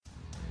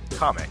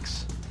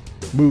Comics.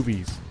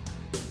 Movies.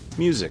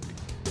 Music.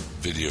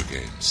 Video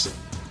games.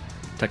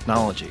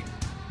 Technology.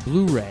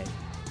 Blu-ray.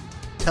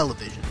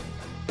 Television.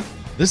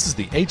 This is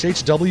the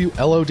HHW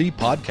LOD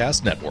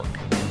Podcast Network.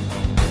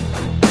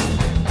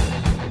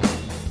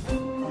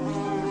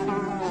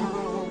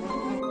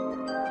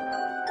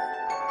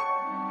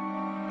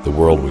 The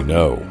world we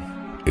know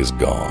is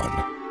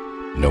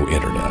gone. No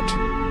internet,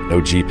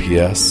 no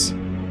GPS,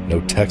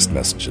 no text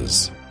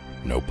messages,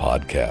 no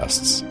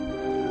podcasts.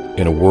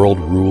 In a world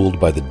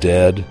ruled by the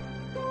dead,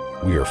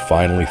 we are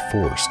finally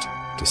forced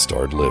to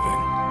start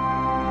living.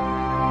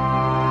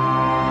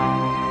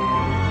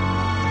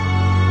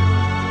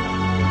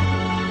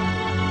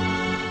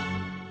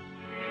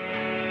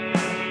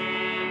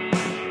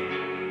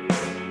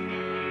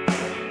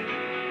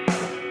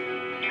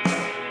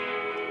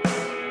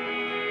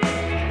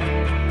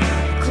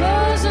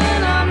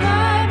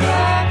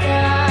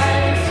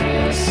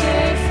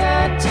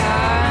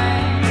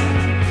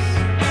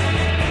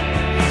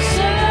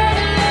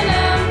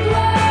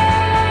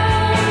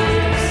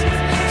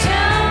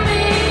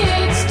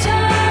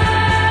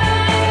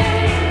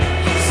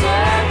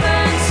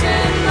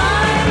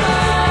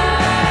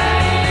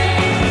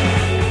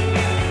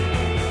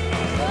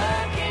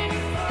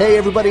 Hey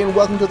everybody, and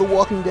welcome to the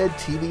Walking Dead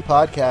TV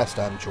podcast.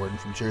 I'm Jordan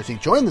from Jersey,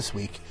 joined this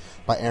week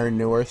by Aaron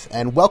Neuwirth,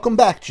 and welcome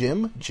back,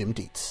 Jim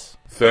Dietz.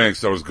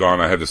 Thanks, I was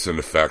gone. I had to send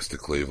a fax to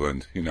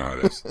Cleveland. You know how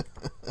it is.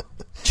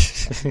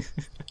 That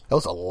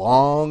was a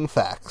long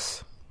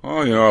fax. Oh,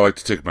 I like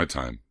to take my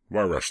time.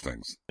 Why rush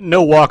things?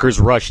 No walkers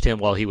rushed him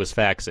while he was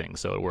faxing,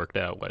 so it worked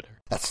out better.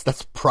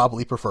 That's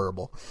probably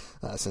preferable,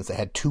 since they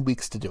had 2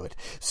 weeks to do it.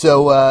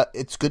 So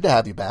it's good to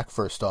have you back,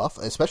 first off,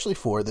 especially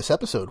for this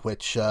episode,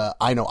 which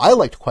I know I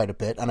liked quite a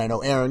bit, and I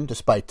know Aaron,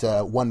 despite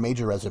one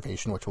major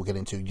reservation, which we'll get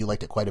into, you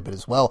liked it quite a bit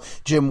as well.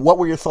 Jim, what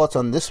were your thoughts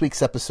on this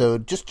week's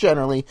episode, just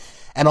generally,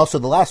 and also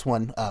the last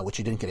one, which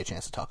you didn't get a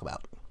chance to talk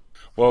about?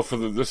 Well, for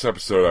this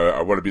episode,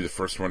 I want to be the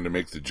first one to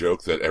make the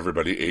joke that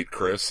everybody ate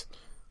Chris.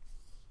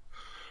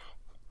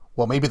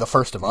 Well, maybe the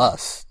first of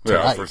us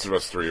tonight. Yeah, first of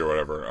us three or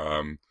whatever.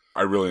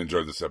 I really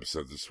enjoyed this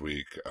episode this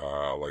week.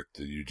 I liked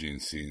the Eugene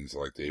scenes. I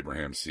liked the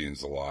Abraham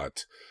scenes a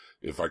lot.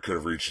 If I could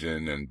have reached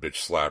in and bitch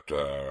slapped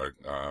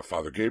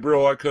Father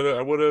Gabriel,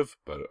 I would have.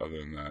 But other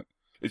than that,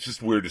 it's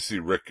just weird to see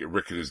Rick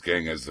and his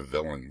gang as the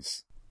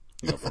villains.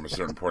 From a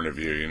certain point of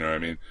view. You know what I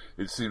mean?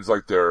 It seems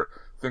like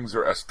things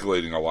are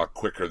escalating a lot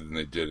quicker than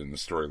they did in the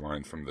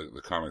storyline from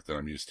the comic that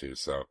I'm used to.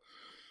 So,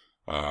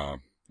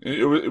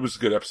 It was a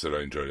good episode.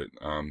 I enjoyed it.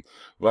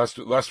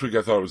 Last week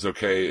I thought it was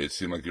okay. It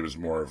seemed like it was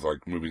more of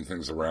like moving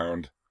things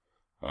around,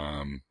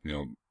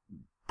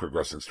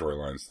 progressing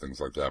storylines, things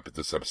like that. But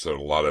this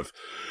episode, a lot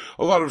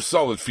of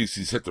solid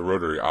feces hit the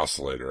rotary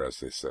oscillator, as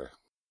they say.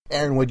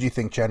 Aaron, what do you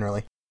think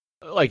generally?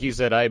 Like you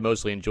said, I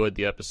mostly enjoyed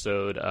the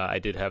episode. I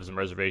did have some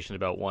reservation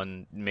about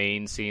one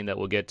main scene that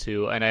we'll get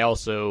to, and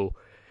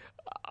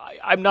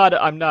I'm not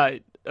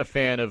a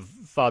fan of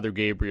Father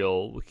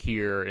Gabriel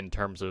here in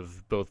terms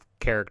of both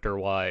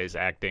character-wise,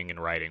 acting,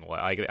 and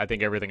writing-wise. I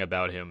think everything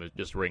about him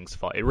just rings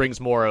fun. It rings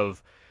more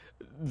of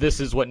this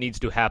is what needs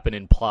to happen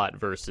in plot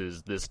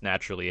versus this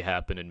naturally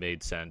happened and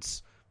made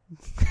sense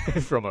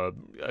from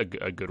a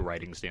good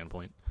writing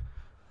standpoint.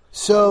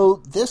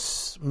 So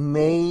this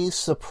may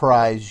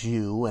surprise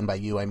you, and by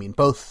you I mean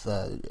both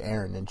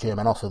Aaron and Jim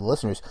and also the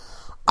listeners.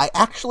 I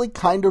actually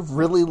kind of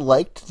really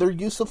liked their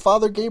use of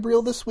Father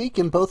Gabriel this week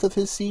in both of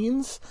his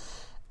scenes.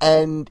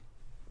 And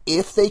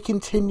if they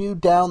continue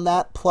down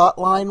that plot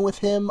line with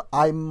him,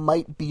 I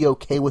might be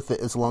okay with it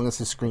as long as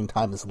his screen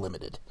time is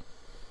limited.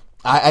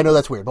 I know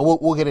that's weird, but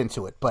we'll get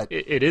into it. But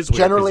it is weird,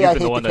 generally, I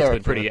hate the one the that's character.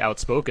 been pretty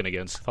outspoken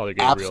against Father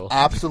Gabriel.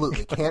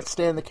 Absolutely, can't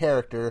stand the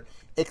character.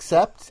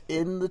 Except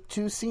in the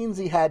two scenes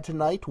he had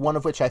tonight, one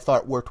of which I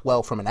thought worked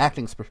well from an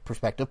acting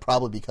perspective,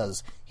 probably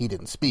because he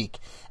didn't speak,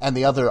 and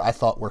the other I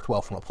thought worked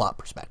well from a plot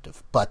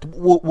perspective. But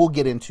we'll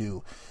get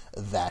into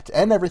that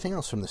and everything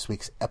else from this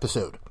week's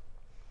episode.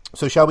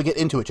 So shall we get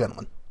into it,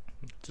 gentlemen?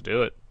 To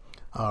do it.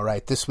 All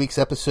right, this week's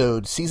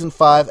episode, Season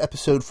 5,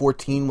 Episode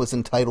 14, was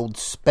entitled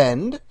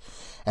Spend,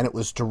 and it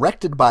was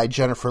directed by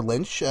Jennifer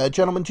Lynch.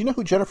 Gentlemen, do you know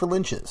who Jennifer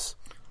Lynch is?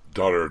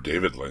 Daughter of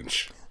David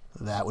Lynch.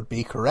 That would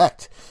be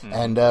correct.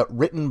 And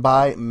written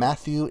by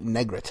Matthew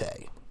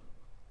Negrete.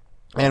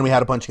 And we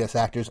had a bunch of guest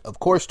actors. Of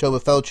course,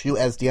 Tova Feldshuh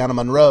as Deanna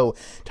Monroe,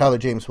 Tyler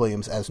James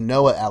Williams as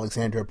Noah,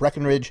 Alexandra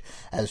Breckenridge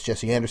as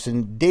Jesse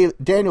Anderson,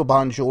 Daniel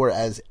Bonjour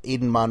as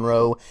Aidan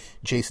Monroe,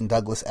 Jason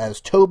Douglas as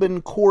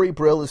Tobin, Corey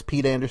Brill as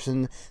Pete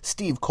Anderson,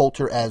 Steve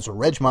Coulter as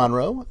Reg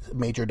Monroe,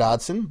 Major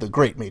Dodson, the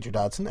great Major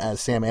Dodson,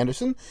 as Sam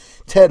Anderson,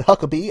 Ted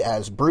Huckabee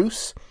as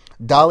Bruce,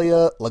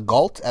 Dahlia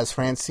Legault as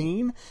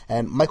Francine,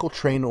 and Michael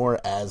Traynor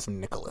as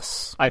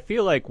Nicholas. I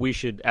feel like we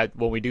should,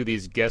 when we do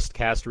these guest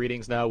cast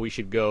readings now, we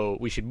should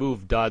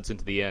move Dodson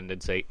to the end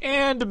and say,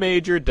 and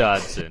Major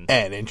Dodson.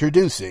 And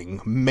introducing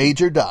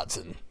Major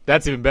Dodson.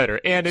 That's even better.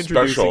 And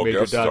introducing Special Major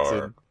guest Dodson.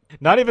 star.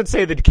 Not even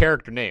say the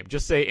character name.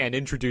 Just say, and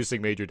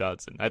introducing Major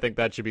Dodson. I think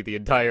that should be the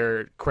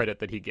entire credit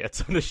that he gets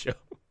on the show.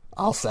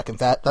 I'll second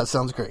that. That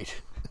sounds great.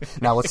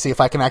 Now let's see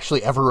if I can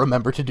actually ever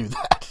remember to do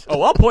that.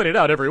 Oh, I'll point it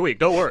out every week.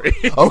 Don't worry.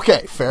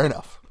 Okay, fair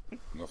enough.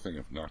 Nothing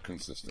if not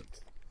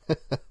consistent.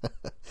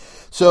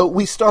 So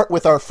we start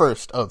with our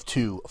first of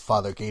two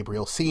Father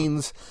Gabriel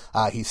scenes.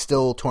 He's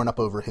still torn up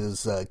over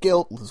his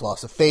guilt, his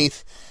loss of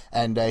faith,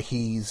 and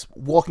he's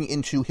walking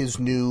into his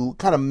new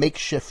kind of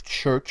makeshift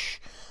church,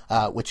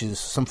 which is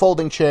some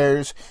folding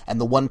chairs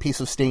and the one piece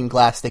of stained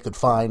glass they could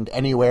find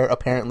anywhere,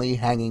 apparently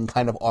hanging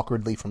kind of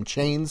awkwardly from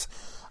chains.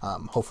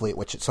 Hopefully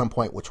at some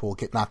point, which will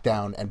get knocked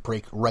down and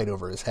break right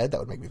over his head. That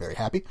would make me very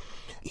happy.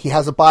 He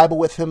has a Bible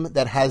with him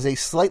that has a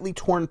slightly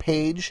torn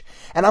page,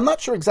 and I'm not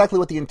sure exactly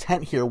what the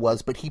intent here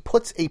was, but he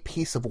puts a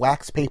piece of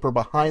wax paper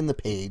behind the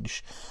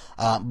page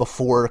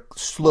before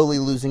slowly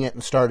losing it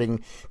and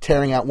starting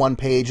tearing out one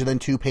page and then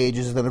two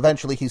pages, and then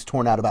eventually he's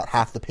torn out about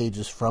half the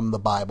pages from the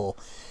Bible,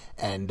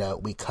 and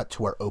we cut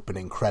to our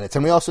opening credits.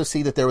 And we also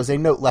see that there was a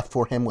note left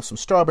for him with some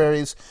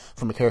strawberries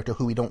from a character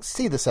who we don't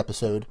see this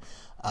episode,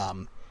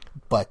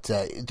 but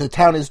the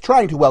town is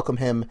trying to welcome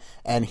him,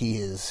 and he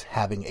is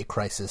having a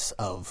crisis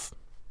of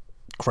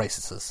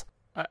crises.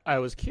 I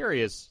was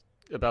curious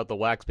about the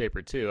wax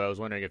paper, too. I was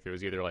wondering if it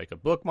was either like a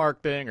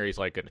bookmark thing, or he's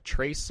like going to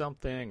trace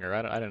something, or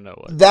I don't know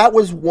what.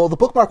 The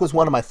bookmark was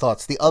one of my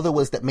thoughts. The other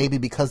was that maybe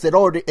because it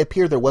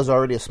appeared there was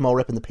already a small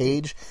rip in the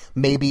page,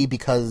 maybe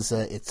because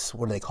it's,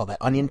 what do they call that,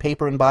 onion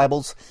paper in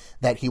Bibles,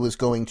 that he was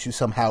going to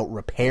somehow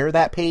repair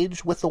that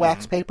page with the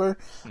wax paper.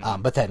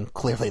 But then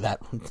clearly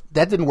that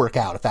didn't work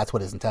out, if that's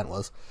what his intent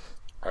was.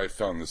 I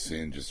found the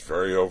scene just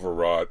very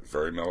overwrought,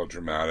 very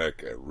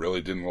melodramatic. I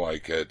really didn't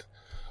like it.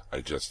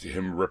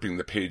 Him ripping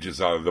the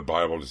pages out of the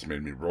Bible just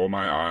made me roll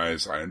my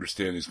eyes. I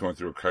understand he's going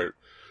through a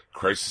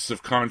crisis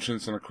of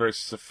conscience and a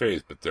crisis of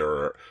faith, but there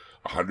are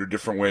 100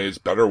 different ways,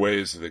 better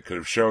ways that they could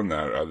have shown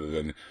that other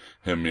than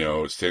him,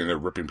 standing there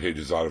ripping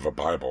pages out of a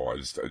Bible.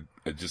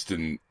 It just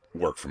didn't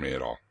work for me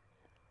at all.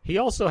 He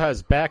also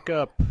has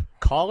backup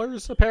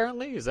collars,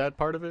 apparently. Is that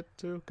part of it,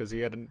 too? Because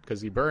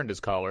he burned his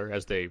collar,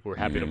 as they were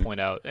happy to point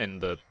out in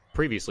the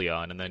previously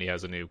on, and then he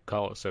has a new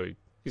collar, so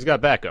he's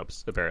got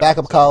backups, apparently.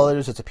 Backup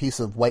collars, it's a piece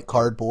of white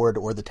cardboard,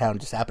 or the town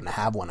just happened to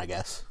have one, I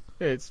guess.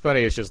 It's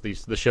funny, it's just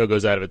the show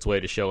goes out of its way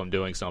to show him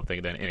doing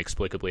something, then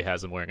inexplicably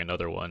has him wearing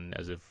another one,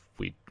 as if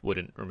we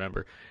wouldn't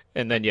remember.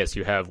 And then, yes,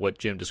 you have what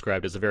Jim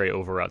described as a very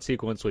overwrought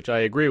sequence, which I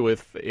agree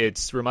with.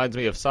 It reminds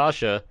me of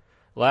Sasha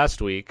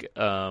last week,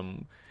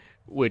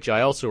 which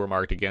I also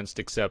remarked against,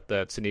 except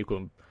that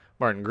Sonequa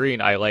Martin Green,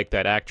 I like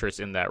that actress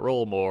in that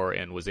role more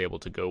and was able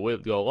to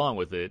go along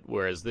with it,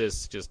 whereas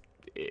this just...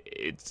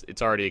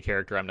 It's already a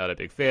character I'm not a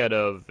big fan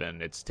of,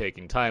 and it's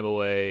taking time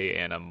away,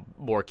 and I'm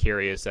more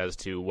curious as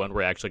to when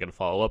we're actually going to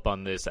follow up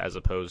on this, as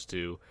opposed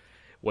to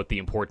what the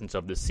importance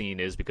of this scene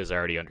is, because I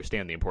already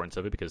understand the importance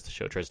of it, because the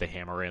show tries to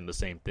hammer in the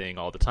same thing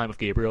all the time with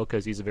Gabriel,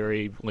 because he's a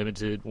very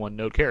limited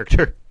one-note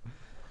character.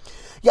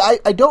 Yeah,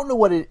 I don't know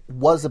what it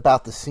was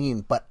about the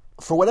scene, but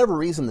for whatever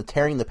reason, the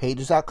tearing the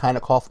pages out kind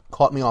of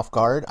caught me off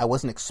guard. I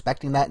wasn't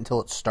expecting that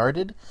until it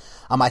started.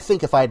 I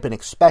think if I had been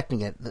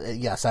expecting it,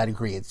 yes, I'd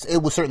agree.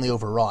 It was certainly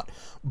overwrought.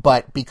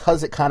 But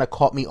because it kind of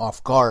caught me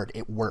off guard,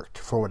 it worked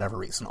for whatever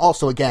reason.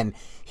 Also, again,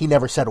 he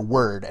never said a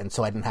word, and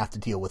so I didn't have to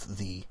deal with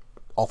the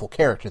awful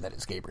character that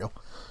is Gabriel.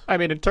 I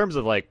mean, in terms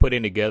of like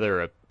putting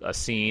together a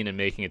scene and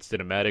making it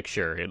cinematic,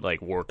 sure, it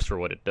like works for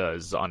what it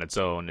does on its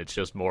own. It's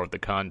just more of the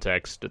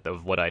context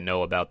of what I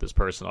know about this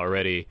person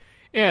already.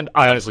 And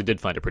I honestly did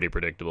find it pretty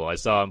predictable. I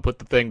saw him put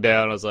the thing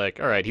down, I was like,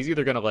 all right, he's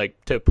either going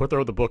to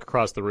throw the book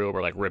across the room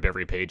or like rip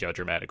every page out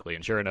dramatically.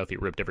 And sure enough, he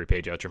ripped every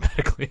page out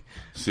dramatically.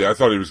 See, I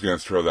thought he was going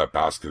to throw that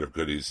basket of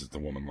goodies that the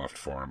woman left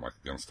for him, like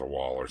against the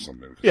wall or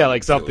something. Yeah,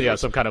 like something,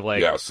 some kind of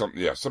like...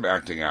 some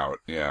acting out,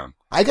 yeah.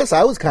 I guess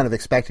I was kind of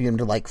expecting him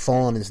to like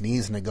fall on his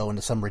knees and to go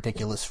into some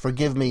ridiculous,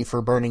 forgive me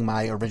for burning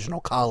my original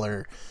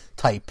collar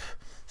type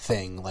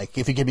thing, like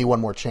if you give me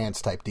one more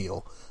chance type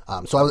deal.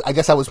 So I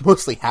guess I was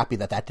mostly happy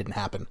that didn't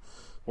happen.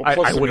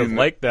 Well, I would have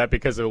liked that,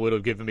 because it would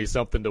have given me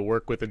something to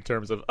work with in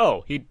terms of,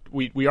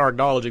 we are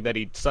acknowledging that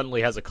he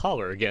suddenly has a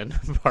collar again.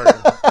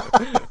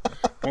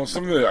 Well,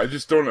 something that I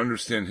just don't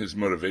understand his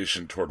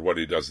motivation toward what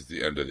he does at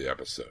the end of the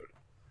episode.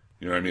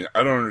 You know what I mean?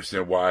 I don't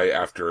understand why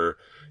after,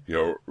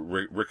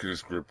 Rick and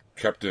his group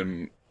kept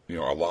him,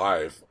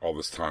 alive all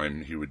this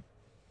time, he would,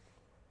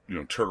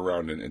 turn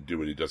around and do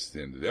what he does at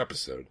the end of the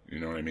episode. You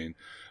know what I mean?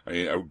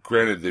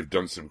 Granted, they've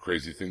done some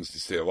crazy things to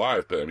stay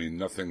alive, but I mean,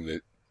 nothing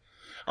that...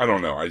 I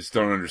don't know. I just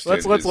don't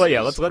understand.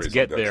 Let's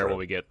get there when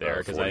we get there,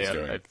 because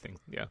I think,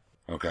 yeah.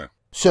 Okay.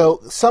 So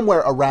somewhere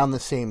around the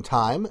same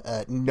time,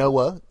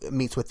 Noah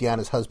meets with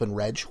Deanna's husband,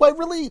 Reg, who I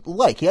really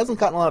like. He hasn't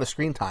gotten a lot of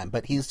screen time,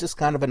 but he's just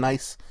kind of a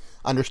nice,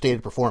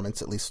 understated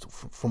performance, at least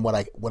from what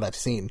I've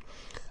seen.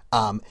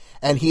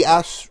 And he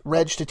asks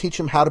Reg to teach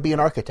him how to be an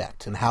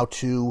architect and how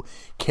to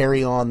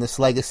carry on this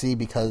legacy,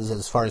 because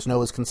as far as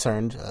Noah's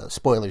concerned,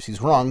 spoilers, he's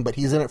wrong, but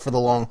he's in it for the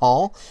long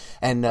haul.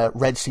 And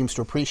Reg seems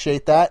to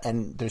appreciate that.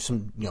 And there's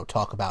some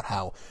talk about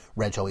how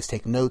Reg always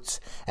takes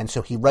notes. And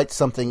so he writes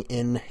something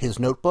in his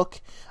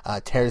notebook,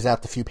 tears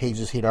out the few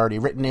pages he'd already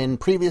written in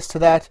previous to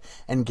that,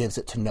 and gives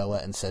it to Noah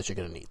and says, "You're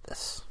going to need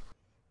this."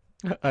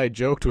 I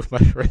joked with my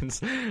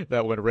friends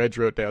that when Reg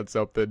wrote down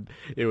something,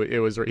 he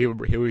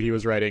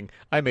was writing,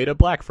 "I made a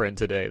black friend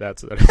today."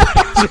 That's what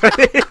I was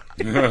writing.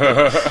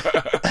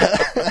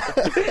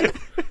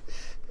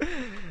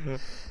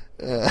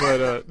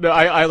 But no,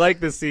 I like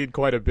this scene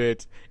quite a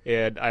bit,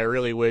 and I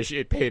really wish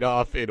it paid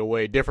off in a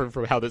way different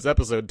from how this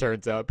episode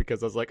turns out,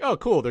 because I was like, oh,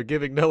 cool, they're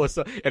giving Noah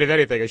stuff. And if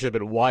anything, I should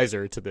have been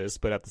wiser to this,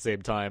 but at the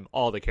same time,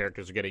 all the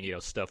characters are getting,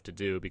 stuff to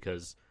do,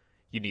 because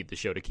you need the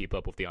show to keep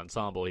up with the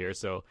ensemble here,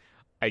 so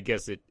I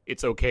guess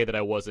it's okay that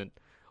I wasn't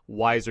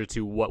wiser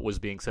to what was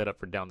being set up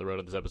for down the road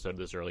in this episode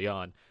this early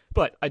on.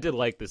 But I did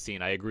like the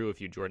scene. I agree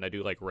with you, Jordan. I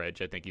do like Reg.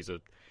 I think he's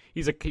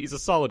a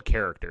solid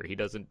character. He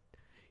doesn't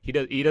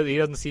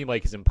seem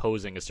like he's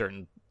imposing a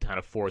certain kind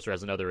of force or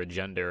has another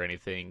agenda or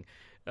anything.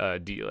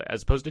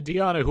 As opposed to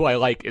Deanna, who I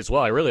like as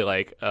well. I really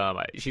like.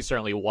 She's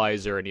certainly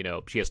wiser, and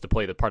she has to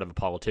play the part of a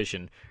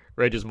politician.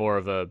 Reg is more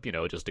of a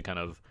just a kind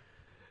of,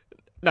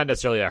 not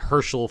necessarily a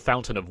Herschel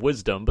fountain of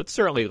wisdom, but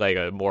certainly like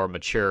a more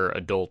mature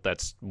adult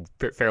that's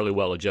fairly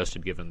well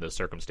adjusted given the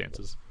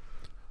circumstances.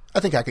 I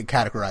think I could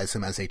categorize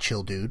him as a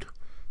chill dude.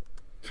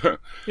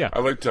 Yeah, I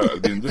liked.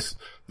 This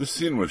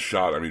scene was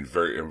shot.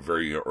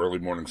 Very early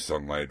morning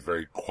sunlight,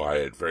 very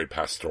quiet, very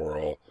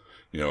pastoral.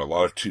 A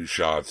lot of two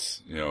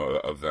shots.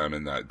 Of them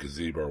in that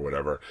gazebo or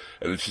whatever,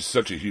 and it's just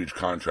such a huge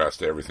contrast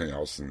to everything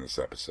else in this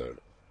episode.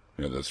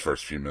 Those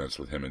first few minutes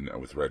with him and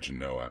with Reg and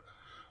Noah.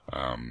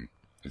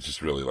 It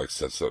just really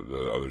sets up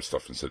the other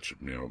stuff in such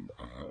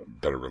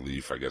better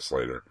relief, I guess,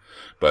 later.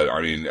 But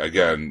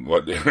again,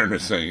 what Aaron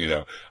is saying,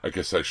 I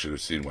guess I should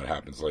have seen what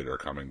happens later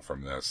coming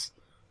from this.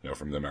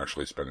 From them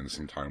actually spending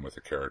some time with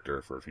the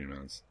character for a few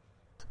minutes.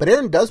 But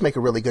Aaron does make a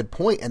really good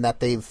point in that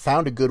they've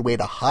found a good way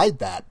to hide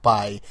that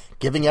by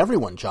giving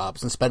everyone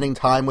jobs and spending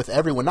time with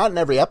everyone. Not in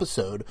every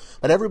episode,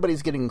 but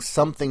everybody's getting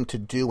something to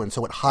do, and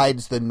so it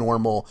hides the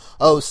normal,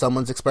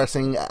 someone's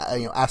expressing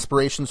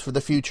aspirations for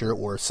the future,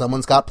 or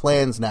someone's got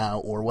plans now,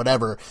 or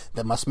whatever.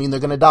 That must mean they're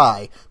going to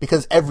die,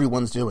 because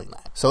everyone's doing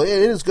that. So it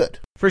is good.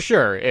 For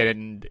sure,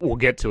 and we'll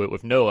get to it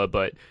with Noah,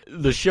 but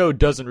the show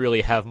doesn't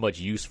really have much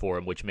use for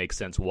him, which makes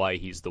sense why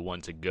he's the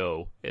one to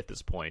go at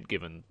this point,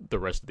 given the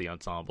rest of the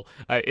ensemble.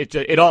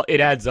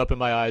 It adds up in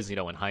my eyes, in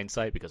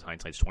hindsight, because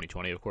hindsight's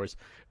 20/20, of course.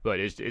 But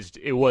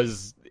it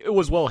was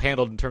well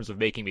handled in terms of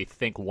making me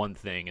think one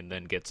thing and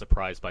then get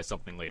surprised by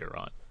something later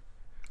on.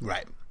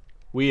 Right.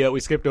 We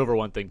skipped over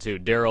one thing too.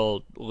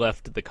 Daryl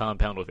left the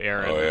compound with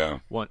Aaron. Oh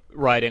yeah.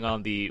 Riding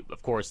on the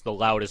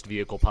loudest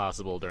vehicle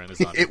possible during this.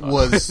 It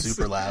was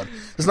super loud.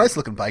 It was a nice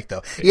looking bike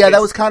though. Yeah,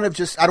 that was kind of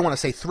just, I don't want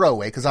to say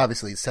throwaway, because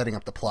obviously it's setting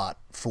up the plot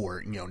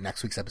for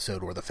next week's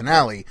episode or the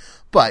finale.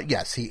 But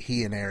yes,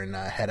 he and Aaron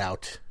head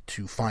out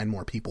to find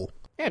more people.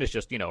 And it's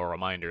just, a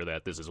reminder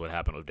that this is what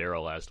happened with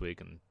Daryl last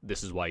week, and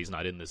this is why he's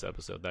not in this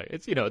episode.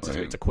 It's,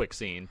 it's a quick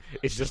scene.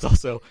 It's just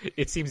also,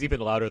 it seems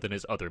even louder than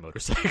his other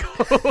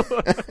motorcycle.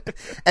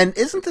 And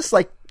isn't this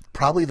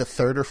probably the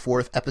third or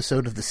fourth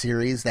episode of the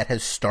series that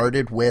has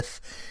started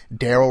with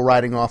Daryl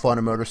riding off on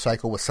a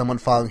motorcycle with someone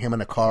following him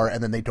in a car,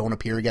 and then they don't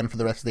appear again for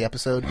the rest of the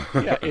episode?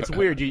 Yeah, it's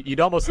weird. You'd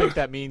almost think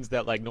that means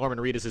that Norman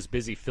Reedus is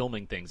busy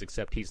filming things,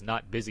 except he's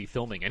not busy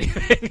filming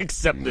anything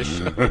except this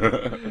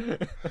show.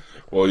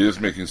 Well, he is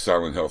making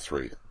Silent Hill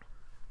 3.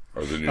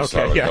 Or the new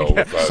Silent Hill.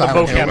 Yeah.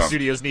 Silent Mocap Hill.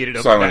 Studios needed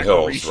a Silent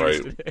background Hills, reshoots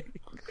right? today.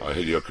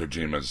 Hideo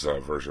Kojima's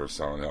version of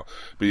Silent Hill.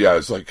 But yeah,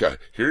 it's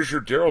here's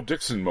your Daryl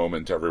Dixon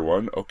moment,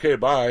 everyone. Okay,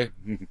 bye.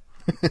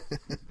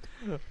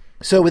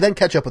 So we then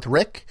catch up with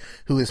Rick,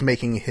 who is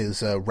making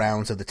his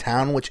rounds of the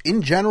town, which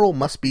in general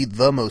must be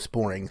the most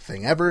boring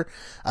thing ever.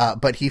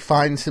 But he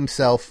finds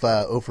himself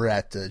over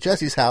at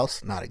Jessie's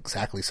house, not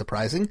exactly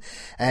surprising,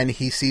 and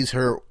he sees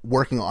her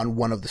working on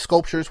one of the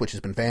sculptures, which has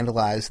been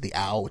vandalized, the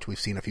owl, which we've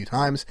seen a few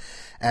times.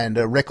 And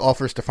Rick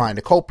offers to find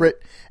a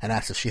culprit and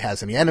asks if she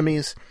has any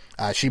enemies.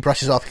 She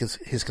brushes off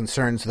his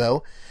concerns,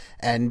 though.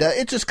 And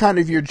it's just kind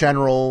of your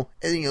general,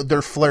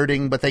 they're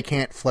flirting, but they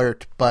can't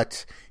flirt,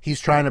 but he's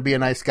trying to be a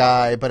nice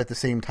guy, but at the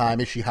same time,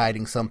 is she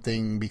hiding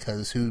something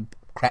because who,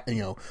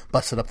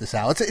 busted up this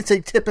owl? It's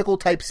a typical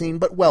type scene,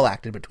 but well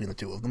acted between the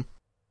two of them.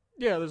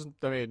 Yeah,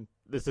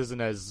 this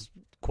isn't as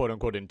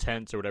quote-unquote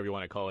intense or whatever you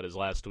want to call it as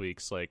last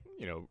week's,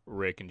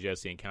 Rick and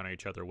Jesse encounter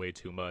each other way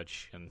too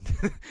much, and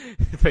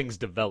things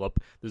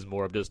develop. There's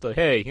more of just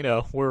hey,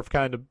 we're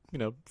kind of,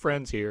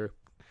 friends here,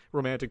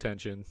 romantic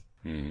tension.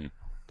 Mm-hmm.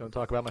 Don't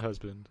talk about my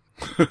husband.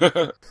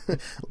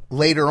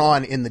 Later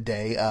on in the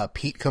day,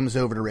 Pete comes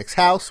over to Rick's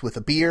house with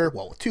a beer,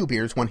 with two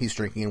beers, one he's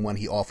drinking and one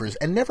he offers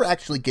and never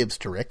actually gives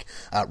to Rick.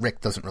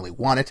 Rick doesn't really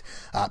want it.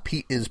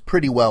 Pete is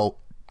pretty well,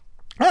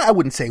 I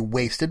wouldn't say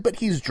wasted, but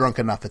he's drunk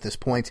enough at this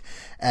point,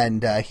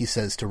 and he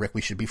says to Rick, we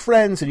should be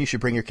friends, and you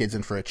should bring your kids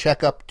in for a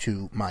checkup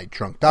to my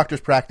drunk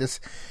doctor's practice.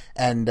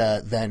 And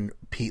then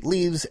Pete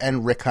leaves,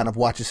 and Rick kind of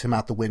watches him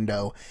out the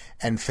window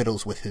and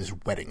fiddles with his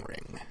wedding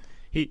ring.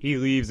 He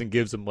leaves and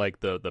gives him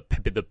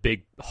the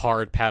big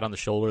hard pat on the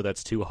shoulder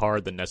that's too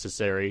hard than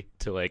necessary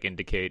to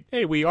indicate,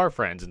 hey, we are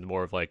friends, and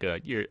more of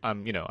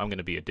I'm going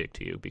to be a dick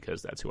to you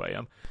because that's who I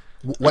am.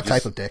 What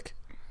type of dick?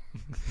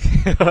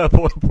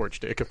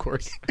 Porch dick, of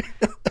course.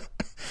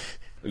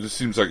 It just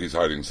seems like he's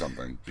hiding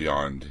something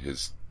beyond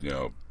his,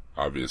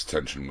 obvious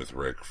tension with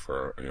Rick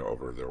for,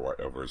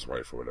 over his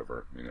wife or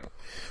whatever,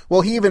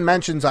 Well, he even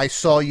mentions, I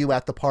saw you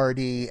at the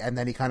party, and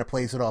then he kind of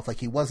plays it off like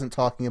he wasn't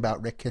talking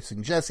about Rick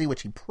kissing Jesse,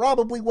 which he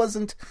probably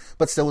wasn't,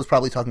 but still was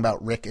probably talking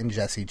about Rick and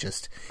Jesse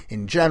just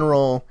in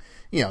general,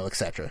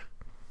 etc.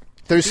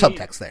 There's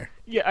subtext there.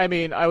 Yeah, I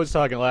mean, I was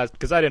talking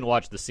because I didn't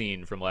watch the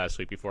scene from last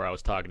week before. I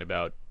was talking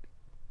about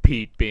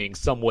Pete being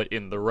somewhat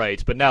in the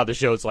right, but now the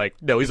show's like,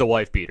 no, he's a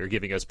wife beater,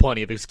 giving us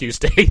plenty of excuse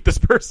to hate this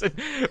person.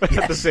 But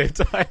at the same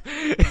time,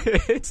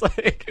 it's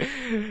like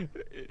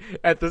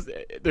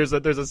there's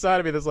a side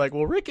of me that's like,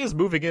 well, Rick is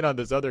moving in on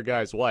this other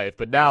guy's wife,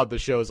 but now the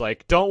show's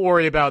like, don't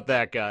worry about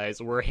that, guys.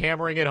 We're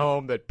hammering it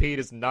home that Pete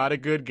is not a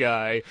good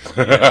guy.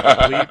 He has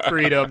complete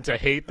freedom to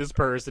hate this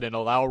person and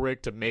allow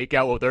Rick to make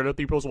out with other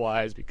people's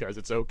wives because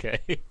it's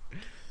okay.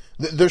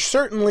 There's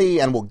certainly,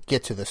 and we'll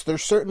get to this, they're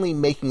certainly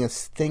making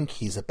us think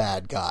he's a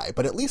bad guy.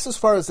 But at least as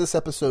far as this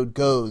episode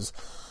goes,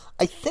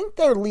 I think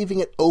they're leaving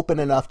it open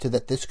enough to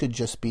that this could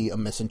just be a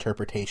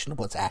misinterpretation of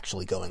what's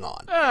actually going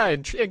on.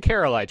 And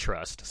Carol I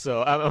trust,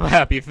 so I'm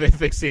happy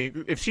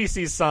if she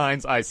sees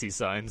signs, I see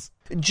signs.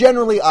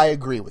 Generally, I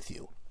agree with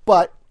you.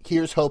 But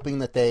here's hoping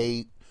that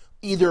they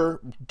either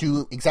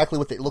do exactly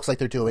what it looks like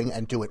they're doing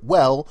and do it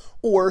well,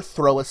 or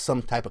throw us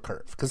some type of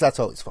curve, because that's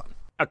always fun.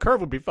 A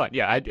curve would be fun.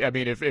 Yeah, I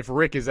mean, if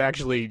Rick is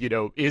actually,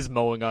 is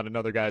mowing on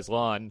another guy's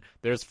lawn,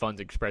 there's fun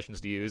expressions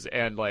to use.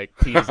 And, like,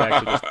 Pete is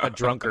actually just a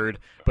drunkard,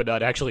 but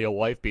not actually a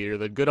wife beater.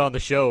 Then good on the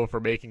show for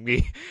making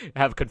me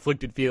have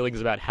conflicted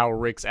feelings about how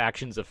Rick's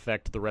actions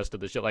affect the rest of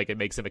the show. Like, it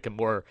makes him a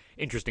more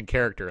interesting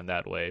character in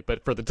that way.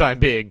 But for the time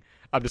being,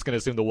 I'm just going to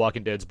assume The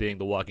Walking Dead's being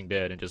The Walking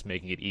Dead and just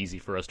making it easy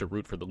for us to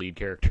root for the lead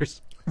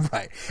characters.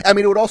 Right. I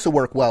mean, it would also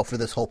work well for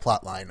this whole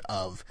plot line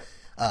of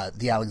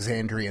the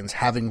Alexandrians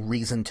having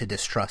reason to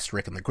distrust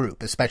Rick and the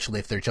group, especially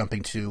if they're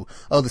jumping to,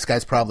 oh, this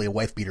guy's probably a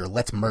wife beater,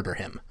 let's murder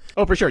him.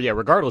 Oh, for sure, yeah,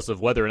 regardless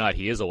of whether or not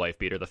he is a wife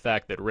beater, the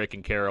fact that Rick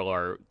and Carol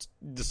are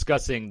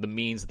discussing the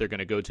means that they're going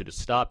to go to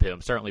stop him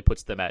certainly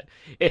puts them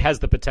it has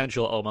the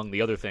potential, among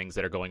the other things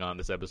that are going on in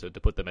this episode, to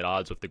put them at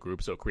odds with the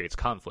group, so it creates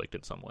conflict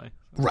in some way.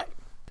 Right.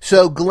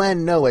 So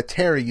Glenn, Noah,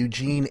 Terry,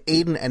 Eugene,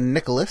 Aiden, and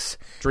Nicholas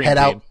head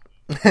out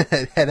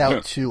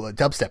to a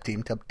dubstep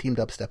team, Team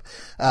Dubstep,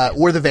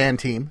 or the van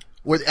team.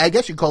 I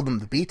guess you call them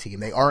the B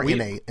team. They are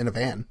in a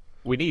van.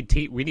 We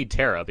need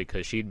Tara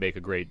because she'd make a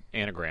great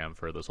anagram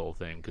for this whole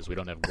thing because we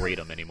don't have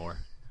Greatum anymore.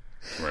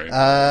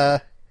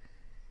 Right.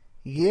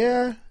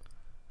 Yeah.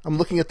 I'm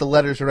looking at the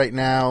letters right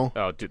now.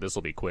 Oh, dude, this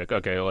will be quick.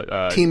 Okay.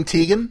 Team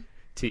Tegan?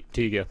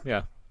 Tiga,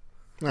 yeah.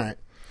 All right.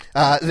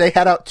 They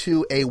head out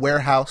to a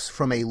warehouse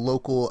from a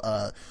local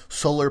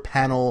solar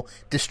panel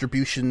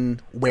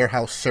distribution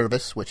warehouse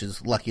service, which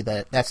is lucky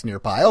that that's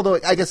nearby. Although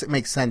I guess it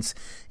makes sense,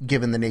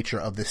 given the nature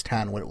of this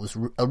town, what it was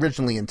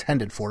originally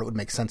intended for. It would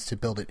make sense to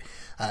build it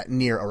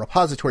near a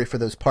repository for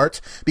those parts,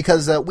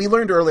 because we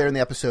learned earlier in the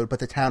episode, but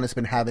the town has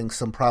been having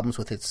some problems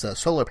with its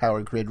solar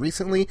power grid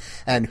recently,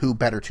 and who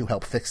better to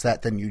help fix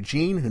that than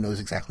Eugene, who knows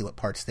exactly what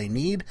parts they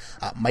need.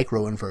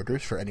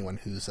 Microinverters, for anyone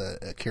who's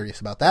curious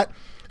about that.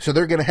 So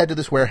they're going to head to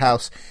this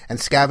warehouse and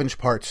scavenge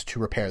parts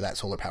to repair that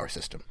solar power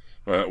system.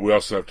 We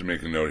also have to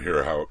make a note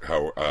here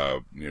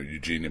how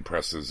Eugene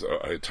impresses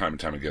time and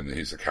time again that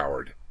he's a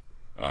coward.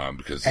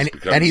 Because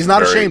he's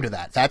not ashamed of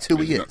that. That's who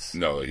he is.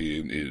 No,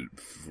 he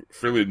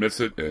freely admits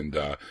it, and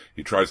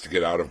he tries to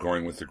get out of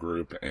going with the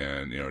group,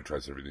 and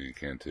tries everything he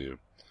can to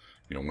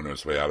win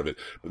his way out of it.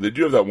 But they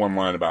do have that one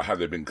line about how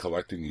they've been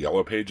collecting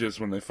yellow pages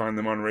when they find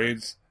them on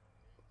raids.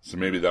 So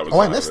maybe that was.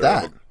 Oh, I missed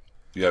that.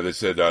 Yeah, they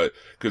said,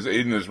 because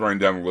Aiden is writing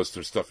down a list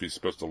of stuff he's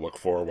supposed to look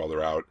for while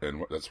they're out,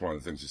 and that's one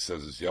of the things he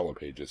says is yellow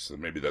pages, so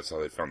maybe that's how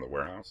they found the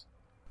warehouse.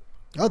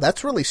 Oh,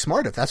 that's really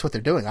smart if that's what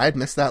they're doing. I had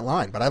missed that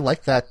line, but I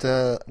like that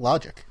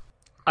logic.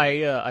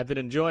 I've been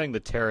enjoying the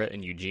Tara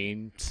and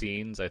Eugene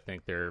scenes. I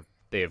think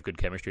they have good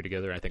chemistry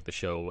together. I think the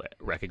show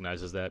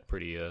recognizes that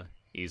pretty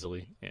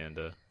easily, and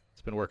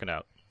it's been working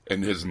out.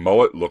 And his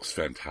mullet looks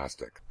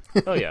fantastic.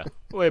 Oh, yeah.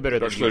 Way better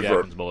than Hugh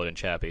Jackman's mullet in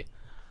Chappie.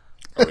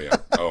 Oh, yeah.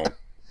 Oh.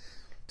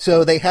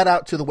 So they head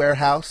out to the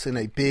warehouse in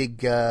a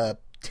big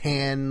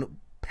tan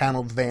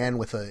paneled van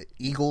with an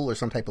eagle or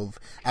some type of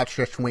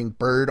outstretched winged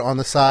bird on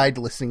the side,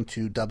 listening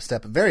to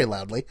dubstep very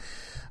loudly.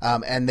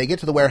 And they get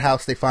to the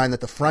warehouse. They find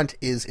that the front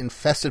is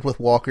infested with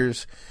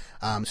walkers.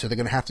 So they're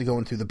going to have to go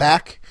in through the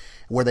back,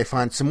 where they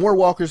find some more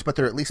walkers, but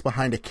they're at least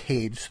behind a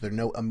cage, so they're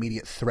no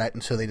immediate threat.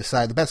 And so they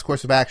decide the best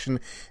course of action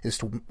is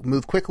to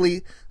move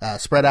quickly,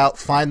 spread out,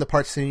 find the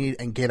parts they need,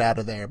 and get out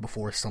of there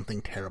before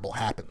something terrible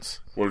happens.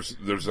 Well,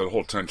 there's that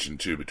whole tension,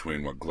 too,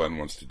 between what Glenn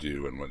wants to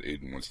do and what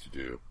Aiden wants to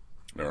do.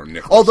 Or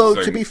Nicholas. Although,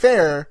 to be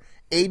fair,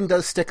 Aiden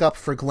does stick up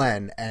for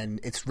Glenn,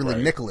 and it's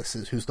really Nicholas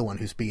who's the one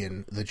who's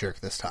being the jerk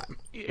this time.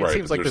 It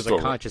seems like there's a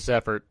conscious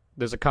effort.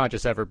 There's a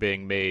conscious effort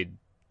being made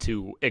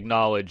to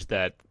acknowledge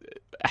that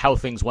how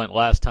things went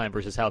last time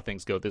versus how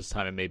things go this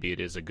time, and maybe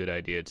it is a good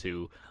idea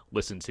to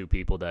listen to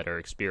people that are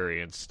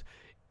experienced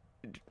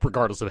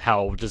regardless of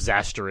how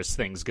disastrous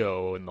things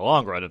go in the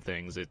long run of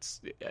things,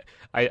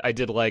 I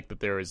did like that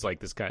there is like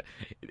this kind.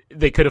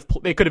 They could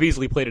have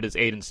easily played it as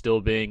Aiden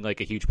still being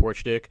like a huge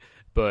porch dick,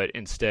 but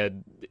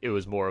instead it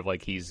was more of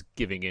like he's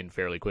giving in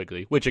fairly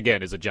quickly, which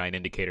again is a giant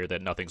indicator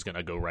that nothing's going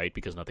to go right,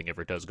 because nothing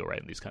ever does go right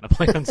in these kind of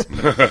plans.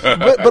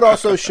 but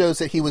also shows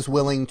that he was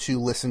willing to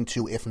listen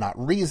to, if not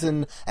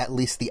reason, at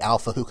least the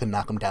alpha who can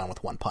knock him down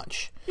with one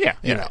punch. Yeah,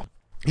 you know.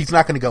 He's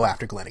not going to go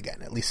after Glenn again,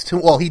 at least.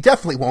 Well, he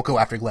definitely won't go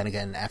after Glenn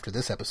again after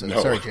this episode.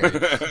 No. Sorry, Jerry.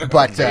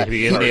 But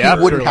he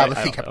wouldn't have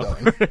if he kept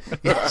going.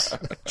 Yes.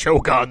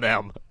 Choke on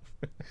them.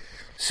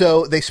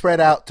 So they spread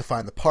out to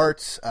find the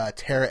parts.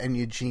 Tara and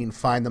Eugene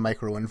find the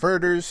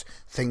microinverters.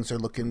 Things are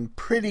looking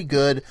pretty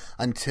good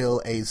until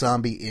a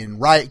zombie in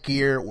riot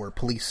gear or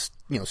police,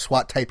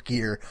 SWAT type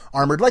gear,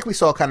 armored like we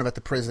saw kind of at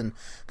the prison,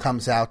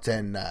 comes out,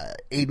 and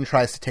Aiden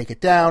tries to take it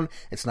down.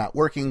 It's not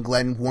working.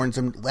 Glenn warns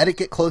him, let it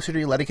get closer to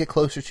you, let it get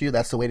closer to you.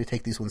 That's the way to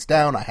take these ones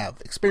down. I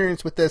have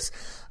experience with this.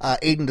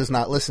 Aiden does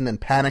not listen and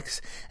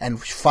panics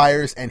and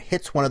fires and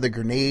hits one of the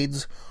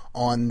grenades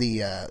on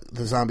the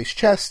zombie's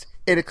chest.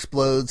 It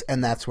explodes,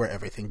 and that's where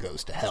everything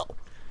goes to hell.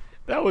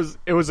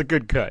 It was a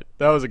good cut.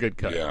 That was a good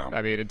cut. Yeah.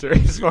 I mean,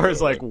 as far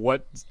as like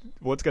what's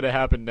going to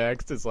happen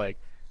next, it's like,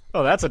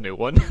 oh, that's a new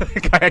one.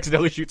 The guy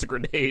accidentally shoots a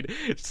grenade,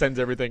 sends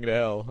everything to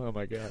hell. Oh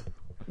my god.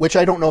 Which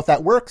I don't know if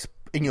that works,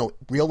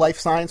 real life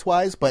science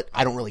wise, but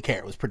I don't really care.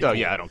 It was pretty cool.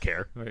 Yeah, I don't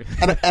care.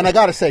 and I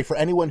gotta say, for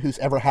anyone who's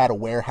ever had a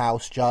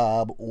warehouse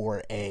job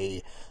or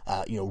a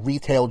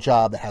retail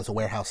job that has a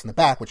warehouse in the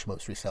back, which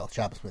most retail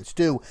jobs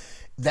do,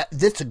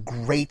 that's a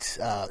great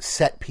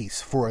set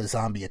piece for a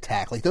zombie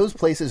attack. Like, those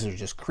places are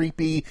just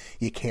creepy.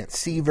 You can't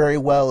see very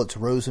well. It's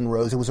rows and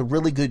rows. It was a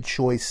really good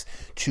choice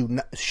to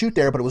shoot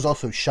there, but it was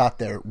also shot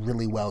there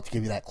really well to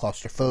give you that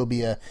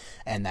claustrophobia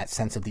and that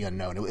sense of the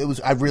unknown.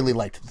 I really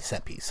liked the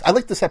set piece. I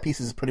liked the set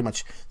pieces pretty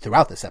much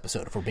throughout this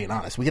episode, if we're being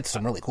honest. We get to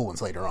some really cool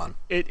ones later on.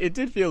 It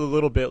did feel a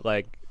little bit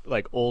like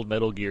old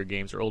Metal Gear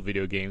games or old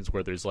video games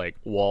where there's like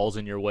walls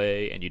in your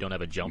way and you don't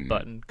have a jump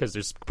button, because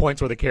there's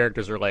points where the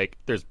characters are like,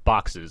 there's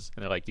boxes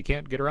and they're like, you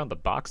can't get around the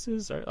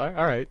boxes. All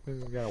right,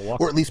 you gotta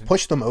walk, or at least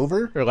push them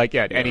over, or like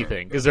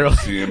anything, because they're like,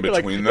 see in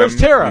between them. There's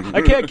Tara,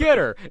 I can't get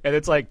her, and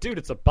it's like, dude,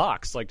 it's a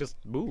box. Like, just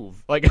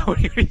move. Like, what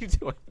are you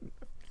doing?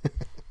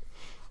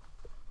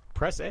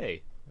 Press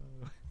A.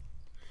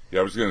 Yeah,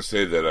 I was going to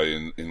say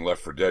that in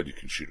Left 4 Dead you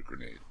can shoot a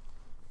grenade.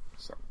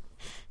 So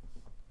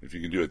if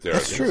you can do it there,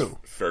 that's true.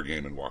 It's fair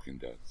game in Walking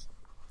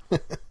Dead.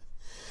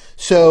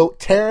 So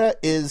Tara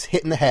is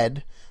hit in the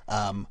head,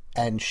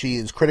 and she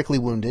is critically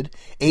wounded.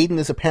 Aiden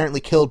is apparently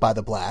killed by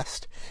the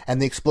blast,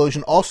 and the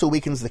explosion also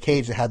weakens the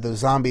cage that had those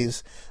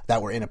zombies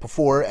that were in it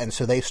before, and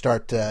so they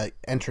start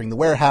entering the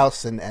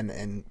warehouse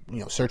and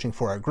searching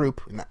for our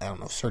group. I don't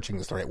know if searching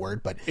is the right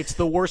word, but it's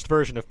the worst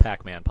version of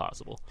Pac-Man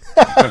possible.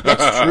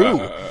 That's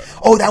true.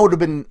 Oh, that would have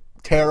been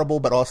terrible,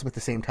 but also at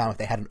the same time if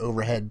they had an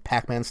overhead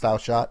Pac-Man style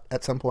shot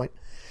at some point.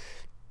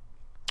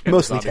 And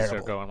mostly the zombies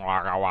terrible. Are going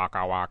waka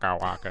waka waka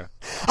waka.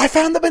 I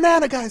found the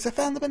banana, guys! I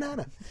found the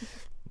banana.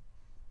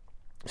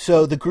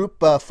 So the group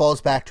falls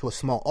back to a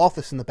small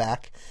office in the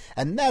back,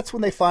 and that's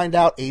when they find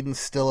out Aiden's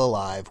still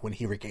alive when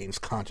he regains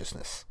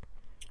consciousness.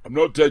 I'm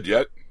not dead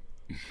yet.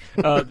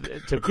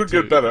 Could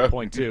get better.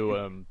 Point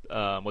two.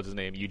 What's his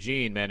name?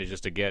 Eugene manages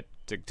to get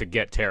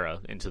Tara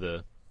into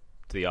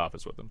the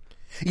office with him.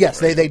 Yes,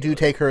 they do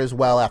take her as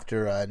well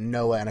after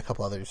Noah and a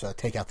couple others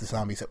take out the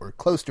zombies that were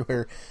close to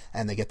her,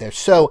 and they get there.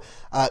 So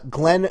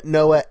Glenn,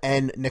 Noah,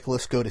 and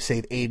Nicholas go to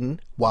save Aiden,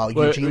 while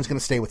Eugene's going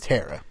to stay with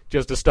Tara.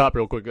 Just to stop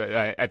real quick,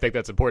 I think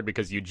that's important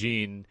because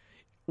Eugene,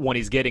 when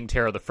he's getting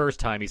Tara the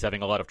first time, he's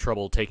having a lot of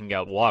trouble taking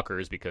out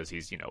walkers because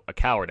he's, a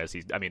coward.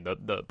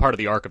 The part of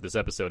the arc of this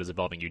episode is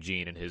involving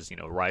Eugene and his,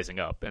 rising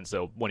up. And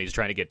so when he's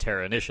trying to get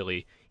Tara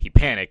initially, he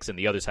panics, and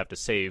the others have to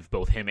save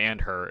both him and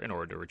her in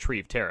order to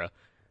retrieve Tara.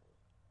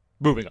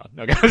 Moving on.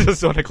 Okay, I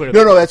just want to clear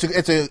that. No,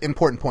 it's an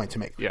important point to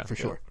make, for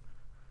sure.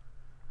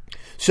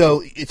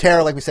 So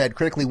Tara, like we said,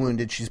 critically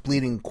wounded. She's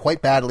bleeding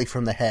quite badly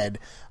from the head.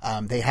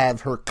 They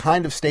have her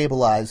kind of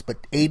stabilized,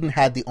 but Aiden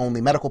had the only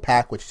medical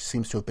pack, which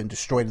seems to have been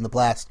destroyed in the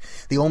blast.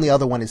 The only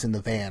other one is in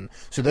the van.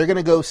 So they're going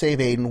to go save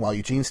Aiden while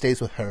Eugene stays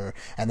with her,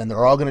 and then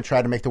they're all going to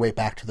try to make their way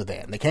back to the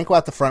van. They can't go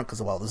out the front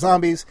because of all the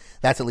zombies.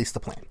 That's at least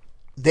the plan.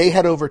 They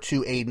head over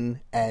to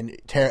Aiden, and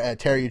Tara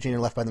and Eugene are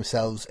left by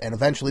themselves, and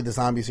eventually the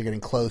zombies are getting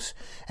close,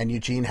 and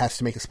Eugene has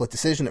to make a split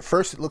decision. At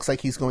first, it looks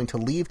like he's going to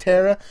leave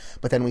Tara,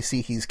 but then we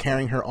see he's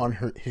carrying her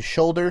on his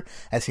shoulder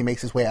as he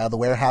makes his way out of the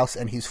warehouse,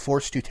 and he's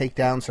forced to take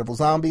down several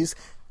zombies,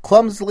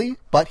 clumsily,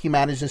 but he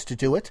manages to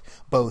do it,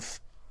 both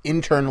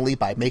internally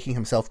by making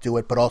himself do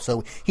it, but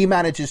also he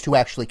manages to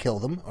actually kill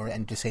them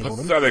and disable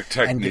them. Pathetic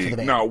technique,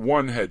 not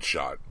one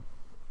headshot.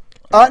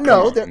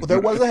 No, there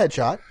was a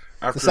headshot.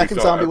 The second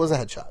zombie was a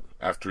headshot.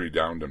 After he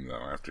downed him, though,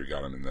 after he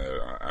got him in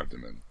the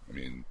abdomen. I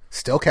mean...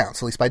 Still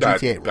counts, at least by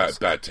GTA rules.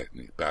 Bad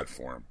technique, bad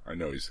form. I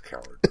know he's a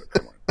coward, but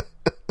come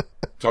on.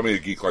 Tell me a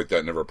geek like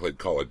that never played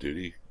Call of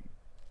Duty.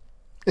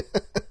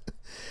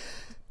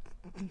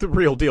 the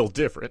real deal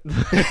different.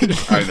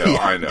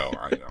 I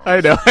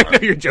know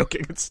you're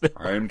joking.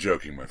 I am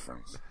joking, my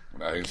friends.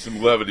 Adding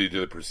some levity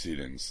to the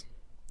proceedings.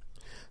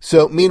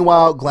 So,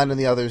 meanwhile, Glenn and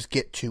the others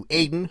get to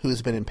Aiden,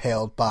 who's been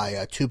impaled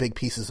by 2 big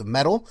pieces of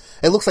metal.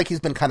 It looks like he's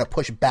been kind of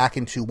pushed back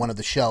into one of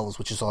the shelves,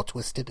 which is all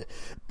twisted,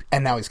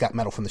 and now he's got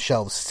metal from the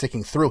shelves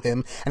sticking through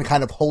him and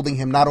kind of holding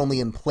him not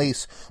only in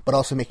place, but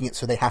also making it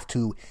so they have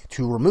to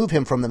remove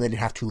him from them. They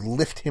have to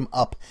lift him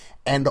up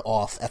and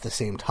off at the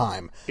same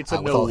time. It's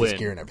a with all his no-win.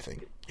 gear and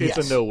everything. It's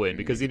a no-win,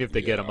 because even if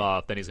they get him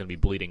off, then he's going to be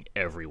bleeding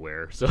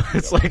everywhere. So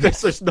it's like, there's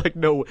just like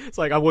no, it's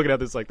like, I'm looking at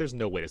this like, there's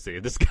no way to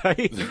save this guy.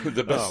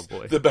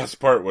 The best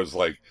part was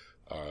like,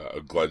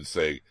 Glenn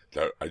saying,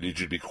 I need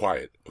you to be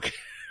quiet. Okay.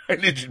 I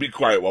need you to be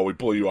quiet while we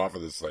pull you off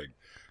of this thing.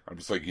 I'm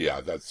just like, yeah,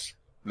 that's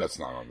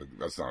not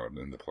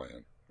in the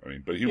plan. I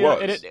mean, but he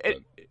was.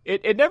 And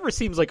it never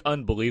seems like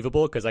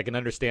unbelievable, because I can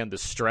understand the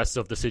stress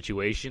of the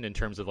situation in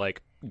terms of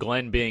like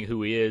Glenn being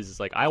who he is. It's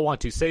like, I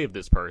want to save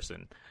this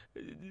person.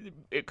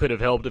 It could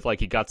have helped if like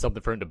he got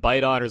something for him to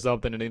bite on or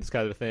something and this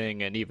kind of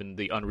thing, and even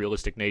the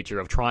unrealistic nature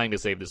of trying to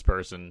save this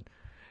person.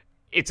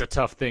 It's a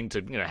tough thing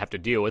to have to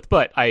deal with.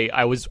 But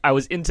I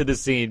was into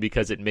this scene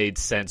because it made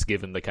sense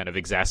given the kind of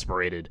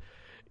exasperated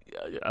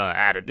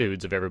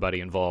attitudes of everybody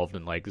involved,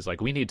 and like it's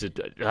like we need to.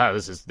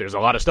 There's a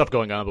lot of stuff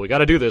going on, but we got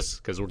to do this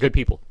because we're good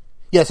people.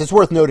 Yes, it's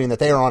worth noting that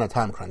they are on a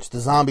time crunch.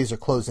 The zombies are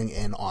closing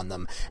in on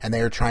them, and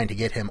they are trying to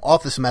get him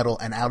off this metal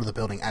and out of the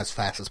building as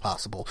fast as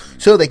possible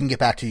so they can get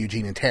back to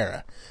Eugene and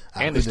Tara.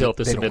 And they still have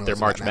to submit their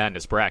March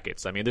Madness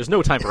brackets. I mean, there's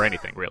no time for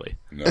anything, really.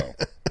 No.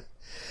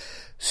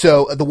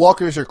 So the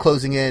walkers are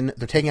closing in.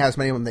 They're taking out as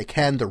many of them they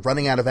can. They're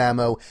running out of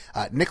ammo.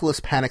 Nicholas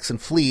panics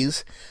and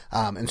flees.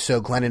 And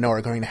so Glenn and Noah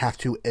are going to have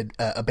to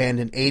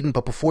abandon Aiden.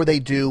 But before they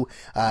do,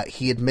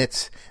 he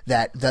admits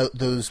that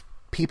those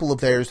people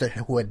of theirs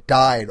who had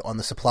died on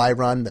the supply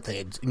run that they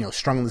had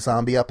strung the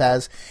zombie up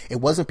as, it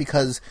wasn't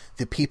because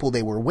the people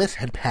they were with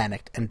had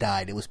panicked and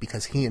died. It was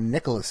because he and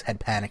Nicholas had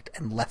panicked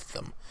and left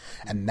them.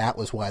 And that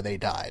was why they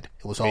died.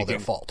 It was all their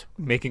fault.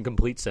 Making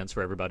complete sense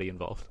for everybody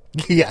involved.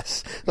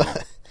 Yes.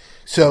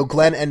 So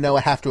Glenn and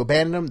Noah have to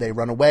abandon him. They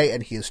run away,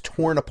 and he is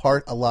torn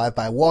apart alive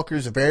by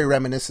walkers, very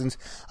reminiscent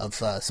of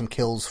some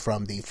kills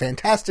from the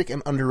fantastic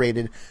and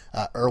underrated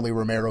early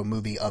Romero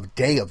movie of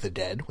Day of the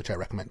Dead, which I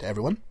recommend to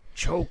everyone.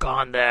 Choke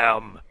on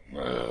them.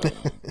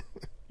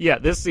 Yeah,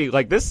 this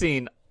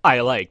scene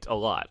I liked a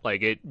lot.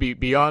 Like it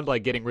beyond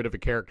like getting rid of a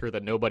character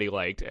that nobody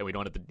liked, and we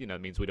don't have to,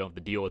 it means we don't have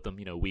to deal with them,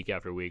 week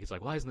after week. It's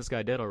like, why isn't this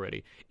guy dead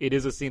already? It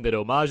is a scene that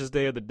homages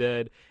Day of the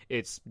Dead.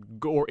 It's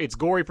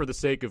gory for the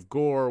sake of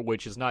gore,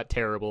 which is not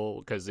terrible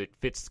because it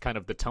fits kind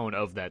of the tone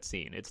of that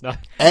scene. It's not,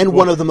 and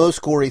one of the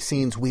most gory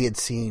scenes we had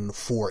seen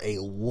for a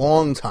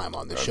long time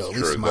on the show, at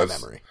least in my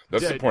memory.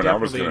 That's the point I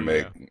was going to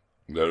make. Yeah.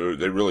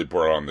 They really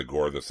brought on the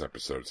gore this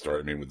episode.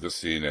 With this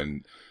scene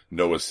and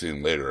Noah's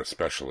scene later,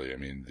 especially. I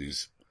mean,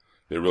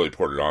 they really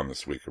poured it on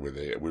this week. We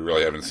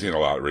really haven't seen a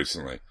lot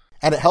recently.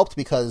 And it helped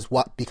because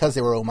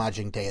they were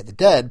homaging Day of the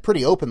Dead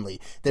pretty openly.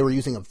 They were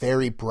using a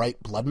very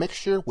bright blood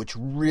mixture, which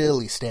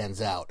really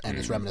stands out and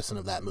is reminiscent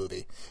of that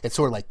movie. It's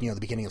sort of like, the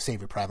beginning of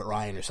Saving Private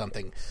Ryan or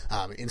something.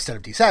 Instead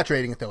of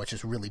desaturating it, though, it's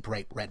just really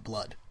bright red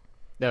blood.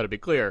 Now, to be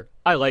clear,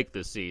 I like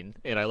this scene,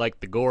 and I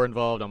like the gore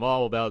involved. I'm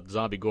all about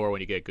zombie gore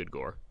when you get good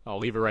gore. I'll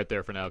leave it right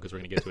there for now because we're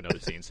going to get to another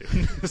scene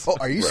soon. Oh,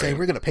 are you saying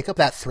we're going to pick up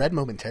that thread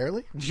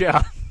momentarily?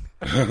 Yeah.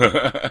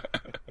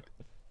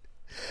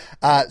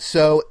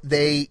 So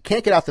they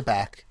can't get out the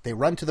back. They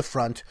run to the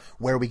front,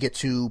 where we get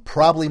to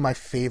probably my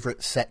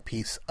favorite set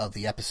piece of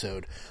the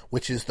episode,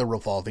 which is the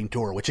revolving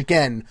door, which,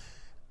 again,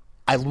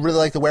 I really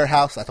like the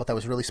warehouse. I thought that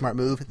was a really smart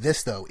move.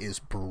 This, though, is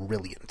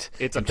brilliant.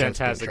 It's a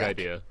fantastic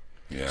idea.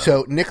 Yeah.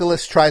 So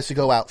Nicholas tries to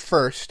go out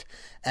first,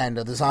 and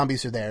the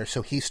zombies are there,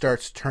 so he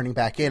starts turning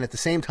back in. At the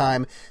same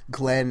time,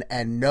 Glenn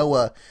and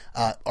Noah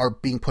are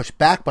being pushed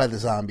back by the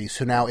zombies.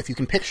 So now, if you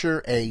can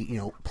picture a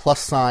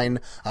plus sign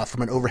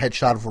from an overhead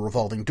shot of a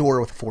revolving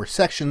door with 4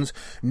 sections,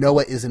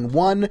 Noah is in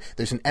one.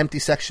 There's an empty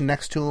section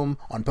next to him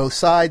on both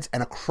sides,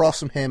 and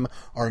across from him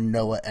are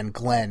Noah and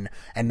Glenn.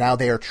 And now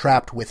they are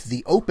trapped with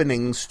the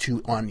openings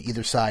on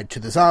either side to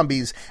the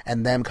zombies,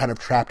 and them kind of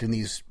trapped in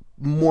these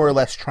more or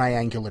less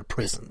triangular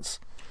prisons.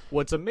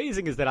 What's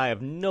amazing is that I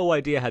have no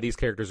idea how these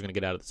characters are going to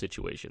get out of the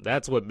situation.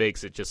 That's what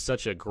makes it just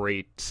such a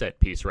great set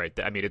piece right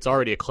there. I mean, it's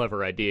already a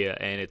clever idea,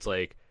 and it's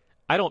like,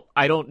 I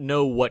don't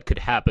know what could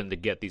happen to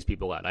get these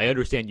people out. I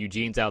understand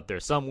Eugene's out there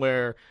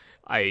somewhere.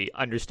 I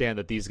understand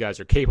that these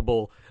guys are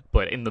capable,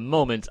 but in the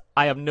moment,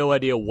 I have no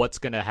idea what's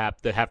going to have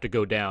to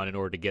go down in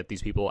order to get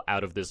these people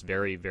out of this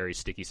very, very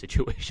sticky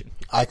situation.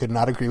 I could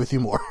not agree with you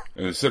more.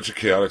 And it's such a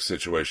chaotic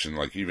situation.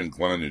 Like, even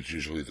Glenn, who's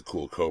usually the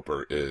cool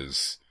coper,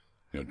 is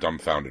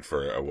dumbfounded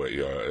for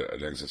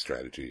an exit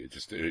strategy.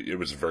 It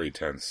was a very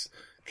tense,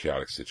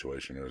 chaotic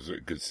situation. It was a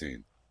good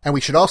scene. And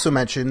we should also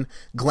mention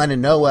Glenn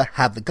and Noah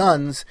have the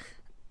guns.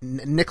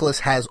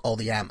 Nicholas has all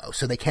the ammo,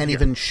 so they can't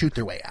even shoot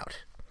their way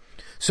out.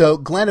 So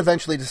Glenn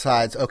eventually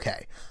decides,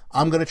 okay,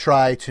 I'm going to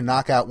try to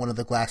knock out one of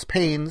the glass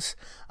panes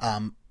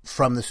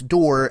from this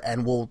door,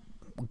 and we'll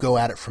go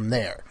at it from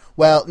there.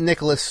 Well,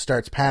 Nicholas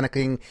starts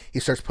panicking. He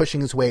starts pushing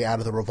his way out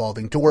of the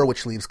revolving door,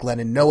 which leaves Glenn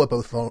and Noah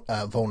both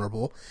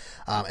vulnerable.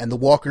 And the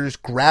walkers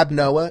grab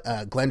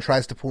Noah. Glenn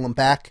tries to pull him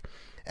back,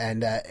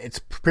 and it's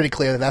pretty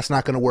clear that that's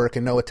not going to work,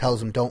 and Noah tells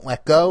him, don't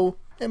let go.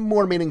 And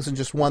more meanings than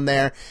just one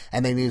there,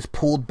 and then he's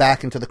pulled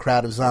back into the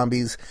crowd of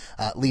zombies,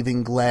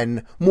 leaving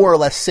Glenn more or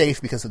less safe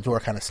because the door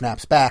kind of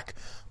snaps back.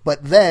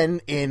 But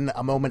then, in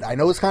a moment, I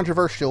know it's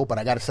controversial, but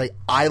I gotta say,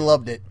 I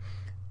loved it.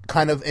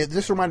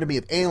 This reminded me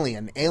of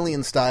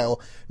Alien style.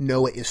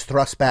 Noah is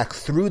thrust back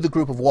through the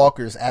group of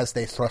walkers as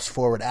they thrust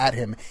forward at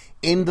him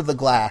into the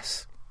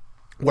glass,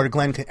 where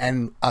Glenn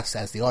and us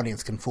as the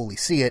audience can fully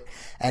see it,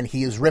 and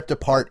he is ripped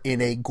apart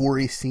in a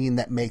gory scene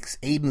that makes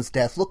Aiden's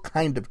death look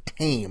kind of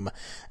tame.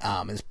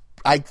 Is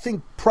I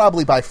think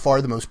probably by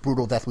far the most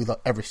brutal death we've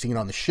ever seen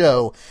on the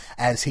show,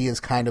 as he is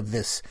kind of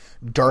this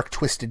dark,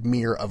 twisted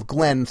mirror of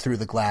Glenn through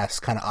the glass,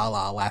 kind of a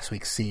la last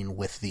week's scene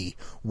with the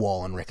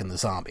wall and Rick and the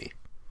zombie.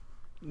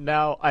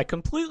 Now, I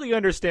completely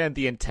understand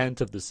the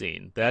intent of the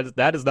scene.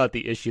 That is not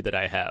the issue that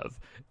I have.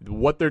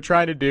 What they're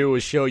trying to do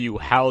is show you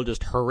how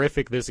just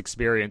horrific this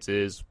experience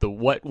is,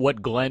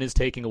 what Glenn is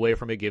taking away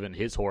from it given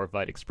his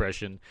horrified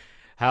expression,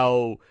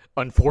 how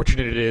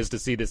unfortunate it is to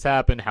see this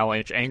happen, how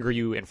much anger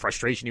you and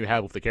frustration you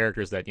have with the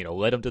characters that,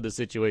 led him to this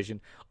situation.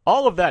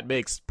 All of that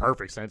makes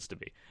perfect sense to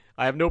me.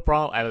 I have no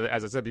problem,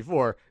 as I said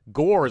before,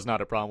 gore is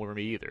not a problem for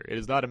me either. It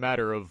is not a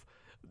matter of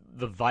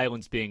the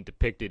violence being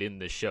depicted in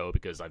this show,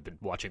 because I've been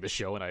watching the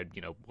show and I,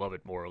 love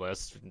it more or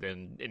less,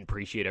 and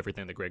appreciate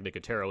everything that Greg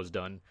Nicotero has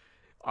done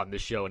on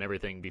this show and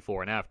everything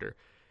before and after.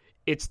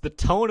 It's the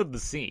tone of the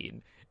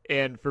scene,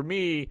 and for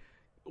me,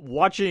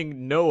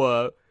 watching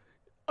Noah,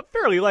 a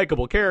fairly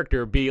likable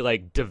character, be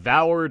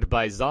devoured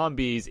by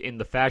zombies in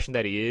the fashion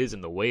that he is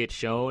and the way it's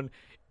shown,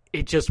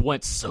 it just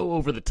went so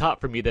over the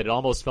top for me that it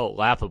almost felt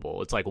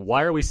laughable. It's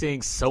why are we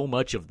seeing so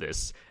much of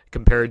this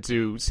compared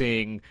to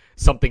seeing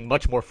something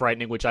much more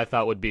frightening, which I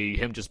thought would be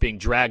him just being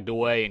dragged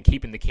away and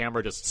keeping the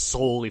camera just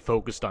solely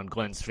focused on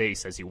Glenn's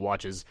face as he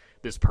watches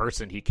this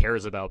person he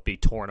cares about be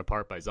torn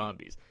apart by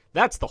zombies.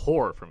 That's the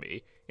horror for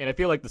me. And I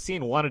feel like the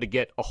scene wanted to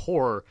get a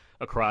horror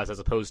across as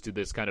opposed to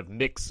this kind of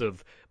mix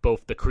of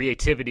both the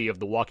creativity of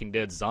the Walking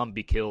Dead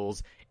zombie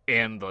kills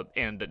and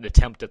an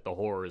attempt at the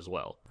horror as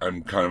well.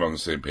 I'm kind of on the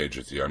same page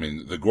with you. I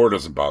mean, the gore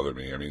doesn't bother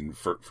me. I mean,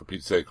 for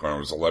Pete's sake, when I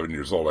was 11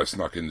 years old, I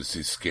snuck in to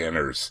see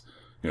Scanners,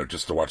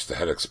 just to watch the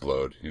head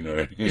explode. You know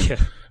what I mean?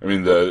 Yeah. I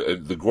mean,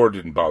 the gore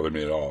didn't bother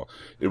me at all.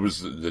 It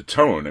was the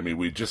tone. I mean,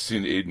 we'd just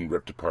seen Aiden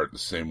ripped apart the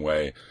same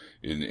way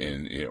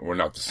or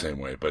not the same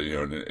way, but,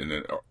 in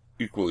an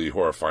equally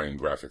horrifying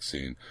graphic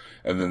scene.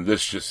 And then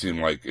this just seemed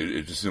like,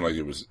 it just seemed like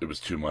it was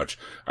too much.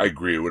 I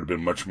agree. It would have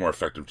been much more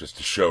effective just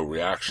to show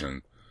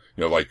reaction.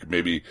 Like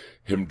maybe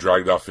him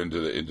dragged off into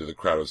the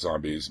crowd of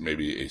zombies,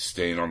 maybe a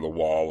stain on the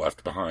wall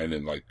left behind,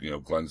 and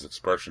Glenn's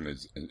expression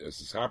as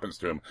this happens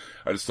to him.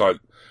 I just thought,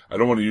 I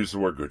don't want to use the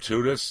word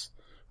gratuitous,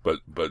 but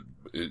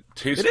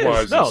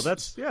taste-wise,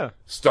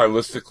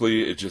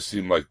 stylistically, it just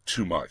seemed like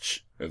too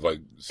much. It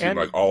seemed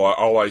like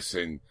all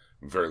icing,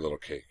 very little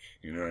cake.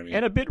 You know what I mean?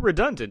 And a bit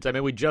redundant. I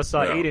mean, we just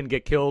saw Aiden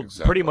get killed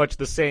pretty much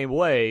the same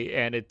way,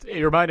 and it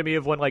reminded me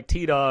of when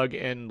T-Dog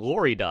and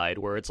Lori died,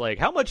 where it's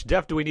how much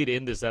depth do we need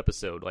in this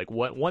episode?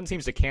 One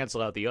seems to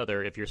cancel out the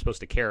other if you're supposed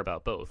to care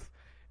about both,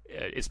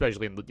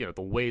 especially in the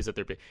ways that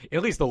they're.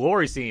 At least the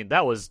Lori scene,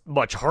 that was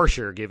much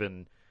harsher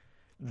given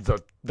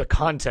the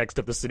context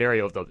of the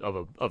scenario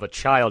of a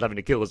child having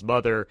to kill his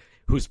mother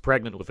who's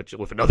pregnant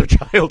with another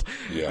child.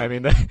 Yeah. I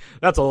mean,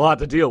 that's a lot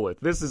to deal with.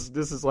 This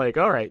is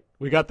all right,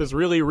 we got this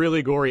really,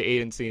 really gory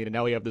Aiden scene, and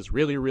now we have this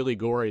really, really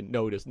gory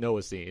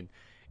Noah scene.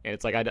 And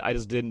it's I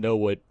just didn't know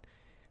what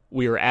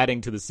we were adding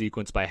to the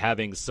sequence by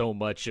having so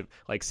much of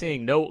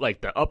seeing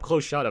the up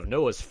close shot of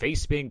Noah's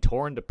face being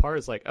torn apart.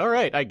 It's all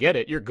right, I get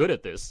it. You're good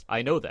at this.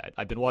 I know that.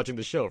 I've been watching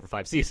the show for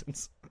 5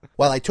 seasons.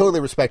 While I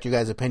totally respect you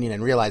guys' opinion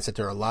and realize that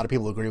there are a lot of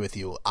people who agree with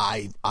you,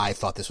 I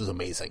thought this was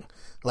amazing.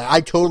 I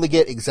totally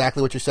get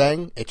exactly what you're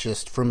saying. It's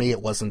just, for me, it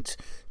wasn't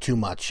too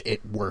much.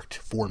 It worked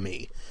for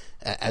me.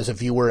 As a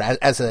viewer,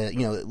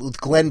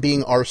 with Glenn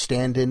being our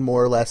stand-in,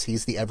 more or less,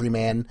 he's the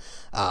everyman.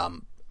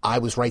 I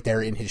was right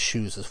there in his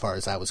shoes as far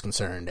as I was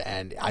concerned,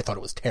 and I thought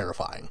it was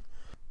terrifying.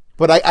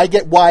 But I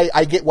get why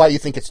you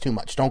think it's too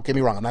much. Don't get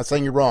me wrong. I'm not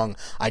saying you're wrong.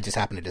 I just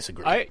happen to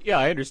disagree.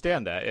 I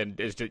understand that, and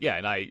it's just,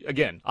 and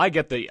I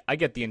get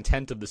the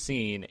intent of the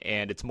scene,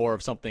 and it's more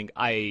of something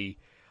I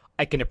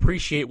can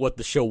appreciate what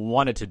the show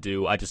wanted to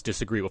do. I just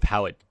disagree with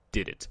how it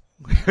did it.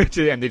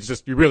 And it's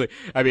just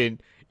it's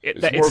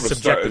a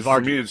subjective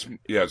argument. For me,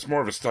 it's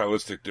more of a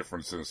stylistic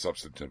difference than a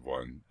substantive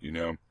one.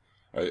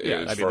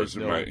 As far as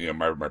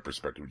my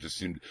perspective, it just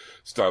seemed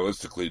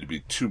stylistically to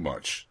be too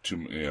much.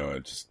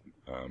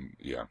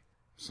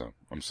 So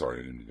I'm sorry,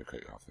 I didn't mean to cut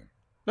you off there.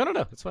 No,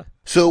 it's fine.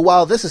 So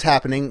while this is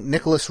happening,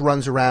 Nicholas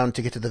runs around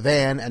to get to the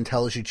van and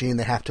tells Eugene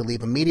they have to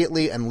leave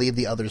immediately and leave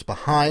the others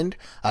behind.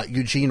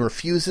 Eugene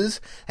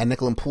refuses, and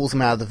Nicholas pulls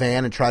him out of the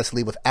van and tries to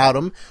leave without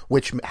him,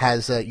 which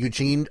has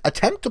Eugene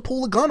attempt to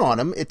pull a gun on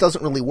him. It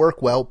doesn't really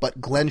work well, but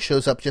Glenn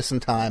shows up just in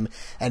time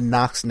and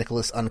knocks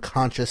Nicholas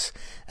unconscious,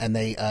 and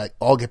they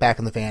all get back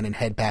in the van and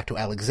head back to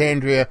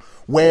Alexandria,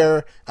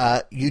 where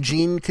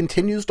Eugene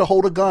continues to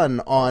hold a gun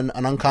on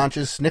an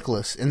unconscious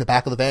Nicholas in the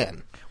back of the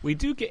van. We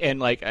do get, and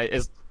like,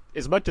 as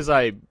much as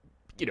I,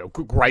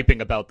 griping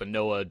about the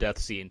Noah death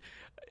scene,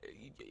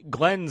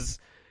 Glenn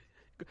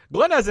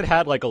hasn't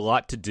had like a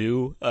lot to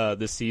do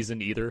this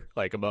season either.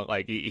 Like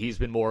he's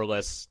been more or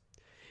less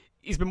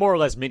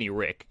mini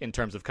Rick in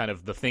terms of kind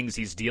of the things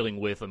he's dealing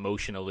with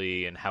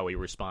emotionally and how he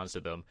responds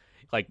to them.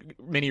 Like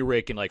mini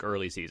Rick in like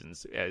early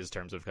seasons, as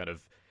terms of kind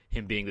of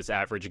him being this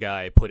average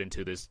guy put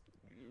into this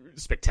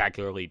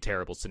spectacularly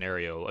terrible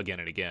scenario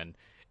again and again.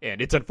 And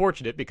it's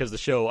unfortunate because the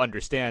show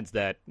understands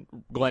that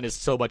Glenn is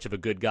so much of a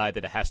good guy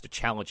that it has to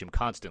challenge him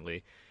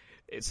constantly.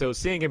 So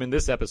seeing him in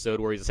this episode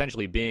where he's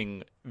essentially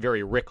being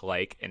very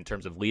Rick-like in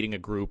terms of leading a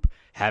group,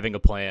 having a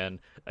plan,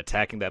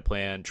 attacking that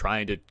plan,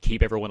 trying to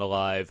keep everyone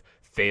alive,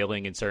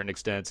 failing in certain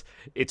extents,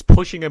 it's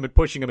pushing him and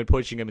pushing him and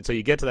pushing him until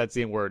you get to that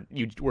scene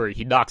where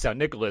he knocks out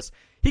Nicholas.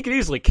 He could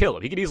easily kill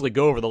him. He could easily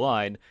go over the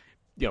line,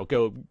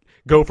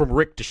 go from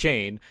Rick to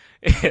Shane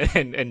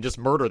and just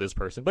murder this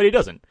person, but he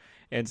doesn't.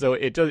 And so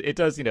it does,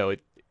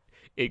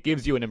 it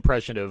gives you an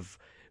impression of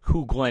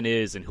who Glenn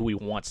is and who he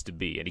wants to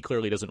be. And he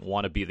clearly doesn't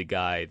want to be the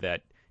guy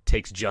that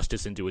takes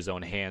justice into his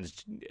own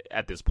hands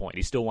at this point.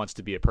 He still wants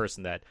to be a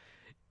person that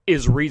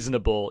is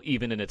reasonable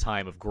even in a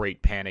time of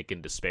great panic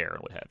and despair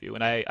and what have you.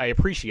 And I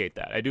appreciate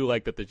that. I do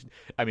like that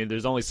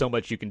there's only so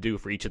much you can do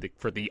for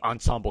for the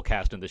ensemble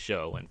cast in the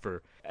show, and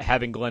for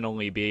having Glenn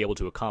only be able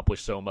to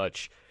accomplish so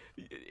much,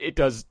 it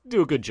does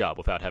do a good job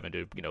without having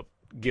to,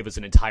 give us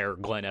an entire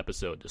Glenn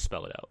episode to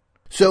spell it out.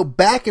 So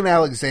back in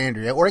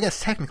Alexandria, or I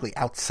guess technically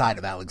outside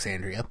of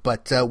Alexandria,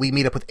 but we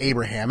meet up with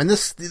Abraham, and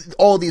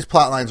all these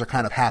plot lines are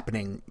kind of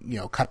happening,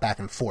 cut back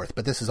and forth,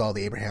 but this is all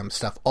the Abraham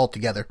stuff all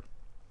together.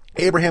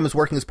 Abraham is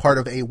working as part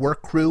of a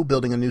work crew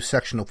building a new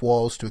section of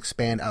walls to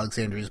expand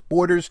Alexandria's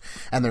borders,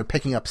 and they're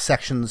picking up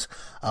sections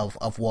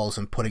of walls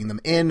and putting them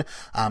in.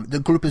 The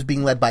group is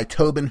being led by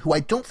Tobin, who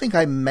I don't think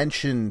I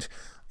mentioned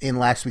in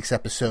last week's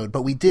episode,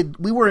 but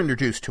we were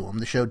introduced to him.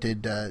 The show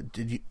did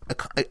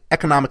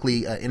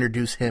economically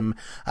introduce him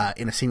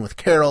in a scene with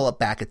Carol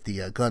back at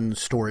the gun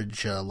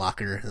storage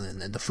locker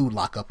and the food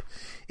lockup,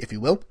 if you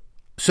will.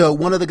 So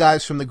one of the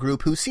guys from the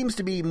group, who seems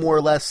to be more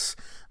or less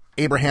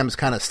Abraham's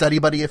kind of study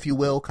buddy, if you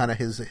will, kind of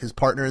his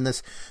partner in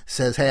this,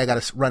 says, hey, I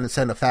got to run and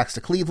send a fax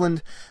to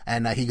Cleveland,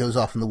 and he goes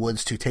off in the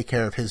woods to take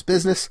care of his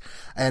business.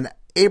 And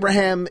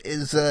Abraham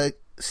is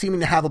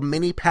seeming to have a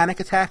mini panic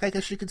attack, I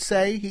guess you could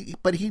say,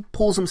 but he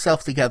pulls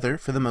himself together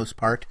for the most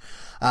part.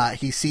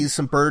 He sees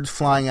some birds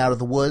flying out of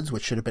the woods,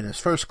 which should have been his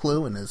first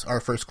clue, and is our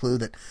first clue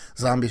that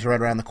zombies are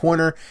right around the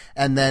corner.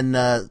 And then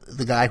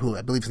the guy, who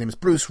I believe his name is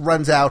Bruce,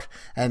 runs out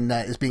and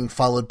is being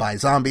followed by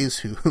zombies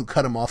who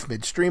cut him off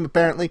midstream,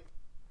 apparently.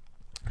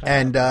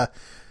 And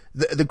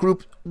the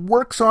group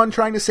works on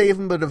trying to save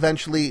him, but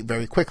eventually,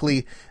 very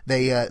quickly,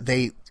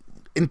 they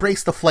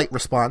embrace the flight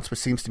response, which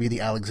seems to be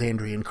the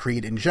Alexandrian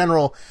creed in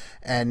general,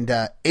 and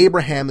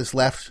Abraham is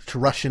left to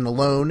rush in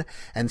alone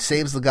and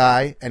saves the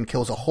guy and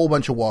kills a whole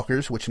bunch of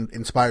walkers, which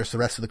inspires the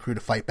rest of the crew to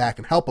fight back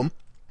and help him.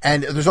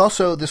 And there's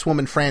also this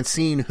woman,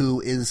 Francine,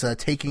 who is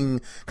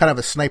taking kind of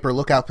a sniper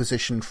lookout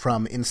position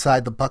from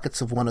inside the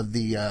buckets of one of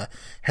the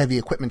heavy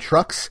equipment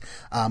trucks.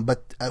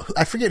 But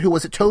I forget who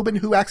was it, Tobin,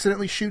 who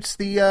accidentally shoots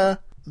the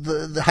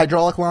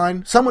hydraulic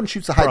line? Someone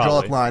shoots the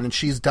hydraulic line and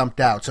she's dumped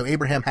out. So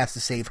Abraham has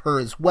to save her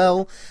as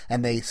well.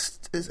 And they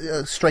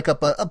strike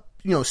up a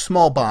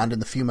small bond in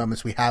the few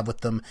moments we have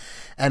with them.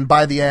 And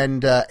by the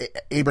end,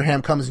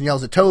 Abraham comes and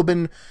yells at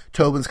Tobin.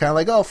 Tobin's kind of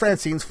like, oh,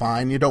 Francine's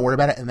fine. You don't worry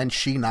about it. And then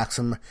she knocks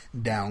him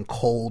down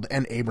cold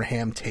and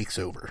Abraham takes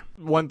over.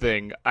 One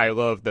thing I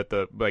love that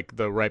the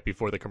right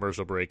before the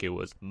commercial break, it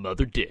was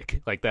Mother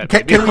Dick. Like that.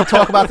 Can we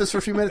talk about this for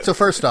a few minutes? So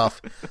first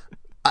off,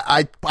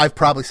 I've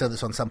probably said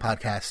this on some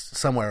podcast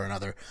somewhere or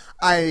another.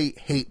 I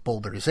hate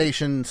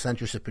bouldernization,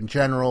 censorship in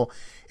general.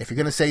 If you're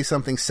going to say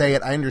something, say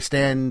it. I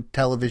understand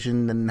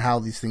television and how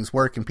these things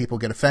work and people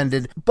get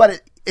offended.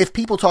 But if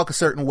people talk a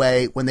certain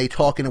way when they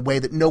talk in a way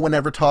that no one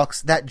ever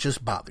talks, that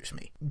just bothers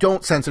me.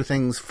 Don't censor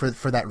things for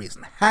that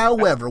reason.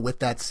 However, with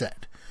that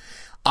said,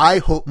 I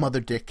hope Mother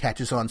Dick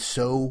catches on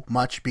so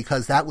much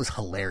because that was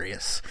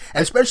hilarious.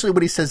 And especially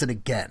when he says it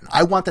again.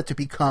 I want that to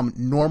become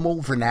normal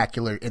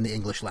vernacular in the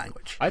English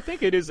language. I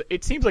think it is.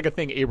 It seems like a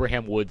thing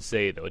Abraham would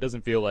say, though. It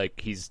doesn't feel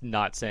like he's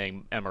not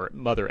saying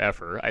mother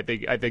effer. I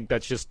think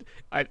that's just.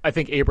 I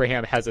think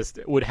Abraham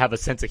would have a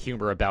sense of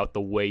humor about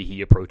the way he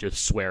approaches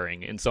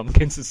swearing in some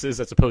instances,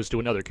 as opposed to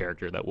another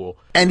character that will.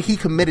 And he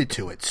committed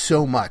to it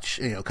so much.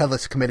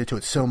 Cudlitz committed to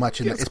it so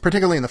much, it's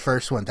particularly in the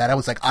first one, that I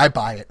was like, I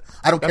buy it.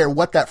 I don't care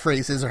what that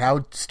phrase is or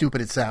how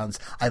stupid it sounds,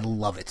 I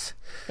love it.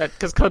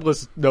 Because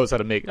Cudlitz knows how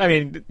to make. I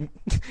mean,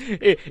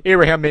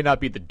 Abraham may not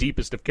be the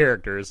deepest of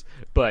characters,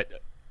 but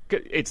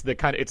it's the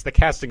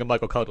casting of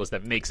Michael Cudlitz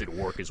that makes it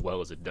work as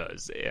well as it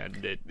does,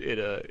 and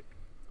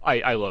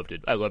I loved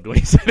it. I loved when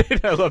he said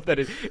it. I love that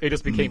it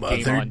just became Mother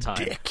game on time.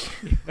 Dick.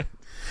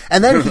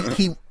 And then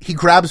he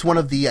grabs one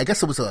of the, I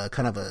guess it was a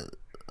kind of a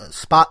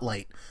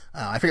spotlight.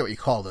 I forget what you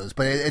call those,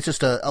 but it's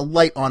just a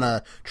light on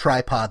a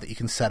tripod that you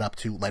can set up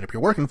to light up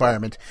your work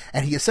environment,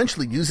 and he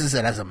essentially uses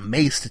it as a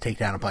mace to take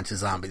down a bunch of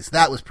zombies.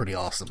 That was pretty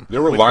awesome. They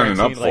were With lining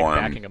Francine, up for him.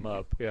 Backing him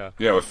up, yeah.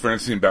 Yeah, with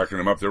Francine backing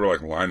him up, they were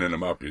like lining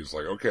him up. He's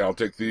like, okay, I'll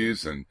take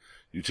these, and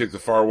you take the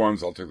far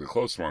ones, I'll take the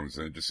close ones.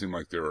 And it just seemed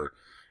like they were,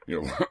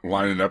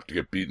 lining up to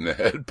get beat in the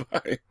head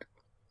by...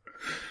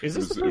 Is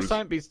this the first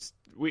time...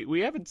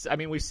 We haven't. I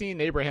mean, we've seen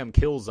Abraham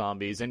kill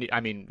zombies, and I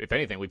mean, if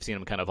anything, we've seen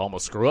him kind of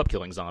almost screw up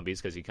killing zombies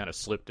because he kind of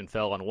slipped and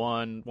fell on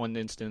one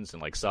instance,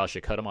 and like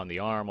Sasha cut him on the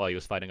arm while he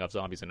was fighting off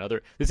zombies.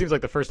 Another. This seems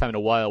like the first time in a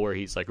while where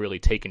he's like really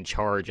taken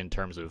charge in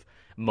terms of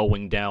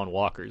mowing down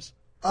walkers.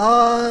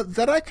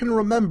 That I can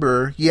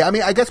remember. Yeah, I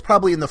mean, I guess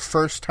probably in the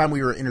first time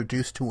we were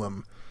introduced to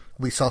him,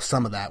 we saw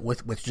some of that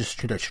with just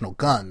traditional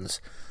guns.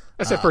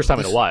 That's the first time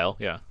in a while.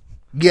 Yeah.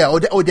 Yeah,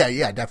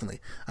 yeah,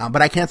 definitely.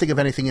 But I can't think of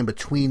anything in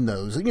between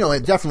those.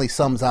 Definitely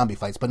some zombie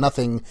fights, but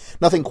nothing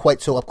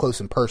quite so up close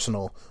and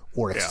personal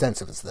or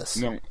extensive as this.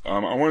 No,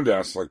 I wanted to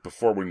ask, like,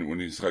 before when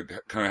he's like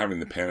kind of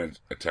having the panic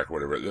attack or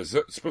whatever, is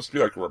that supposed to be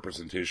like a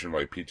representation of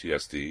like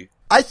PTSD?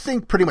 I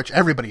think pretty much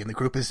everybody in the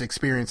group is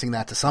experiencing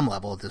that to some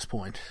level at this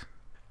point.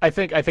 I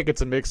think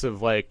it's a mix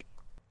of like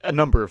a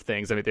number of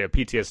things. I mean, they have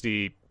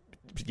PTSD.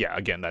 Yeah,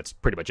 again, that's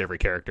pretty much every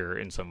character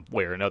in some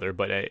way or another.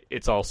 But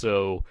it's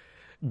also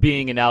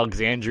being in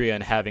Alexandria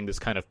and having this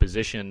kind of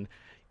position,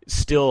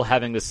 still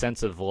having this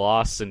sense of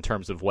loss in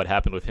terms of what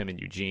happened with him and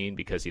Eugene,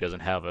 because he doesn't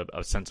have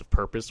a sense of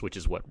purpose, which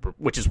is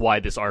why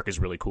this arc is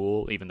really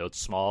cool, even though it's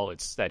small.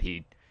 It's that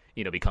he,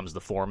 becomes the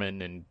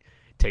foreman and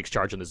takes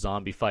charge in the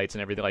zombie fights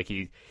and everything. Like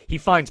he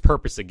finds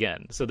purpose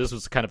again. So this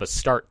was kind of a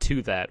start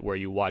to that, where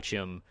you watch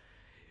him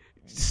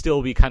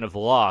still be kind of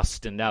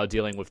lost and now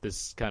dealing with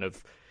this kind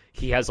of,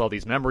 he has all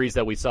these memories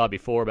that we saw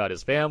before about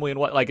his family and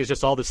what, like, it's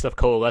just all this stuff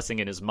coalescing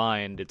in his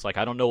mind. It's like,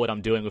 I don't know what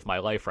I'm doing with my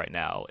life right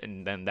now.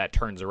 And then that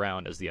turns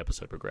around as the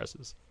episode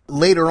progresses.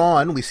 Later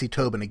on, we see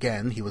Tobin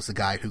again. He was the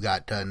guy who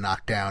got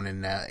knocked down,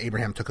 and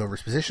Abraham took over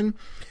his position.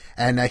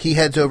 And he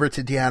heads over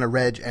to Deanna,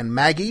 Reg, and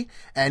Maggie,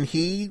 and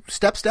he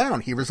steps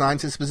down. He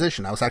resigns his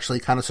position. I was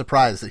actually kind of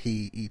surprised that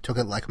he took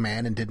it like a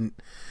man and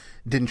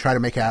didn't try to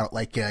make it out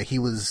like he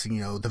was,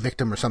 the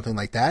victim or something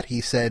like that.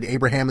 He said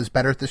Abraham is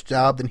better at this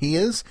job than he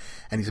is,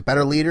 and he's a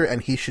better leader,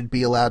 and he should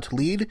be allowed to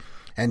lead.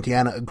 And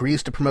Deanna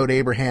agrees to promote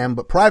Abraham,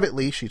 but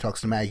privately she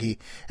talks to Maggie,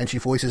 and she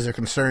voices her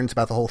concerns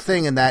about the whole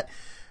thing, and that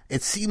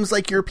it seems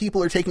like your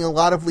people are taking a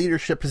lot of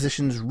leadership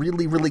positions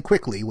really, really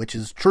quickly, which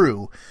is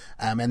true,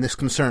 and this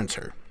concerns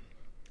her.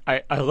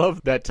 I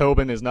love that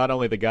Tobin is not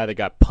only the guy that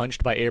got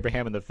punched by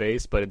Abraham in the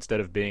face, but instead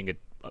of being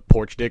a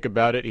porch dick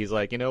about it, he's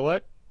like, you know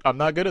what? I'm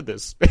not good at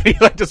this.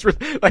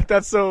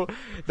 That's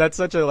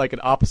such a like an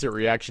opposite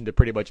reaction to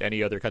pretty much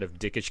any other kind of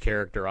dickish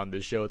character on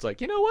this show. It's like,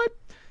 you know what?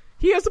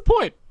 He has a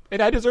point,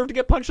 and I deserve to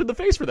get punched in the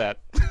face for that.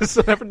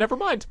 So never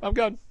mind. I'm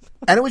gone.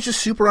 And it was just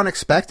super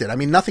unexpected. I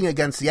mean, nothing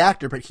against the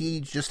actor, but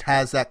he just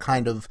has that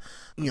kind of,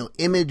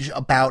 image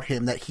about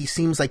him that he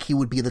seems like he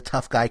would be the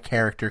tough guy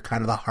character,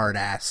 kind of the hard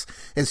ass.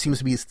 It seems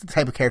to be the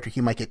type of character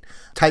he might get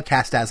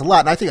typecast as a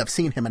lot. And I think I've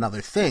seen him in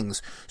other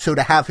things. So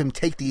to have him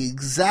take the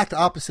exact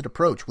opposite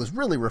approach was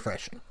really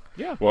refreshing.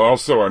 Yeah. Well,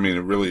 also, I mean,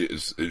 it really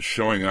is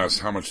showing us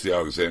how much the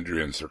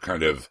Alexandrians are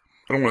kind of,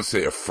 I don't want to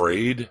say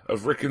afraid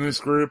of Rick and his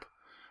group,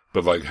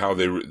 but like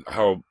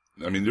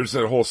I mean, there's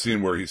that whole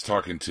scene where he's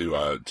talking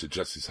to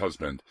Jesse's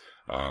husband,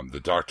 the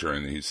doctor,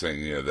 and he's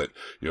saying, that,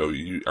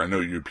 I know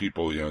you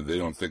people, they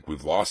don't think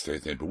we've lost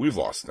anything, but we've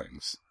lost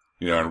things.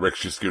 And Rick's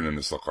just giving him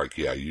this look like,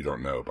 yeah, you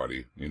don't know,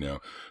 buddy,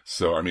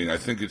 So, I mean, I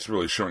think it's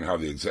really showing how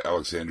the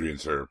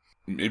Alexandrians are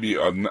maybe,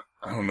 I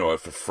don't know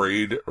if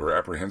afraid or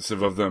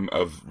apprehensive of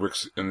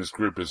Rick's and his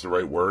group is the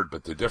right word,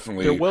 but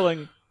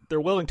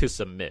they're willing to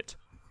submit.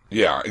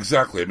 Yeah,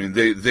 exactly. I mean,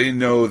 they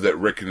know that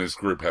Rick and his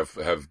group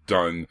have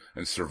done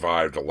and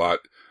survived a lot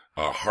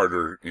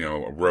harder,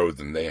 road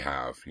than they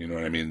have. You know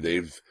what I mean?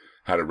 They've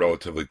had it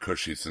relatively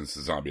cushy since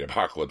the zombie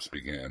apocalypse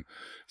began.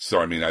 So,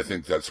 I mean, I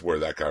think that's where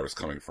that guy was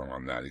coming from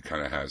on that. He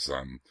kind of has,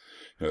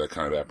 that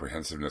kind of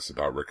apprehensiveness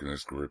about Rick and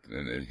his group,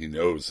 and he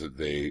knows that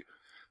they,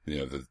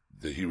 that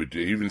he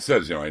even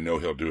says, I know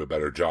he'll do a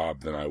better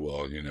job than I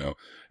will,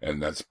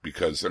 and that's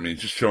because, I mean,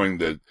 just showing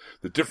the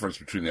difference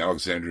between the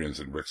Alexandrians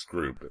and Rick's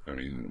group. I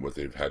mean, what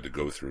they've had to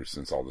go through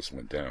since all this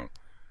went down.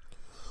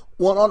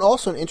 Well, and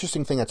also an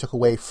interesting thing I took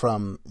away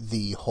from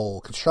the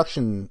whole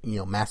construction,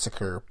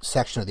 massacre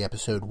section of the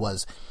episode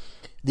was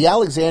the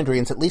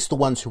Alexandrians, at least the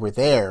ones who were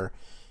there,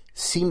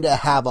 seem to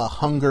have a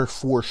hunger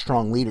for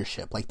strong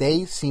leadership. Like,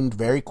 they seemed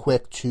very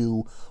quick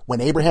to,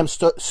 when Abraham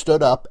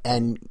stood up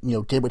and,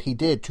 did what he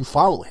did, to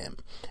follow him.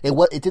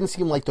 It didn't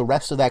seem like the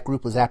rest of that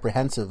group was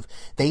apprehensive.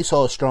 They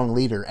saw a strong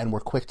leader and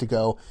were quick to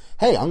go,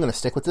 hey, I'm going to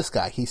stick with this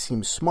guy. He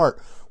seems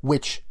smart,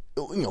 which,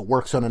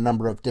 works on a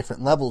number of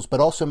different levels, but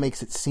also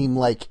makes it seem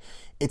like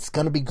it's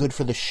going to be good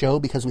for the show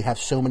because we have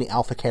so many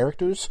alpha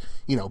characters,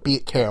 be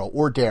it Carol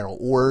or Daryl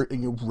or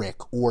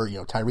Rick or,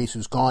 Tyrese,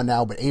 who's gone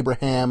now, but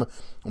Abraham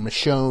or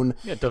Michonne.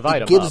 Yeah,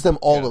 divide it them gives up. them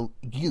all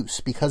a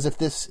use, because if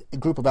this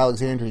group of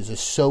Alexandrians is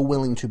so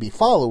willing to be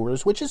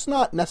followers, which is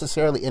not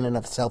necessarily in and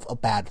of itself a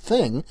bad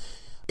thing,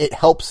 it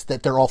helps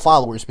that they're all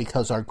followers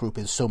because our group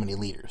is so many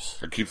leaders.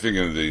 I keep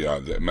thinking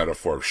of the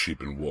metaphor of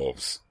sheep and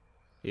wolves.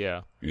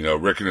 Yeah.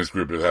 Rick and his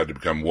group have had to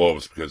become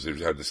wolves because they've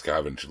had to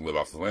scavenge and live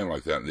off the land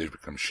like that, and they've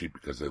become sheep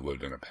because they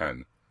lived in a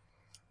pen.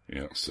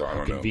 So I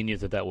don't know.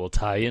 Convenient that will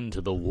tie into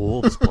the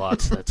wolves plot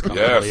that's coming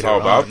yes, later how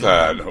about on.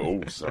 that?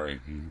 Oh,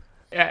 sorry.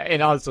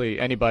 And honestly,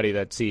 anybody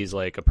that sees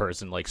like a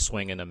person like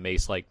swinging a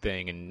mace-like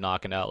thing and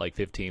knocking out like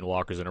 15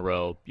 walkers in a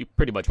row, you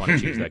pretty much want to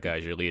choose that guy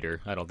as your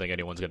leader. I don't think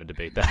anyone's going to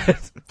debate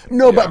that.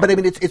 No, yeah. but I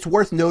mean, it's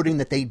worth noting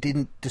that they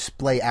didn't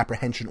display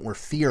apprehension or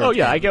fear. Oh of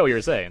yeah, him, I get what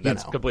you're saying.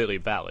 That's completely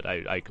valid.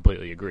 I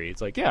completely agree.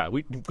 It's like, yeah,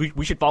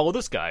 we should follow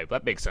this guy.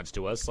 That makes sense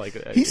to us. Like,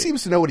 he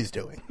seems to know what he's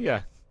doing.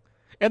 Yeah.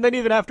 And then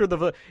even after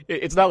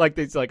it's not like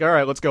it's like, all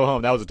right, let's go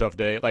home. That was a tough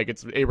day. Like,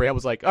 it's Abraham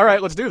was like, all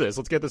right, let's do this.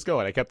 Let's get this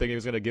going. I kept thinking he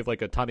was going to give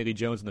like a Tommy Lee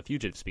Jones in the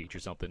Fugitive speech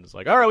or something. It's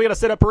like, all right, we got to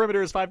set up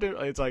perimeters 5 days.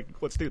 It's like,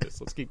 let's do this.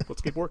 Let's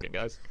keep working,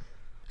 guys.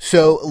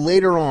 So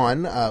later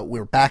on,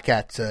 we're back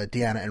at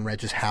Deanna and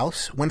Reg's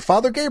house when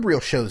Father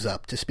Gabriel shows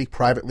up to speak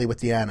privately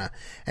with Deanna,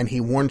 and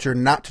he warns her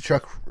not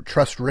to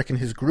trust Rick and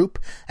his group,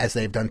 as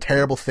they've done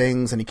terrible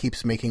things, and he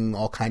keeps making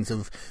all kinds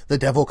of the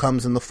devil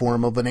comes in the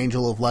form of an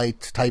angel of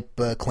light type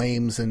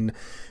claims, and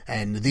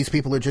these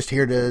people are just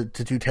here to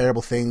do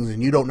terrible things,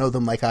 and you don't know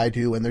them like I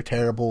do, and they're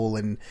terrible,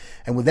 and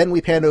then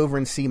we pan over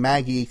and see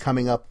Maggie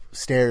coming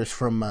upstairs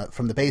from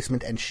the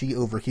basement, and she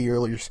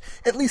overhears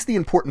at least the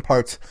important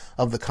parts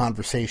of the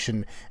conversation,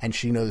 and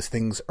she knows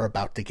things are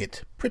about to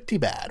get pretty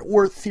bad,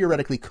 or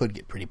theoretically could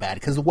get pretty bad,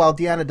 because while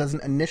Deanna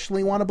doesn't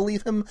initially want to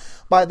believe him,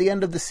 by the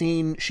end of the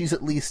scene, she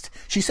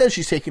says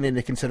she's taking it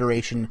into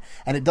consideration,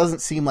 and it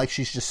doesn't seem like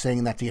she's just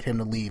saying that to get him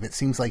to leave. It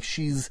seems like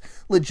she's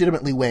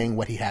legitimately weighing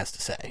what he has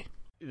to say.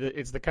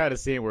 It's the kind of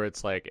scene where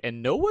it's like,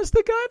 and Noah's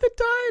the guy that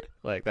died?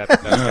 Like, that's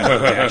kind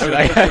of the reaction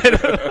I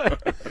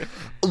had.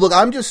 Look,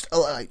 I'm just,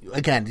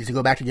 again, to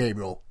go back to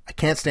Gabriel, I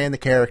can't stand the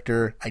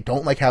character. I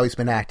don't like how he's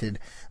been acted.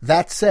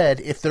 That said,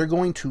 if they're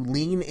going to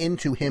lean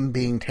into him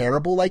being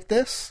terrible like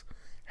this,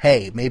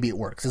 hey, maybe it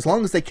works. As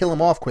long as they kill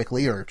him off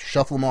quickly or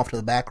shuffle him off to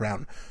the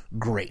background,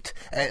 great.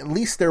 At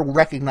least they're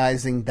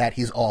recognizing that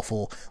he's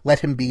awful.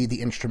 Let him be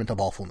the instrument of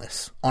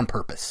awfulness on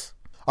purpose.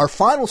 Our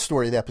final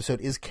story of the episode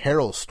is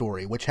Carol's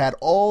story, which had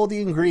all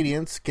the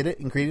ingredients, get it?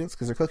 Ingredients,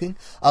 because they're cooking,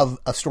 of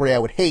a story I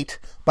would hate,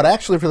 but I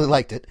actually really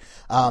liked it.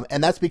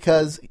 And that's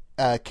because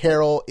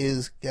Carol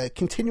is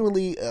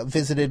continually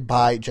visited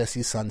by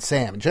Jesse's son,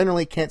 Sam.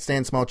 Generally can't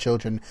stand small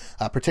children,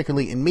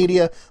 particularly in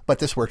media, but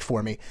this worked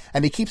for me.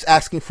 And he keeps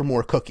asking for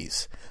more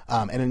cookies.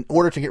 And in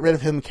order to get rid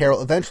of him, Carol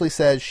eventually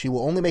says she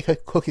will only make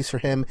cookies for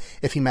him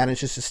if he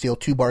manages to steal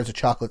 2 bars of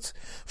chocolates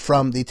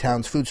from the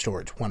town's food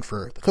storage, one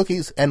for the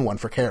cookies and one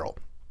for Carol.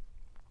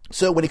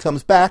 So when he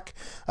comes back,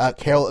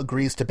 Carol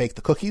agrees to bake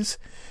the cookies,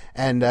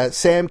 and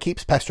Sam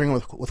keeps pestering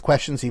with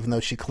questions, even though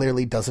she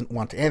clearly doesn't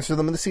want to answer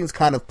them. And the scene's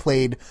kind of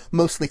played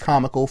mostly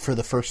comical for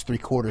the first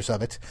 3/4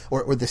 of it,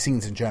 or the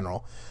scenes in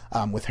general,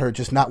 with her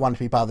just not wanting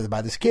to be bothered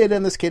by this kid,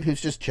 and this kid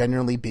who's just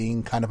generally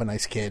being kind of a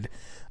nice kid,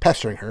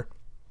 pestering her.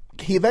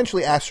 He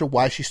eventually asks her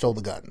why she stole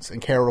the guns,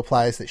 and Carol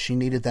replies that she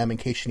needed them in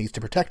case she needs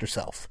to protect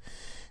herself.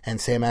 And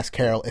Sam asks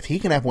Carol if he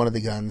can have one of the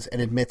guns, and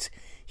admits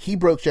he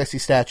broke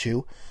Jesse's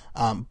statue,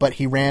 but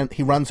he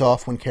runs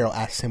off when Carol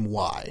asks him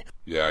why.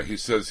 Yeah, he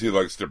says he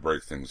likes to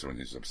break things when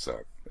he's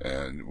upset.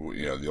 And,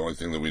 the only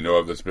thing that we know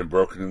of that's been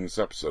broken in this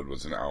episode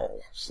was an owl.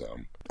 So,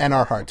 and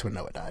our hearts when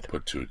Noah died.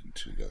 Put 2 and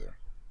 2 together.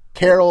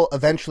 Carol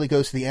eventually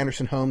goes to the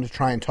Anderson home to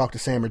try and talk to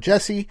Sam or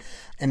Jesse,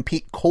 and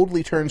Pete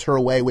coldly turns her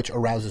away, which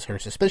arouses her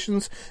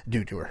suspicions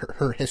due to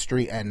her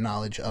history and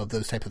knowledge of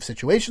those type of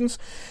situations.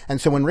 And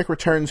so when Rick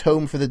returns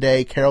home for the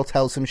day, Carol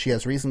tells him she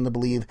has reason to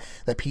believe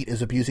that Pete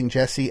is abusing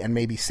Jesse and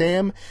maybe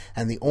Sam,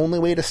 and the only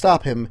way to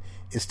stop him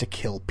is to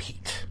kill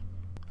Pete.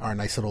 Our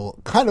nice little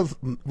kind of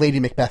Lady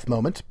Macbeth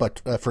moment, but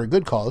for a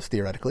good cause,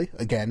 theoretically.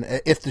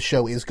 Again, if the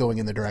show is going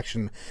in the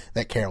direction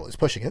that Carol is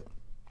pushing it.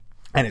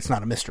 And it's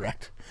not a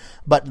misdirect.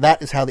 But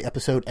that is how the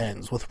episode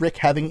ends, with Rick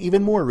having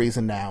even more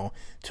reason now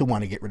to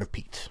want to get rid of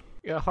Pete.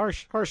 Yeah,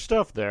 harsh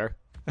stuff there.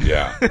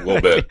 Yeah, a little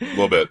bit.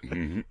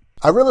 Mm-hmm.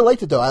 I really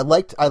liked it, though. I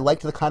liked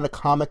the kind of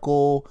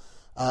comical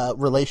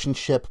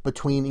relationship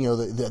between,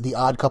 the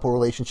odd couple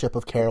relationship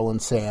of Carol and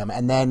Sam.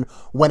 And then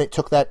when it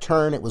took that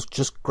turn, it was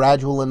just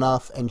gradual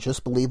enough and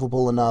just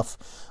believable enough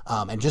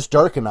and just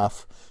dark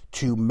enough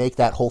to make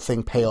that whole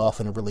thing pay off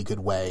in a really good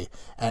way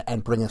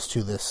and bring us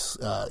to this,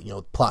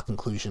 plot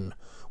conclusion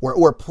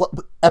or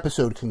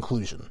episode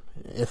conclusion,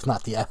 if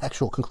not the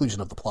actual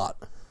conclusion of the plot.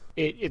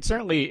 It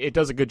certainly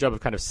does a good job of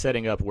kind of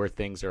setting up where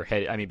things are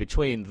headed. I mean,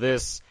 between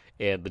this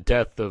and the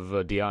death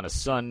of Deanna's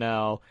son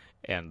now,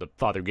 and the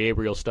Father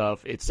Gabriel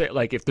stuff, it's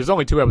like if there's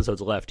only 2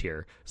 episodes left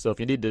here. So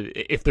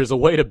if there's a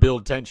way to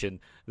build tension,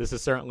 this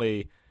is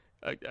certainly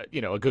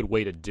a good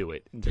way to do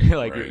it.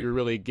 Like right. You're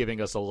really giving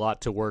us a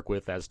lot to work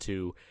with as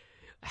to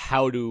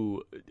how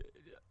to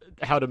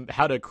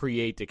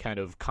create a kind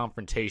of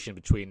confrontation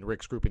between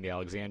Rick's group and the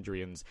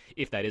Alexandrians,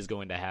 if that is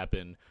going to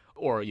happen,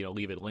 or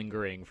leave it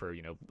lingering for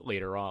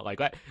later on. Like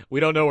we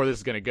don't know where this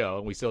is going to go,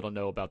 and we still don't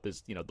know about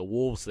this the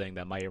Wolves thing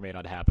that might or may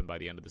not happen by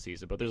the end of the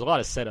season. But there's a lot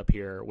of setup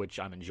here, which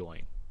I'm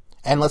enjoying.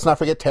 And let's not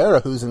forget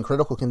Tara, who's in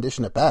critical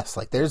condition at best.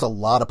 Like there's a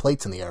lot of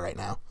plates in the air right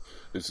now.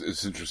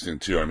 It's interesting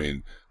too. I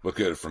mean, look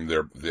at it from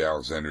the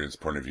Alexandrians'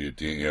 point of view.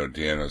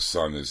 Deanna's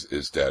son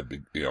is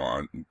dead.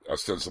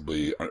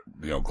 Ostensibly,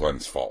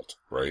 Glenn's fault,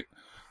 right?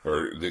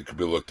 Or they could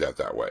be looked at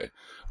that way.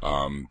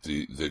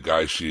 The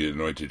guy she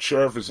anointed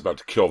sheriff is about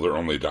to kill their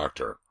only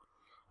doctor.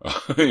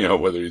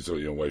 Whether he's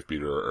a wife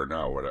beater or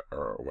not,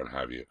 or what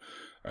have you.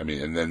 I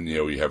mean, and then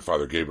you have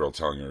Father Gabriel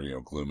telling her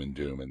gloom and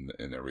doom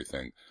and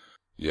everything.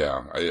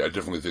 Yeah, I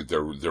definitely think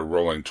they're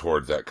rolling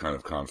toward that kind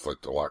of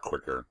conflict a lot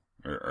quicker,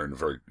 or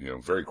very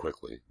very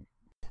quickly.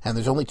 And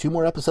there's only 2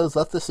 more episodes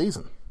left this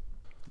season.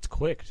 It's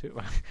quick too.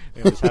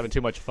 Just having too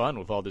much fun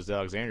with all this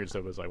Alexandrian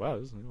stuff. It's like, wow,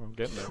 I'm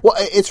getting there. Well,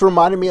 it's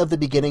reminded me of the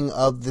beginning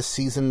of the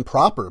season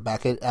proper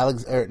back at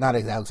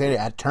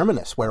at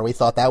Terminus, where we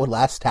thought that would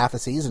last half a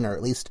season or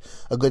at least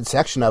a good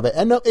section of it.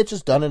 And no, it's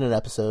just done in an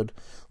episode.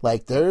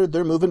 Like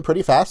they're moving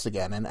pretty fast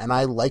again, and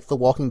I like The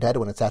Walking Dead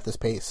when it's at this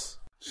pace.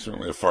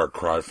 Certainly a far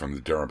cry from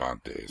the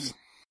Darabont days.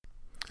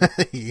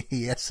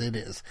 Yes, it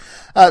is.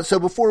 So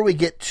before we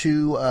get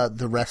to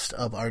the rest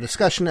of our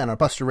discussion and our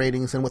Buster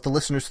ratings and what the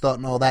listeners thought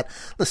and all that,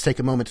 let's take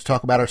a moment to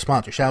talk about our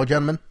sponsor, shall we,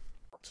 gentlemen?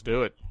 Let's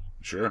do it.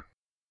 Sure.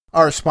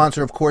 Our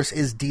sponsor, of course,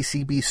 is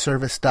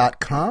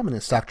DCBService.com and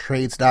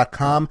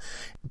InStockTrades.com.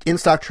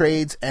 InStock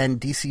Trades and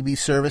DCB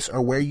Service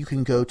are where you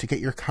can go to get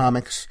your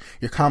comics,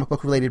 your comic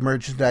book-related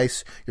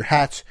merchandise, your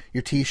hats,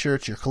 your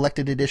T-shirts, your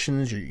collected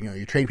editions,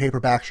 your trade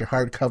paperbacks, your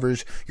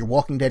hardcovers, your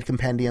Walking Dead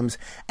compendiums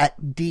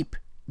at deep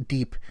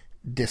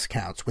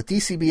discounts. With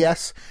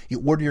DCBS,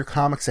 you order your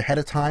comics ahead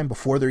of time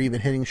before they're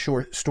even hitting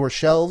store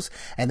shelves,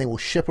 and they will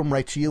ship them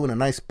right to you in a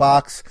nice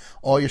box.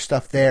 All your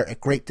stuff there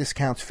at great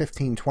discounts,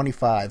 15,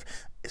 25,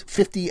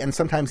 50, and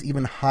sometimes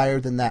even higher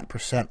than that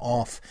 %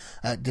 off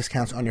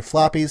discounts on your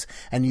floppies,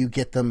 and you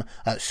get them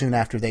soon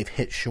after they've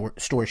hit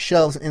store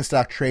shelves. In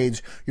Stock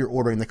Trades, you're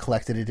ordering the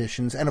collected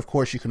editions, and of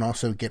course you can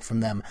also get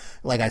from them,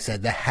 like I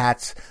said, the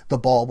hats, the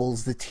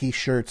baubles, the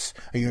T-shirts,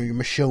 your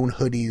Michonne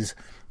hoodies,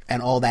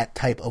 and all that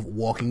type of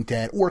Walking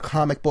Dead or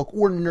comic book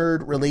or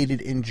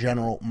nerd-related in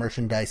general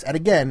merchandise. And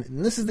again,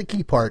 and this is the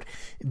key part,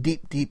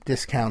 deep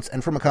discounts,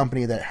 and from a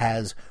company that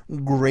has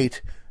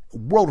great,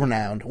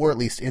 world-renowned, or at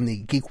least in the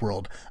geek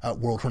world,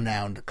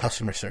 world-renowned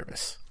customer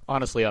service.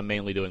 Honestly, I'm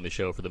mainly doing the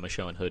show for the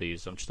Michonne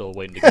hoodies. I'm still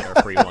waiting to get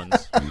our free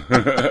ones.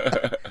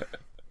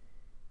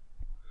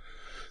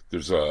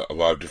 There's a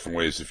lot of different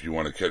ways if you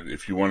want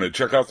to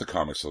check out the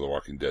comics of The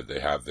Walking Dead. They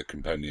have the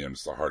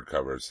compendiums, the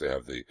hardcovers, they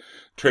have the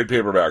trade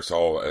paperbacks,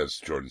 all, as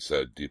Jordan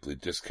said, deeply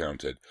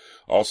discounted.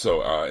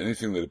 Also,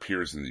 anything that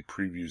appears in the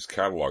previews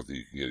catalog that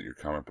you can get at your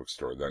comic book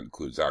store, that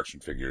includes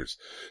action figures,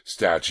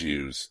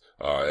 statues,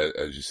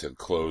 as you said,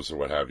 clothes or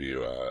what have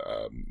you,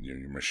 your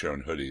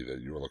Michonne hoodie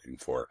that you were looking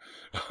for,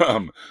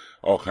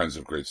 all kinds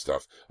of great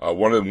stuff.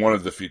 One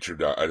of the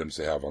featured items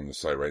they have on the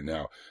site right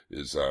now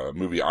is a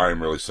movie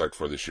I'm really psyched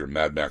for this year,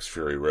 Mad Max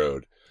Fury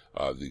Road,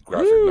 the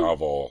graphic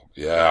novel.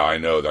 Yeah, I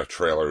know, that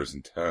trailer is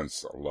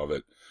intense. I love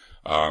it.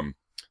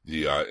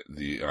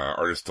 The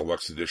Artist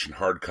Deluxe Edition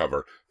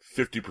hardcover,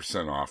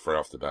 50% off right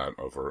off the bat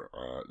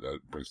that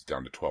brings it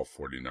down to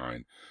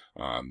 $12.49.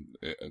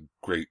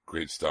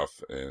 Great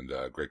stuff and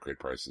great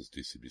prices.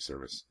 DCB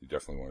Service. You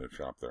definitely want to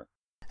shop there.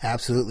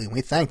 Absolutely.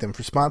 We thank them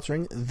for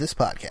sponsoring this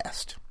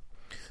podcast.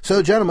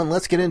 So, gentlemen,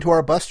 let's get into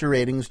our Buster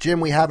ratings. Jim,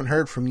 we haven't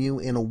heard from you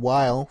in a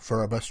while for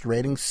our Buster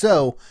ratings.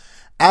 So,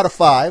 out of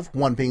 5,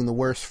 1 being the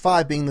worst,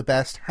 5 being the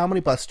best, how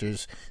many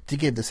Busters to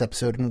give this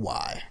episode and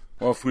why?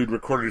 Well, if we'd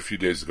recorded a few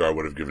days ago, I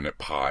would have given it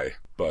pi.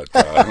 But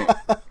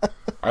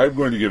I'm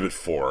going to give it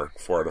 4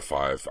 out of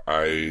 5.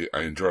 I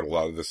enjoyed a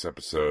lot of this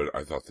episode.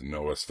 I thought the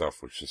Noah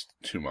stuff was just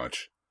too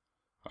much.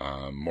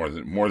 More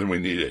than we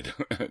needed,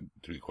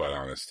 to be quite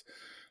honest.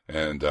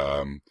 And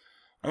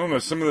I don't know,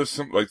 some of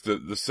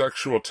the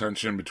sexual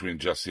tension between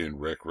Jesse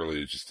and Rick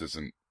really just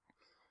isn't.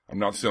 I'm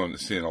not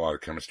seeing a lot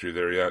of chemistry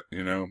there yet,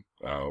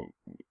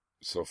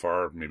 so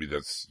far. Maybe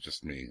that's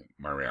just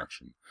my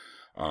reaction.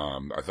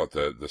 I thought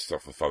the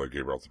stuff with Father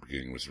Gabriel at the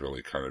beginning was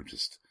really kind of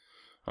just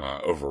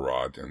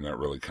overwrought, and that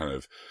really kind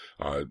of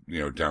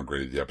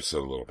downgraded the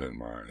episode a little bit in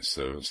my eyes.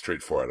 So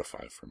straight 4 out of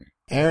 5 for me.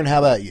 Aaron, how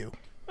about you?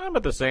 I'm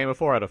at the same, a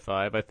 4 out of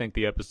 5. I think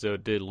the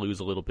episode did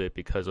lose a little bit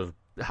because of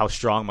how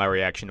strong my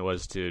reaction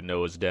was to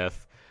Noah's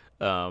death.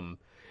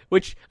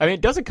 Which, I mean,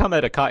 it doesn't come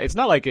at it's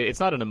not like it's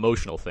not an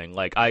emotional thing.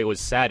 Like, I was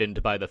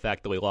saddened by the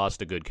fact that we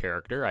lost a good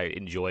character. I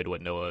enjoyed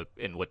what Noah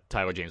and what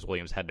Tyler James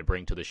Williams had to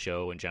bring to the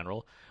show in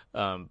general.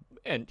 And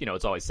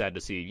it's always sad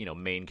to see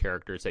main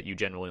characters that you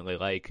genuinely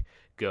like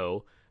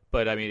go.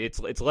 But I mean,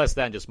 it's less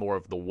than just more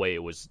of the way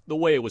it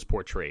was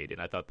portrayed,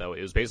 and I thought that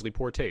it was basically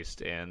poor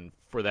taste, and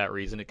for that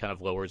reason, it kind of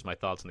lowers my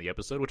thoughts on the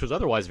episode, which was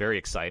otherwise very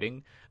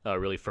exciting.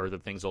 Really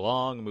furthered things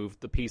along,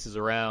 moved the pieces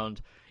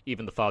around.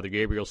 Even the Father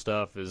Gabriel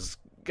stuff is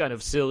kind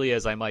of silly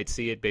as I might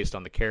see it based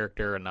on the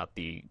character and not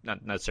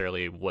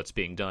necessarily what's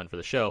being done for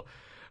the show.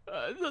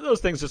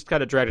 Those things just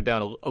kind of dragged it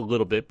down a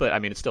little bit, but I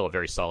mean, it's still a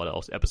very solid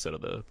episode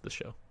of the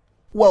show.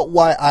 Well,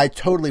 why I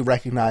totally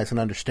recognize and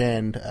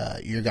understand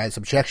your guys'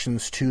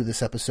 objections to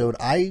this episode.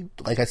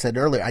 Like I said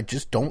earlier, I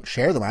just don't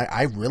share them.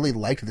 I really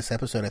liked this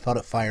episode. I thought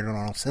it fired on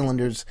all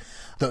cylinders.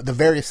 The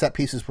various set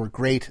pieces were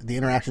great. The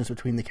interactions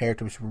between the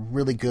characters were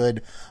really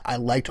good. I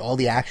liked all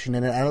the action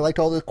in it, and I liked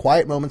all the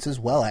quiet moments as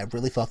well. I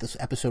really thought this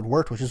episode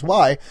worked, which is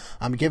why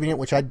I'm giving it,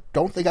 which I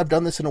don't think I've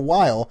done this in a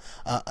while,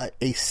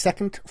 a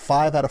second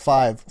 5 out of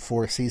 5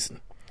 for a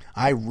season.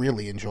 I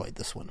really enjoyed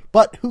this one.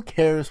 But who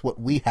cares what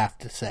we have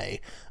to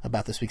say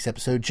about this week's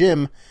episode?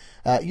 Jim,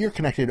 you're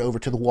connected over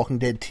to the Walking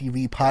Dead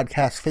TV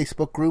podcast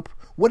Facebook group.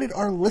 What did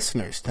our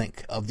listeners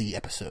think of the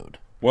episode?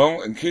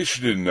 Well, in case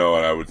you didn't know,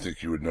 and I would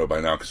think you would know by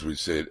now because we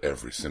say it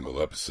every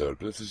single episode,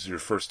 but if this is your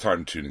first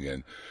time tuning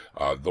in,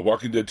 the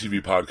Walking Dead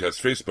TV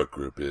podcast Facebook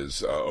group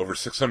is over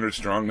 600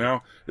 strong now.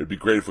 It would be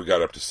great if we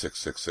got up to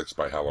 666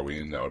 by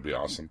Halloween. That would be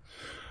awesome.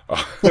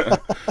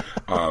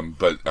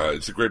 But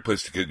it's a great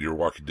place to get your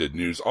Walking Dead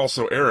news.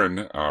 Also,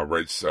 Aaron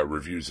writes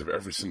reviews of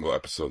every single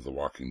episode of The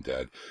Walking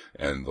Dead,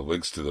 and the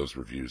links to those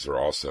reviews are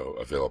also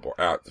available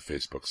at the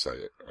Facebook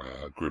site,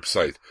 group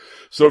site.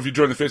 So if you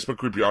join the Facebook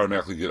group, you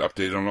automatically get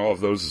updated on all of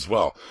those as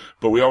well.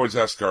 But we always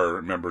ask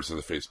our members of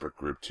the Facebook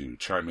group to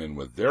chime in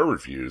with their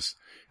reviews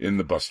in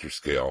the Buster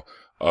scale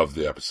of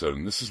the episode,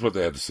 and this is what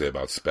they had to say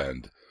about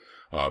Spend.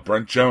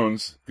 Brent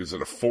Jones gives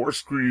it a 4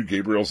 Screw You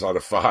Gabriels out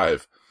of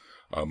 5.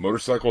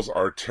 Motorcycles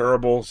are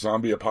terrible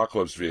zombie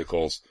apocalypse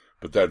vehicles,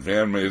 but that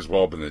van may as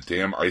well have been a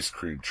damn ice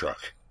cream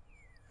truck.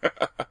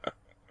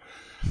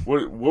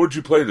 What would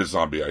you play the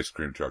zombie ice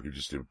cream truck? You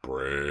just do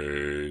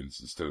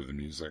brains instead of the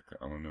music?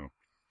 I don't know.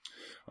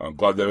 I'm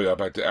glad that we got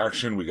back to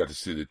action. We got to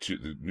see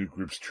the new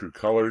group's true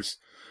colors.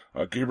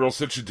 Gabriel's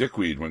such a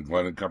dickweed when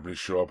Glenn and company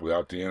show up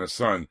without Deanna's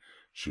son.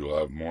 She will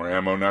have more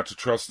ammo not to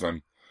trust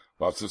them.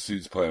 Lots of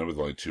seeds planted with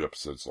only 2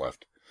 episodes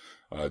left.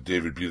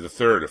 David B. III, a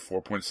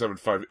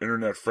 4.75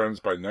 Internet Friends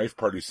by Knife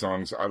Party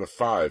songs out of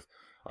 5.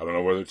 I don't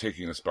know where they're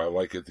taking us, but I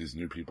like it. These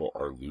new people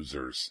are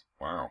losers.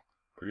 Wow,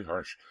 pretty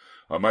harsh.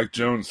 Mike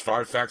Jones,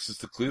 5 Faxes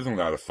to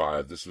Cleveland out of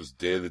 5. This was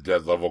Day of the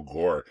Dead level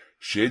gore.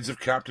 Shades of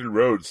Captain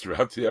Rhodes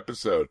throughout the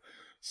episode.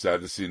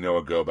 Sad to see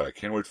Noah go, but I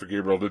can't wait for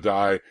Gabriel to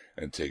die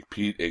and take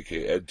Pete,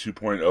 a.k.a. Ed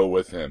 2.0,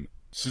 with him.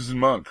 Susan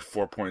Monk,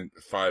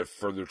 4.5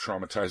 further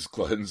traumatized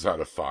Glens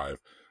out of 5.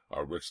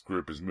 Rick's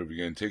group is moving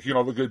in, taking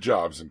all the good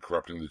jobs and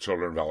corrupting the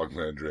children of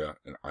Alexandria,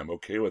 and I'm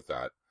okay with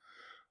that.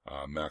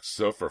 Max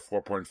Sofer,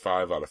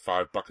 4.5 out of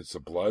 5 buckets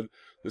of blood.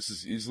 This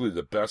is easily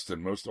the best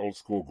and most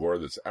old-school gore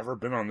that's ever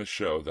been on the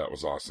show. That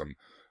was awesome.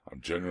 I'm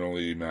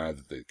genuinely mad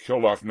that they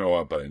killed off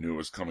Noah, but I knew it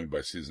was coming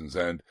by season's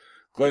end.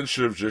 Glenn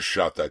should have just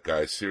shot that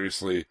guy.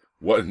 Seriously,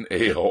 what an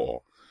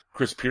a-hole.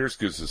 Chris Pierce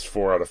gives us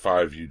 4 out of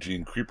 5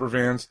 Eugene Creeper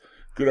Vans.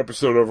 Good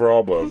episode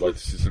overall, but I'd like to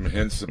see some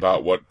hints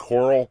about what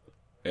Coral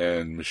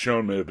and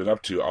Michonne may have been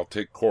up to. I'll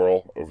take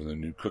Coral over the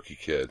new Cookie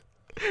Kid.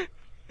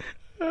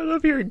 I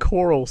love hearing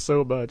Coral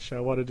so much. I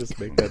want to just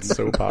make that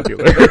so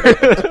popular.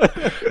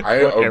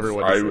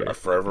 I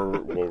forever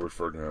will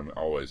refer to him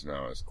always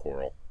now as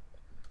Coral.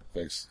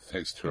 Thanks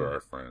to our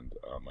friend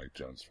Mike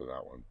Jones for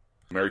that one.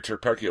 Mary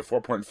Terpecki at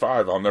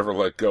 4.5. I'll never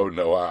let go,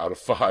 Noah, out of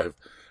 5.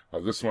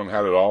 This one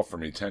had it all for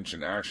me.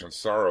 Tension, action,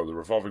 sorrow. The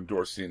revolving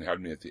door scene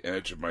had me at the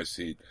edge of my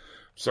seat.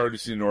 Sorry to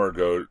see Noah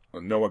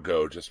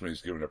go just when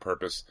he's given a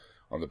purpose.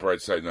 On the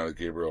bright side, now that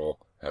Gabriel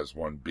has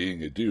one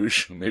being a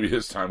douche, maybe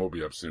his time will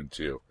be up soon,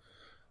 too.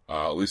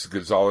 Lisa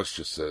Gonzalez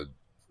just said,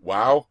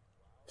 wow,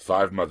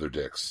 5 mother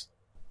dicks.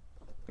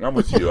 And I'm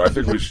with you. I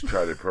think we should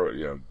try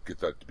to get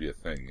that to be a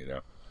thing,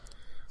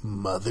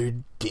 Mother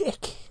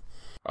dick.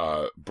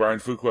 Brian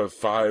Fuqua,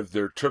 5.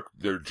 They took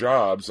their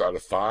jobs out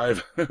of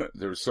 5.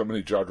 There were so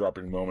many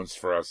jaw-dropping moments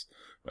for us.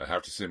 I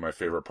have to say my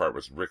favorite part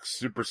was Rick's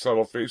super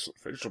subtle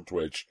facial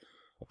twitch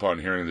upon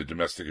hearing the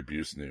domestic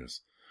abuse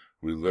news.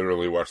 We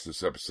literally watched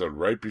this episode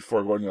right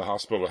before going to the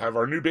hospital to have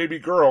our new baby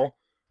girl.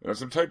 And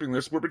as I'm typing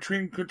this, we're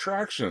between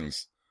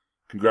contractions.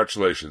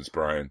 Congratulations,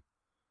 Brian.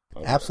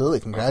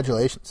 Absolutely.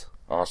 Congratulations.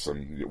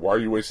 Awesome. Why are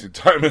you wasting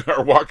time in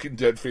our Walking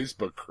Dead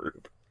Facebook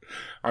group?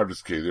 I'm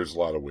just kidding. There's a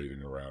lot of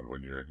waiting around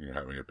when you're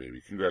having a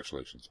baby.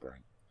 Congratulations,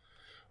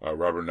 Brian.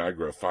 Robert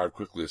Nigro, 5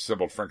 quickly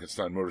assembled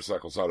Frankenstein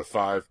motorcycles out of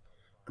 5.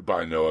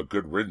 Goodbye, Noah.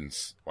 Good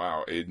riddance.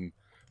 Wow, Aiden.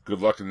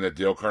 Good luck in that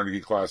Dale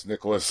Carnegie class,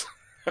 Nicholas.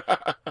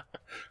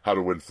 How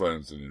to win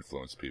friends and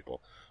influence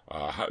people.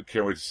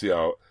 Can't wait to see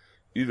how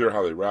either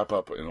how they wrap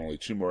up in only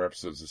 2 more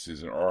episodes this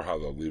season, or how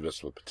they'll leave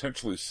us with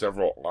potentially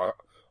several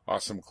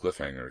awesome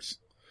cliffhangers.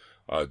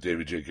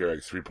 David J.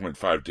 Garrick,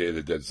 3.5 Day of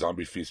the Dead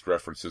Zombie Feast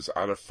references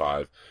out of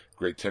 5.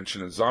 Great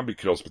tension and zombie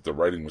kills, but the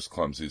writing was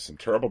clumsy. Some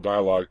terrible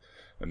dialogue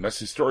and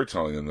messy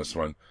storytelling in this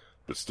one,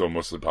 but still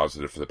mostly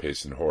positive for the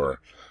pace and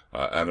horror.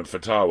 Adam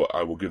Fatah,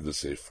 I will give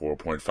this a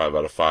 4.5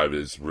 out of 5. It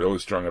is a really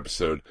strong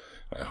episode.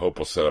 I hope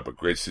will set up a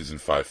great season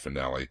 5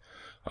 finale.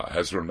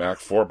 Hezron Mack,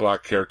 4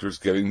 black characters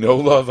getting no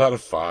love out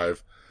of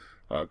 5.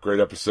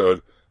 Great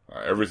episode.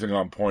 Everything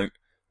on point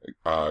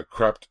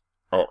crept.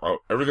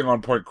 Everything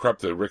on point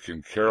crept the Rick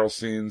and Carol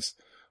scenes.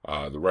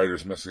 The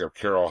writers messing up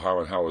Carol. How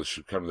in hell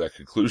should come to that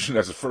conclusion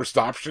as a first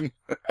option?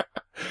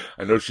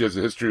 I know she has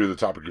a history with the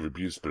topic of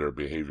abuse, but her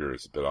behavior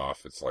is a bit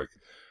off. It's like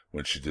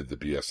when she did the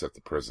BS at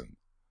the prison.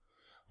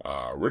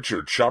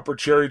 Richard Chopper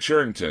Cherry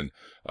Charrington,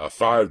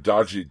 5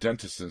 dodgy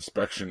dentist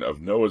inspection of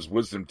Noah's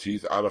wisdom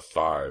teeth out of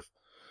 5.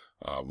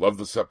 Love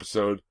this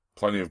episode.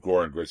 Plenty of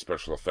gore and great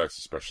special effects,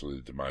 especially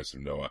the demise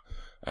of Noah.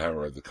 I haven't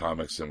read the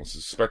comics and was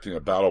expecting a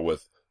battle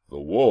with the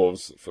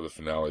wolves for the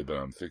finale, but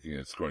I'm thinking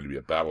it's going to be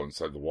a battle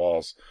inside the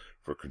walls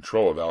for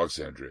control of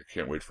Alexandria.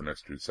 Can't wait for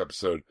next week's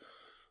episode,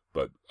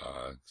 but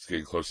it's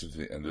getting closer to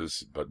the end of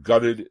this. But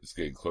gutted, it's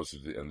getting closer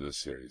to the end of the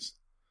series.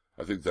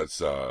 I think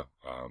that's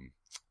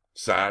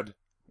sad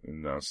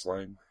in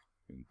slang,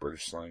 in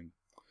British slang,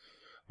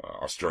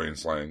 Australian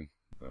slang.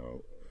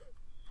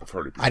 I've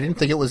heard it before. I didn't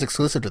think it was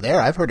exclusive to there.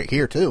 I've heard it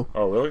here too.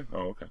 Oh, really?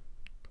 Oh, okay.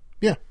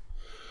 Yeah.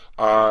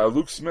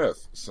 Luke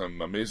Smith,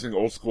 some amazing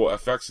old school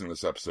FX in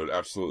this episode.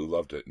 Absolutely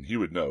loved it. And he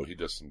would know. He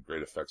does some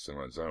great effects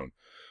on his own.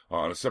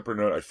 On a separate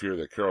note, I fear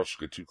that Carol should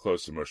get too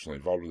close emotionally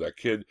involved with that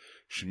kid.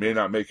 She may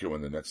not make it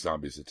when the next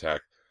zombies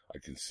attack. I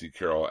can see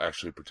Carol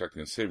actually protecting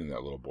and saving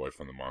that little boy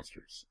from the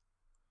monsters.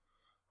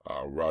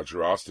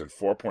 Roger Austin,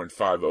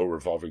 4.50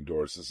 revolving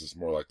doors. This is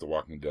more like The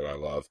Walking Dead I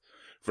love.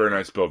 Very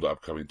nice build to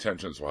upcoming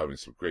tensions while having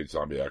some great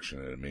zombie action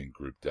and a main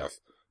group death.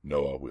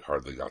 Noah, we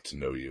hardly got to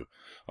know you.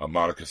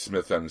 Monica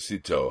Smith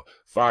Anacito,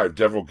 5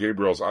 Devil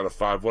Gabriels out of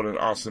 5. What an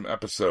awesome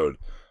episode.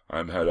 I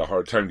had a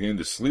hard time getting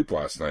to sleep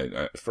last night.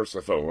 At first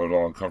I felt a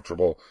little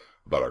uncomfortable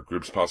about our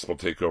group's possible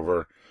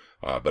takeover.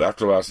 But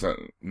after last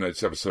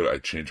night's episode, I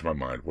changed my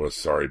mind. What a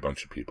sorry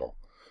bunch of people.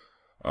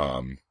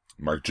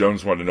 Mark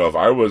Jones wanted to know if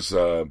I was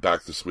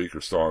back this week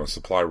or still on a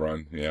supply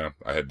run. Yeah,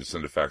 I had to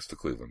send a fax to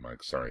Cleveland,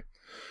 Mike. Sorry.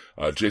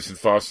 Jason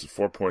Foss,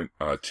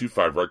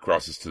 4.25 right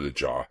crosses to the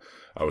jaw.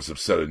 I was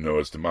upset at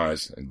Noah's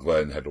demise, and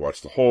Glenn had to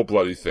watch the whole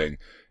bloody thing.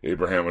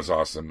 Abraham was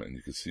awesome, and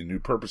you could see new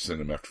purpose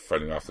in him after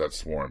fighting off that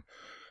swarm.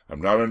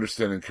 I'm not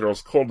understanding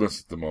Carol's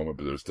coldness at the moment,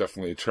 but there was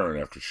definitely a turn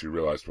after she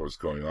realized what was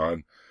going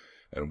on.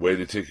 And way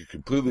to take a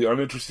completely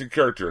uninteresting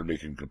character and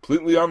make him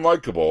completely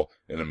unlikable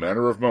in a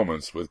matter of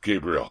moments with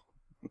Gabriel.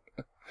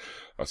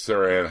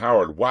 Sarah Ann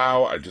Howard,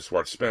 wow, I just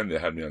watched Spend.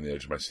 It had me on the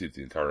edge of my seat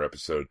the entire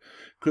episode.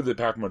 Could they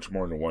pack much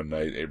more into one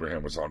night?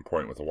 Abraham was on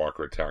point with a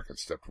Walker attack and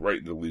stepped right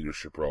into the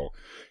leadership role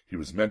he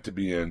was meant to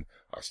be in.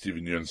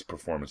 Stephen Yeun's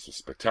performance was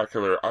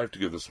spectacular. I have to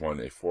give this one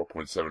a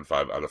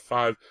 4.75 out of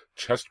 5.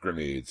 Chest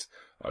grenades.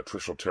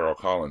 Trishul Terrell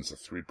Collins, a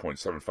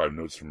 3.75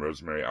 notes from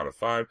Rosemary out of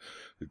 5.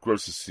 The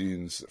grossest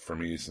scenes for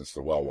me since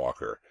The Well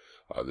Walker.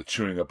 The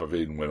chewing up of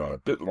Aiden went on a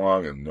bit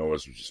long, and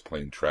Noah's was just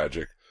plain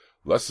tragic.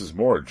 Less is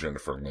more,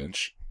 Jennifer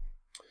Lynch.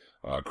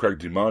 Craig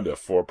DeMonda,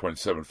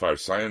 4.75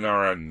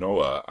 Sayonara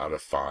Noah out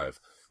of 5.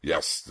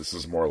 Yes, this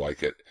is more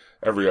like it.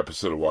 Every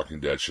episode of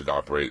Walking Dead should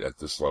operate at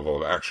this level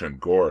of action,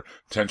 gore,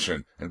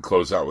 tension, and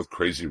close out with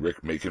crazy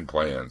Rick making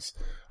plans.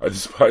 I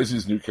despise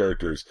these new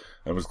characters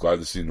and was glad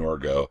to see Noah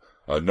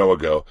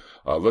go.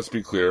 Let's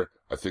be clear,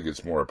 I think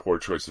it's more a poor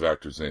choice of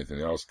actors than anything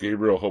else.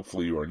 Gabriel,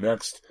 hopefully you are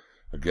next.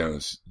 Again,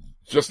 it's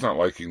just not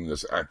liking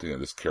this acting of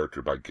this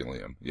character by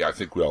Gilliam. Yeah, I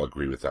think we all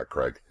agree with that,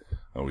 Craig.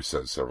 We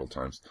said it several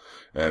times.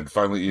 And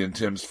finally, Ian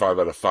Timms, 5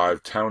 out of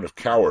 5, Town of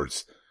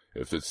Cowards.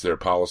 If it's their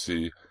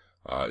policy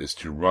is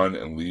to run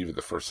and leave at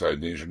the first sign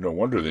of danger, no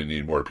wonder they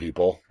need more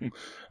people.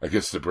 I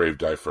guess the brave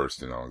die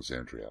first in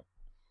Alexandria.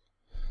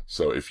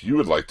 So if you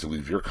would like to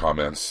leave your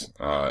comments,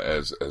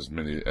 as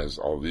many as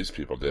all of these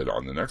people did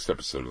on the next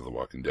episode of The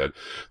Walking Dead,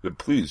 then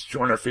please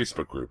join our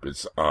Facebook group.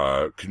 It's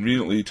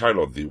conveniently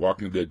titled The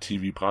Walking Dead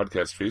TV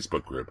Podcast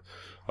Facebook group,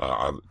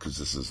 because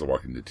this is The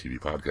Walking Dead TV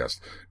Podcast.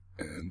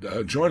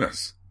 And join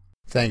us.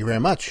 Thank you very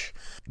much.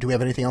 Do we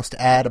have anything else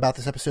to add about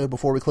this episode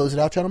before we close it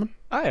out, gentlemen?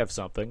 I have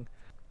something.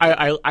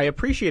 I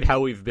appreciate how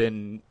we've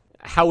kind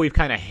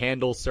of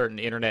handled certain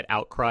internet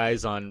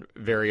outcries on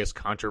various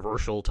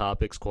controversial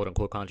topics, quote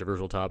unquote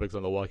controversial topics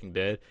on The Walking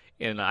Dead,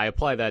 and I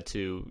apply that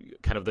to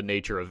kind of the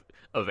nature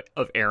of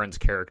Aaron's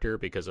character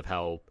because of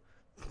how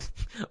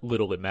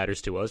little it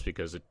matters to us,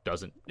 because it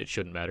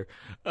shouldn't matter.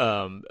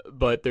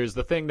 But there's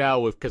the thing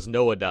now because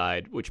Noah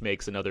died, which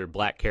makes another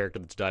black character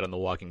that's died on The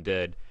Walking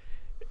Dead,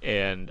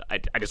 and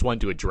I just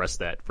wanted to address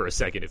that for a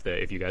second,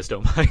 if you guys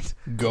don't mind.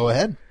 Go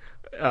ahead.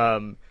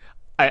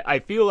 I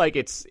feel like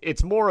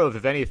it's more of,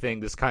 if anything,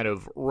 this kind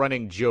of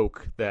running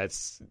joke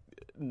that's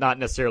not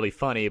necessarily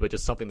funny, but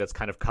just something that's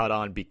kind of caught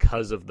on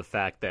because of the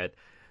fact that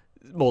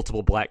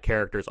multiple black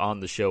characters on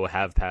the show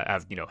have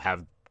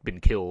been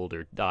killed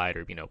or died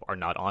or are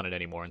not on it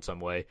anymore in some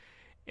way,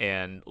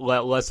 and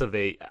less of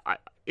a.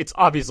 It's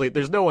obviously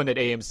there's no one at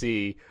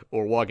AMC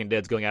or Walking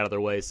Dead's going out of their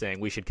way saying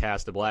we should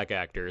cast a black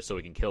actor so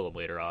we can kill him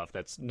later off.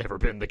 That's never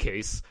been the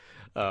case,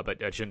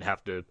 but I shouldn't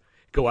have to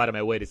go out of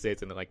my way to say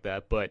something like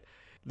that. But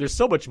there's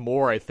so much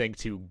more, I think,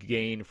 to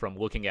gain from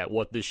looking at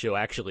what this show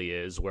actually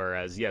is,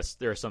 whereas, yes,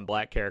 there are some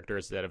black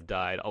characters that have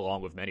died,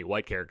 along with many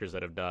white characters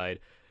that have died,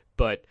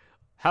 but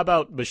how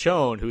about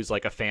Michonne, who's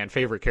like a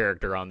fan-favorite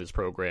character on this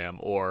program,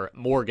 or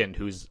Morgan,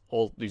 who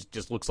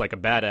just looks like a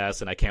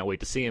badass and I can't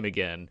wait to see him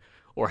again,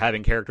 or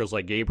having characters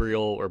like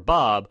Gabriel or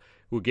Bob,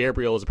 who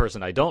Gabriel is a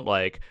person I don't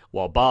like,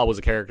 while Bob was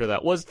a character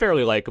that was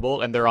fairly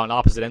likable, and they're on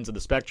opposite ends of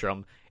the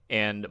spectrum,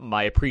 and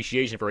my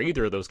appreciation for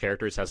either of those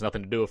characters has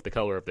nothing to do with the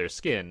color of their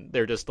skin.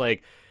 They're just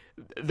like,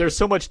 there's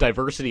so much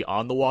diversity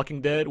on The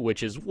Walking Dead,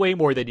 which is way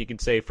more than you can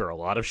say for a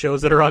lot of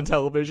shows that are on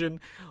television.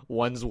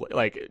 One's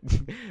like,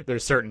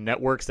 there's certain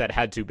networks that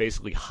had to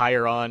basically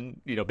hire on,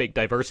 big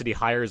diversity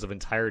hires of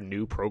entire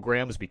new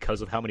programs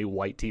because of how many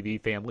white TV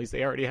families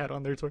they already had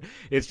on their tour.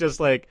 It's just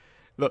like,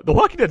 The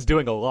Walking Dead's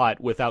doing a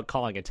lot without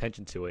calling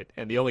attention to it,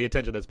 and the only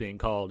attention that's being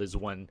called is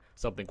when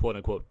something "quote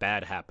unquote"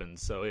 bad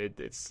happens. So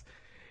it's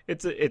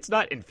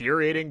not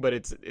infuriating, but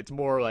it's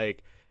more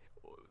like,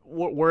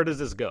 where does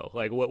this go?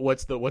 Like,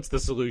 what's the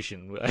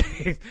solution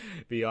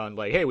beyond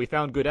like, hey, we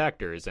found good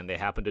actors and they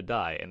happen to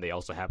die and they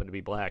also happen to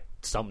be black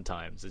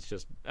sometimes. It's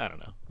just, I don't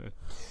know.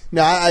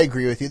 No, I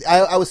agree with you.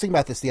 I was thinking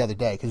about this the other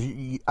day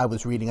because I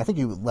was reading. I think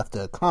you left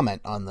a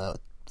comment on the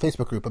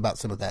Facebook group about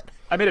some of that.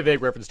 I made a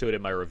vague reference to it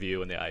in my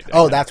review, and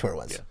that's where it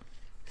was.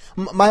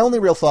 Yeah. My only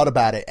real thought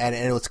about it, and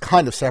it was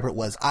kind of separate,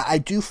 was I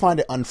do find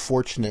it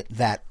unfortunate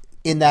that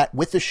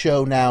with the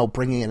show now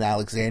bringing in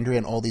Alexandria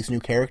and all these new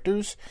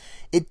characters,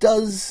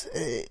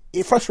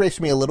 it frustrates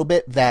me a little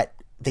bit that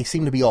they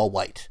seem to be all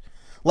white.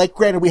 Like,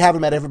 granted, we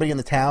haven't met everybody in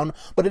the town,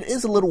 but it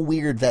is a little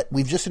weird that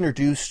we've just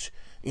introduced,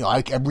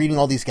 I'm reading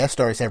all these guest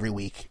stars every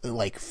week,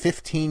 like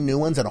 15 new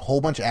ones and a whole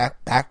bunch of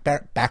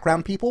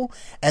background people,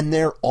 and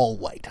they're all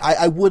white.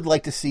 I would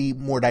like to see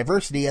more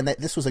diversity, and that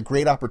this was a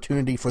great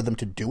opportunity for them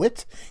to do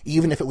it,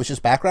 even if it was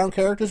just background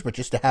characters, but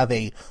just to have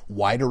a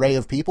wide array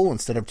of people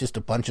instead of just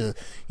a bunch of,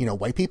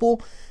 white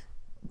people.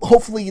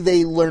 Hopefully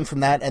they learn from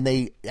that and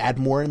they add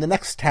more in the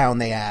next town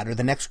they add or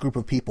the next group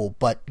of people.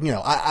 But,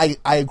 I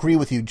agree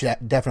with you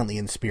definitely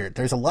in spirit.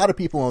 There's a lot of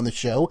people on the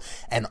show,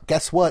 and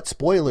guess what?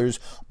 Spoilers,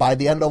 by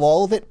the end of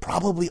all of it,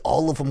 probably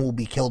all of them will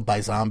be killed by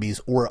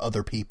zombies or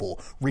other people,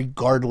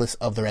 regardless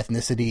of their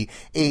ethnicity,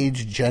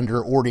 age,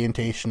 gender,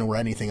 orientation, or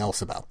anything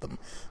else about them.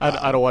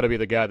 I don't want to be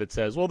the guy that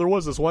says, well, there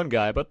was this one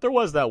guy, but there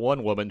was that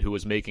one woman who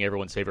was making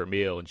everyone's favorite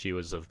meal, and she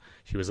was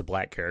a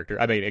black character.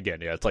 I mean,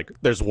 again, yeah, it's like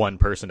there's one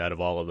person out of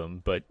all of them,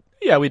 but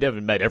yeah, we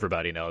haven't met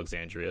everybody in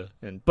Alexandria,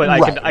 but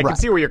I can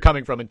see where you're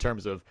coming from in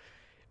terms of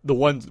the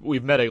ones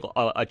we've met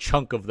a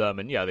chunk of them,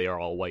 and yeah, they are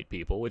all white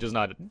people, which is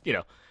not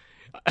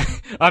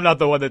I'm not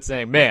the one that's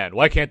saying, man,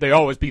 why can't they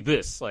always be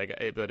this?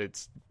 Like, but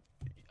it's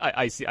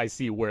I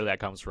see where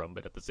that comes from,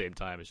 but at the same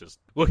time, it's just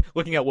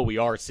looking at what we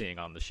are seeing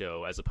on the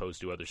show as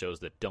opposed to other shows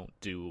that don't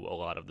do a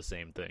lot of the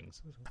same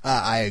things.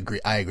 I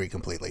agree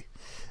completely,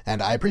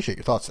 and I appreciate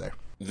your thoughts there.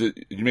 You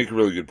make a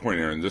really good point,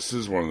 Aaron. This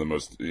is one of the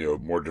most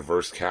more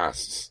diverse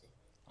casts.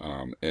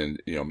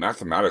 And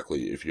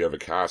mathematically, if you have a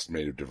cast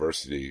made of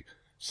diversity,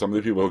 some of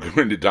the people who are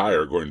going to die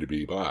are going to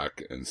be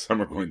black, and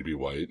some are going to be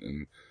white,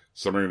 and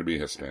some are going to be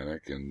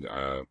Hispanic. And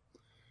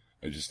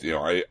I'm just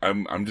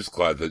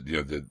glad that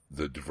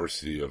the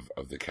diversity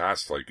of the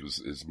cast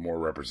is more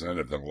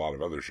representative than a lot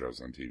of other shows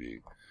on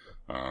TV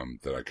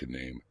that I could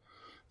name.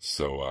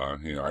 So I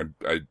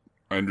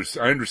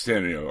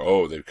understand.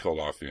 They've killed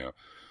off.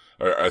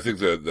 I think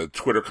the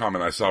Twitter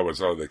comment I saw was,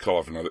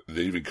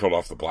 they even killed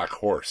off the black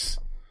horse.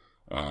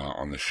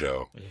 On the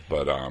show,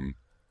 but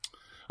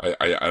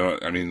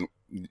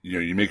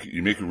you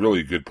make a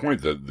really good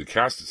point that the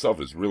cast itself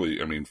is really,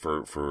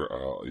 for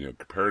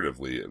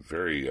comparatively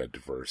very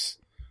diverse,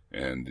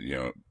 and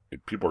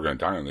if people are going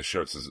to die on this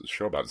show. It's a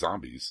show about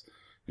zombies.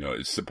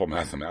 It's simple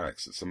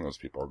mathematics that some of those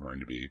people are going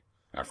to be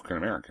African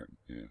American.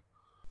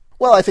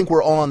 Well, I think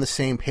we're all on the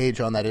same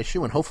page on that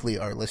issue, and hopefully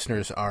our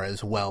listeners are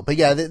as well. But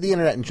yeah, the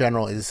internet in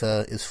general is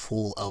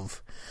full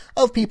of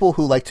people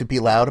who like to be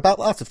loud about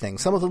lots of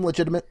things. Some of them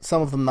legitimate,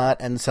 some of them not,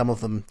 and some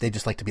of them they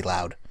just like to be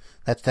loud.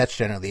 That's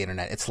generally the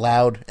internet. It's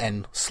loud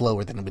and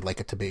slower than we'd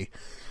like it to be.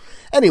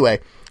 Anyway,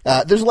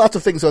 there's lots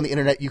of things on the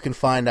internet you can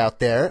find out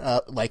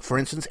there, like, for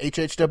instance,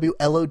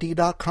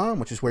 hhwlod.com,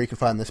 which is where you can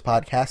find this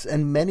podcast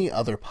and many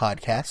other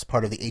podcasts,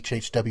 part of the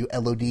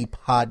HHWLOD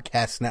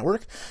podcast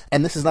network.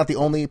 And this is not the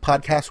only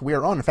podcast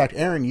we're on. In fact,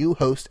 Aaron, you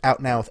host Out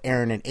Now with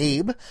Aaron and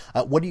Abe.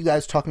 What are you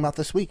guys talking about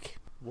this week?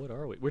 What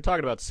are we? We're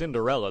talking about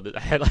Cinderella.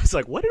 I was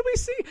like, what did we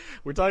see?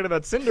 We're talking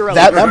about Cinderella.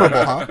 That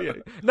memorable, huh? Yeah.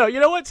 No, you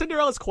know what?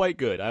 Cinderella's quite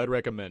good. I would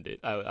recommend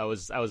it. I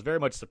was very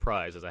much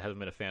surprised, as I haven't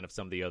been a fan of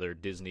some of the other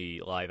Disney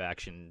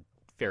live-action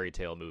fairy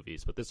tale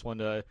movies. But this one,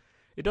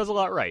 it does a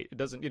lot right. It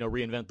doesn't,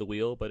 reinvent the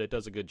wheel, but it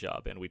does a good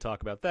job. And we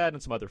talk about that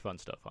and some other fun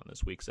stuff on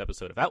this week's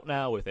episode of Out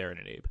Now with Aaron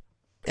and Abe.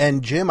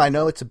 And Jim, I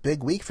know it's a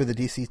big week for the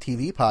DC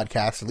TV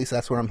podcast. At least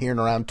that's what I'm hearing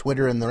around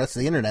Twitter and the rest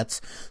of the internets.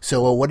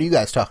 So what are you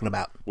guys talking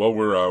about? Well,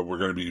 we're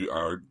going to be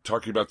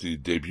talking about the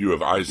debut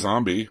of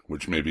iZombie,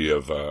 which may be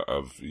of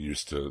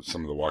use to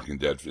some of the Walking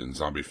Dead and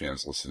zombie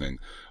fans listening.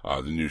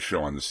 The new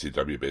show on the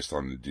CW based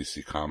on the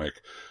DC comic.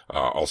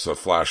 Also,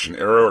 Flash and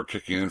Arrow are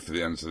kicking in for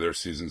the ends of their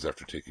seasons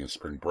after taking a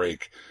spring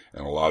break,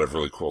 and a lot of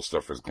really cool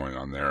stuff is going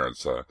on there.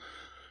 It's a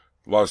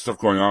lot of stuff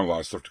going on, a lot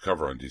of stuff to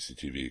cover on DC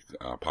TV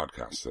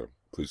podcast. So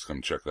please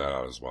come check that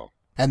out as well.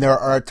 And there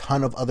are a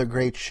ton of other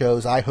great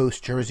shows. I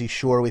host Jersey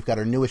Shore. We've got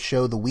our newest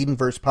show, the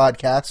Whedonverse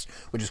podcast,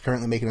 which is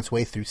currently making its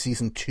way through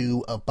season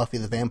 2 of Buffy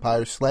the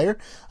Vampire Slayer,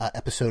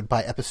 episode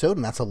by episode,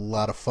 and that's a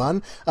lot of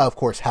fun. Of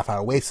course, Half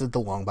Hour Wasted, The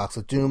Long Box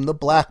of Doom, The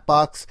Black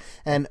Box,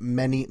 and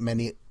many,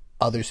 many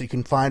others. You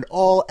can find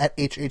all at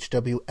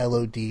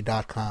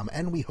hhwlod.com,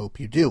 and we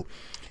hope you do.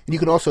 And you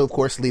can also, of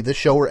course, leave this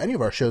show or any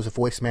of our shows a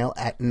voicemail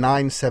at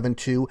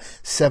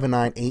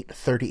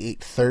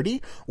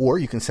 972-798-3830, or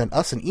you can send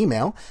us an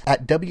email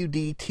at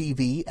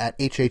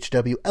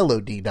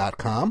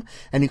wdtv@hhwlod.com,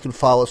 and you can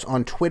follow us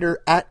on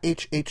Twitter at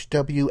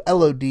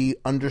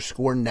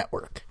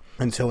hhwlod_network.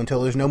 And so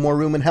until there's no more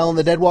room in hell and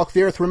the dead walk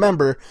the earth,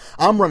 remember,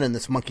 I'm running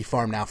this monkey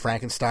farm now,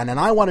 Frankenstein, and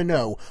I want to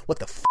know what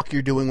the fuck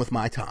you're doing with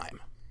my time.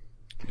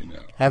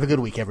 Have a good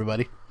week,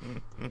 everybody.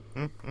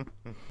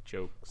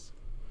 Jokes.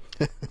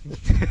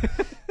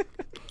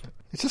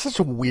 It's just such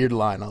a weird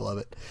line. I love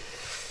it.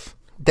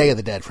 Day of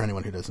the Dead, for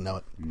anyone who doesn't know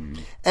it.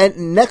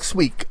 And next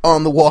week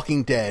on The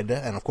Walking Dead,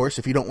 and of course,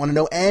 if you don't want to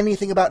know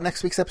anything about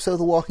next week's episode of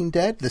The Walking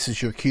Dead, this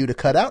is your cue to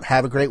cut out.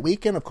 Have a great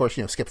weekend. Of course,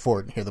 skip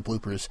forward and hear the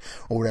bloopers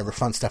or whatever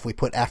fun stuff we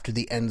put after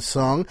the end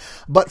song.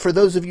 But for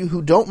those of you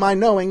who don't mind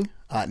knowing,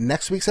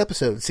 next week's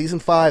episode, Season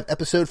 5,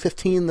 Episode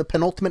 15, the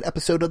penultimate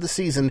episode of the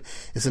season,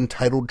 is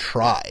entitled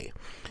Try.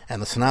 And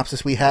the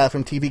synopsis we have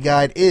from TV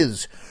Guide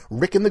is,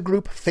 Rick and the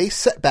group face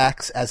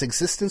setbacks as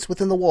existence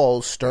within the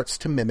walls starts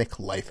to mimic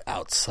life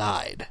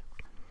outside.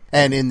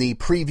 And in the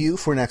preview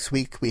for next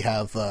week, we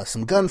have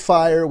some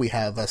gunfire. We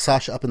have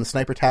Sasha up in the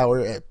sniper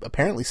tower,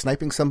 apparently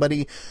sniping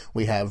somebody.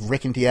 We have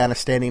Rick and Deanna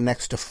standing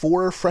next to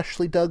 4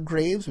 freshly dug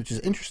graves, which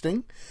is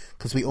interesting,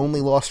 because we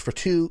only lost for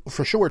two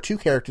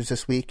characters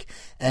this week,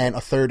 and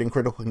a third in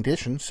critical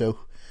condition, so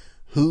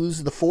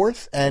who's the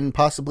fourth? And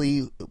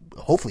possibly,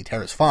 hopefully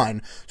Tara's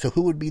fine, so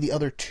who would be the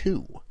other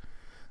 2?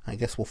 I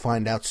guess we'll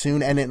find out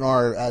soon. And in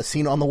our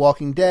scene on The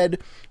Walking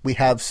Dead, we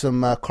have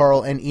some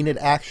Carl and Enid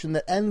action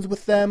that ends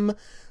with them.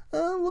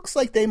 Looks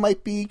like they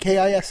might be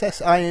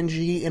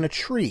KISSING in a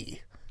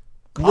tree.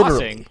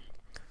 Crossing.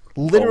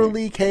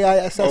 Literally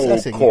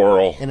KISSing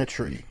Coral. in a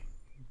tree.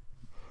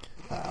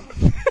 I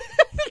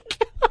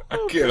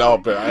can't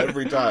help it.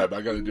 Every time.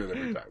 I got to do it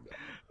every time.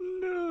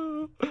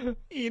 No.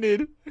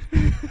 Enid.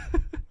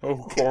 Oh,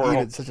 Coral.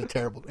 Enid's such a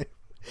terrible name.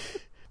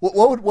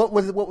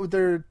 What would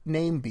their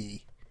name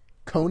be?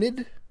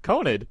 Conid?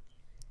 Conid.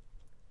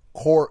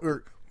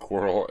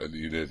 Coral and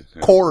Enid.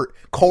 Yeah.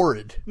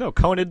 Corrid. No,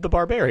 Conid the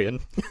Barbarian.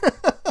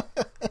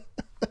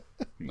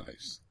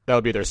 Nice. That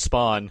would be their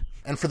spawn.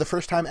 And for the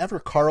first time ever,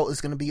 Carl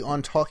is going to be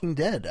on Talking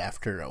Dead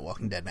after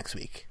Walking Dead next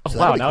week. So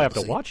wow, now I have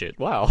to watch it.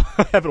 Wow.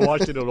 I haven't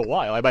watched it in a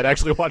while. I might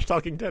actually watch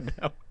Talking Dead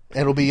now.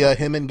 It'll be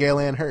him and Gale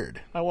Ann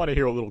Hurd. I want to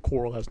hear what little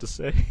Coral has to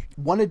say.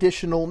 One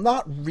additional,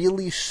 not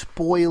really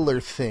spoiler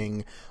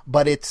thing,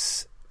 but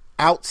it's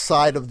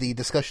outside of the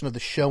discussion of the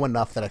show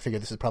enough that I figure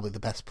this is probably the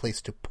best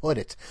place to put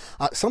it.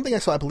 Something I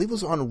saw, I believe it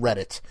was on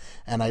Reddit,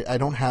 and I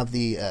don't have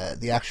the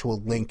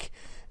actual link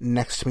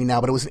next to me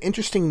now, but it was an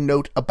interesting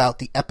note about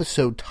the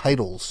episode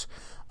titles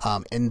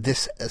in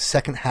this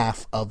second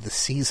half of the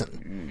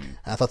season.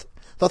 I thought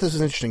this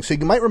was interesting. So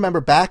you might remember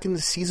back in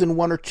season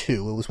 1 or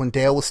 2, it was when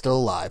Dale was still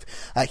alive,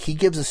 he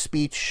gives a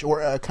speech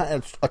or kind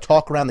of a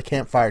talk around the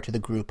campfire to the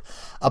group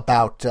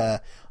about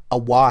a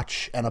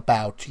watch and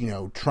about,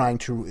 trying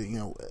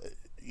to,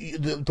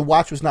 the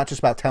watch was not just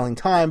about telling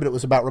time, but it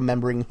was about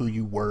remembering who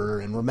you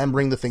were and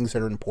remembering the things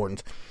that are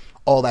important,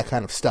 all that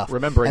kind of stuff.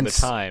 Remembering the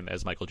time,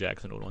 as Michael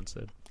Jackson would once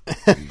said.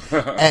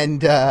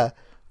 And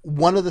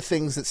one of the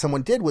things that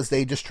someone did was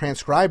they just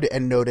transcribed it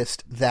and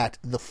noticed that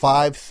the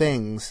 5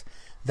 things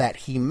that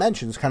he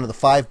mentions, kind of the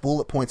 5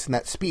 bullet points in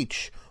that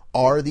speech,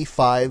 are the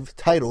 5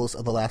 titles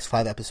of the last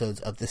 5 episodes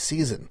of this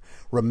season.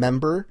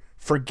 Remember,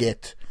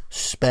 Forget,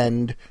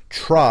 Spend,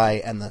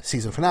 Try, and the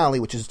season finale,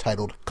 which is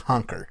titled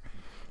Conquer.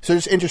 So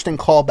there's an interesting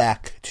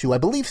callback to, I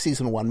believe,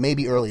 season 1,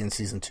 maybe early in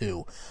season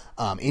 2,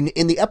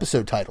 in the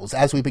episode titles,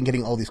 as we've been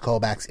getting all these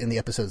callbacks in the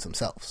episodes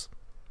themselves.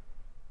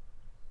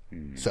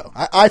 So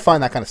I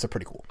find that kind of stuff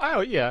pretty cool. Oh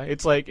yeah,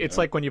 it's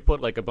like when you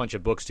put like a bunch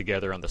of books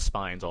together and the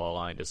spines all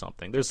aligned to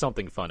something. There's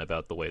something fun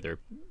about the way they're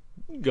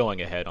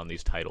going ahead on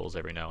these titles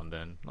every now and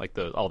then, like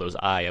all those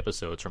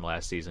episodes from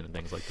last season and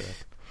things like that.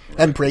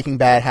 And Breaking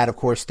Bad had, of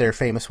course, their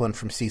famous one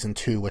from season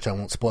 2, which I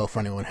won't spoil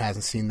for anyone who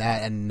hasn't seen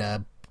that.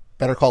 And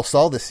Better Call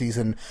Saul this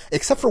season,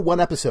 except for one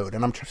episode,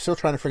 and I'm still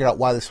trying to figure out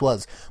why this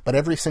was, but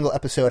every single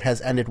episode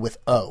has ended with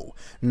O.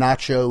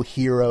 Nacho,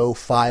 Hero,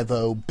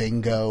 5-0,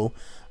 Bingo.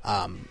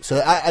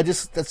 So I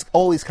just, that's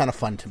always kind of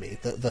fun to me,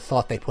 the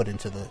thought they put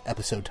into the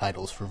episode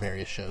titles for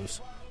various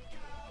shows.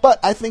 But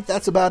I think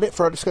that's about it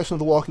for our discussion of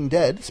The Walking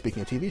Dead,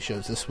 speaking of TV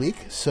shows this week.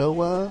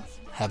 So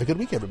have a good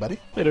week, everybody.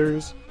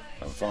 Laters.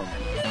 Have fun.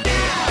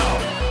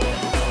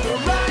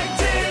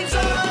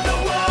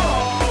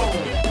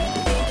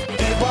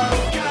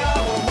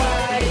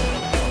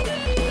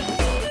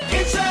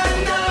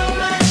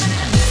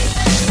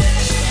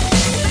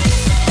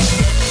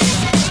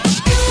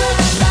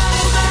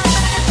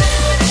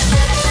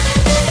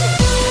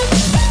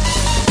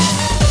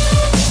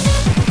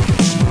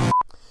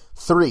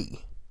 Three,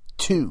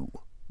 2,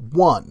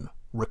 1,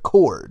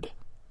 record.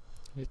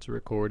 It's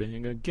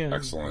recording again.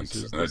 Excellent.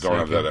 This is And I the don't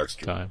have that second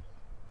extra. time.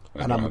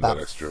 I don't have that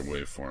extra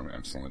waveform.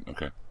 Excellent.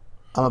 Okay.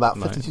 I'm about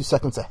 52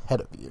 seconds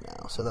ahead of you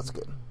now, so that's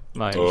good.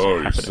 Mine's Oh,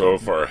 you're happening. so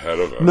far ahead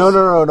of us.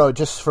 No,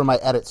 just for my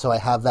edit, so I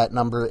have that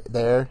number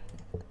there,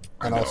 and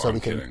I know, also I'm we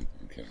can kidding.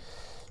 I'm kidding.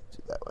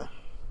 do that way.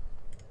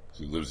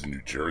 He lives in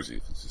New Jersey.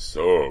 This is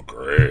so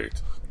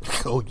great.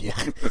 Oh, yeah.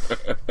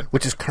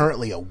 Which is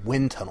currently a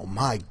wind tunnel.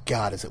 My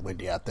God, is it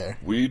windy out there.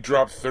 We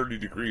dropped 30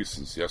 degrees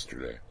since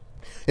yesterday.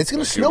 It's going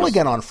Like, to snow it was-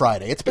 again on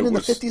Friday. It's been it in the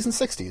was- 50s and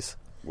 60s.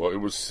 Well, it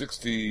was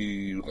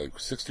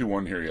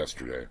 61 here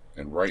yesterday.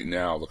 And right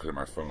now, looking at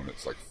my phone,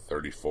 it's like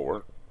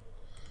 34.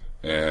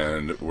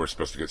 And we're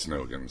supposed to get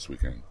snow again this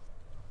weekend.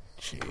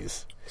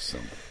 Jeez. So,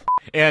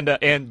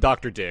 And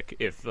Dr. Dick,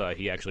 if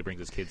he actually brings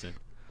his kids in.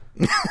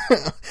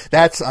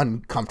 That's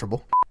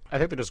uncomfortable. I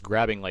think they're just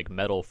grabbing like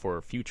metal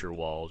for future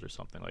walls or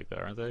something like that,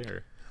 aren't they?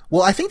 Or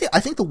Well, I think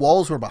the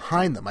walls were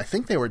behind them. I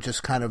think they were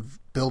just kind of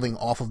building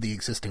off of the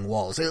existing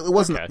walls. It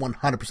wasn't Okay.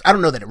 100%. I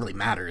don't know that it really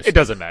matters. it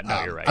doesn't matter.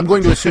 No, you're right. I'm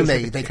going to assume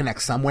they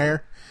connect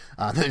somewhere.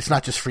 It's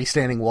not just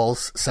freestanding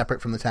walls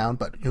separate from the town,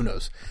 but who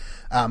knows?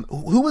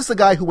 Who was the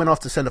guy who went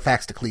off to send a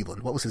fax to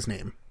Cleveland? What was his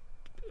name?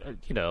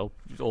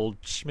 Old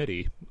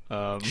Schmitty.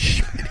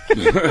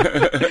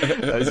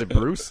 Is it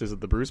Bruce? Is it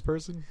the Bruce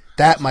person?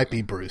 That might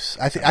be Bruce.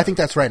 I think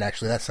that's right,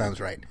 actually. That sounds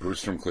right.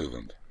 Bruce from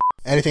Cleveland.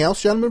 Anything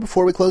else, gentlemen,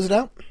 before we close it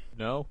out?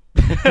 No.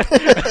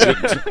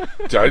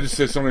 Did I just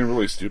say something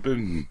really stupid?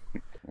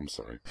 I'm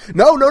sorry.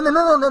 No.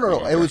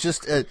 Okay. It was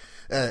just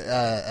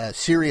a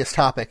serious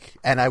topic,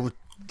 and I was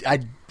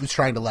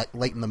trying to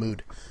lighten the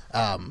mood.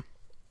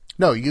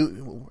 No,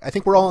 I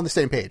think we're all on the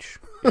same page.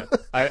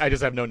 I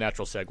just have no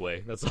natural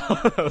segue. That's all.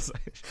 I was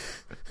like,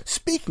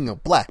 Speaking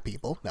of black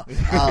people, no.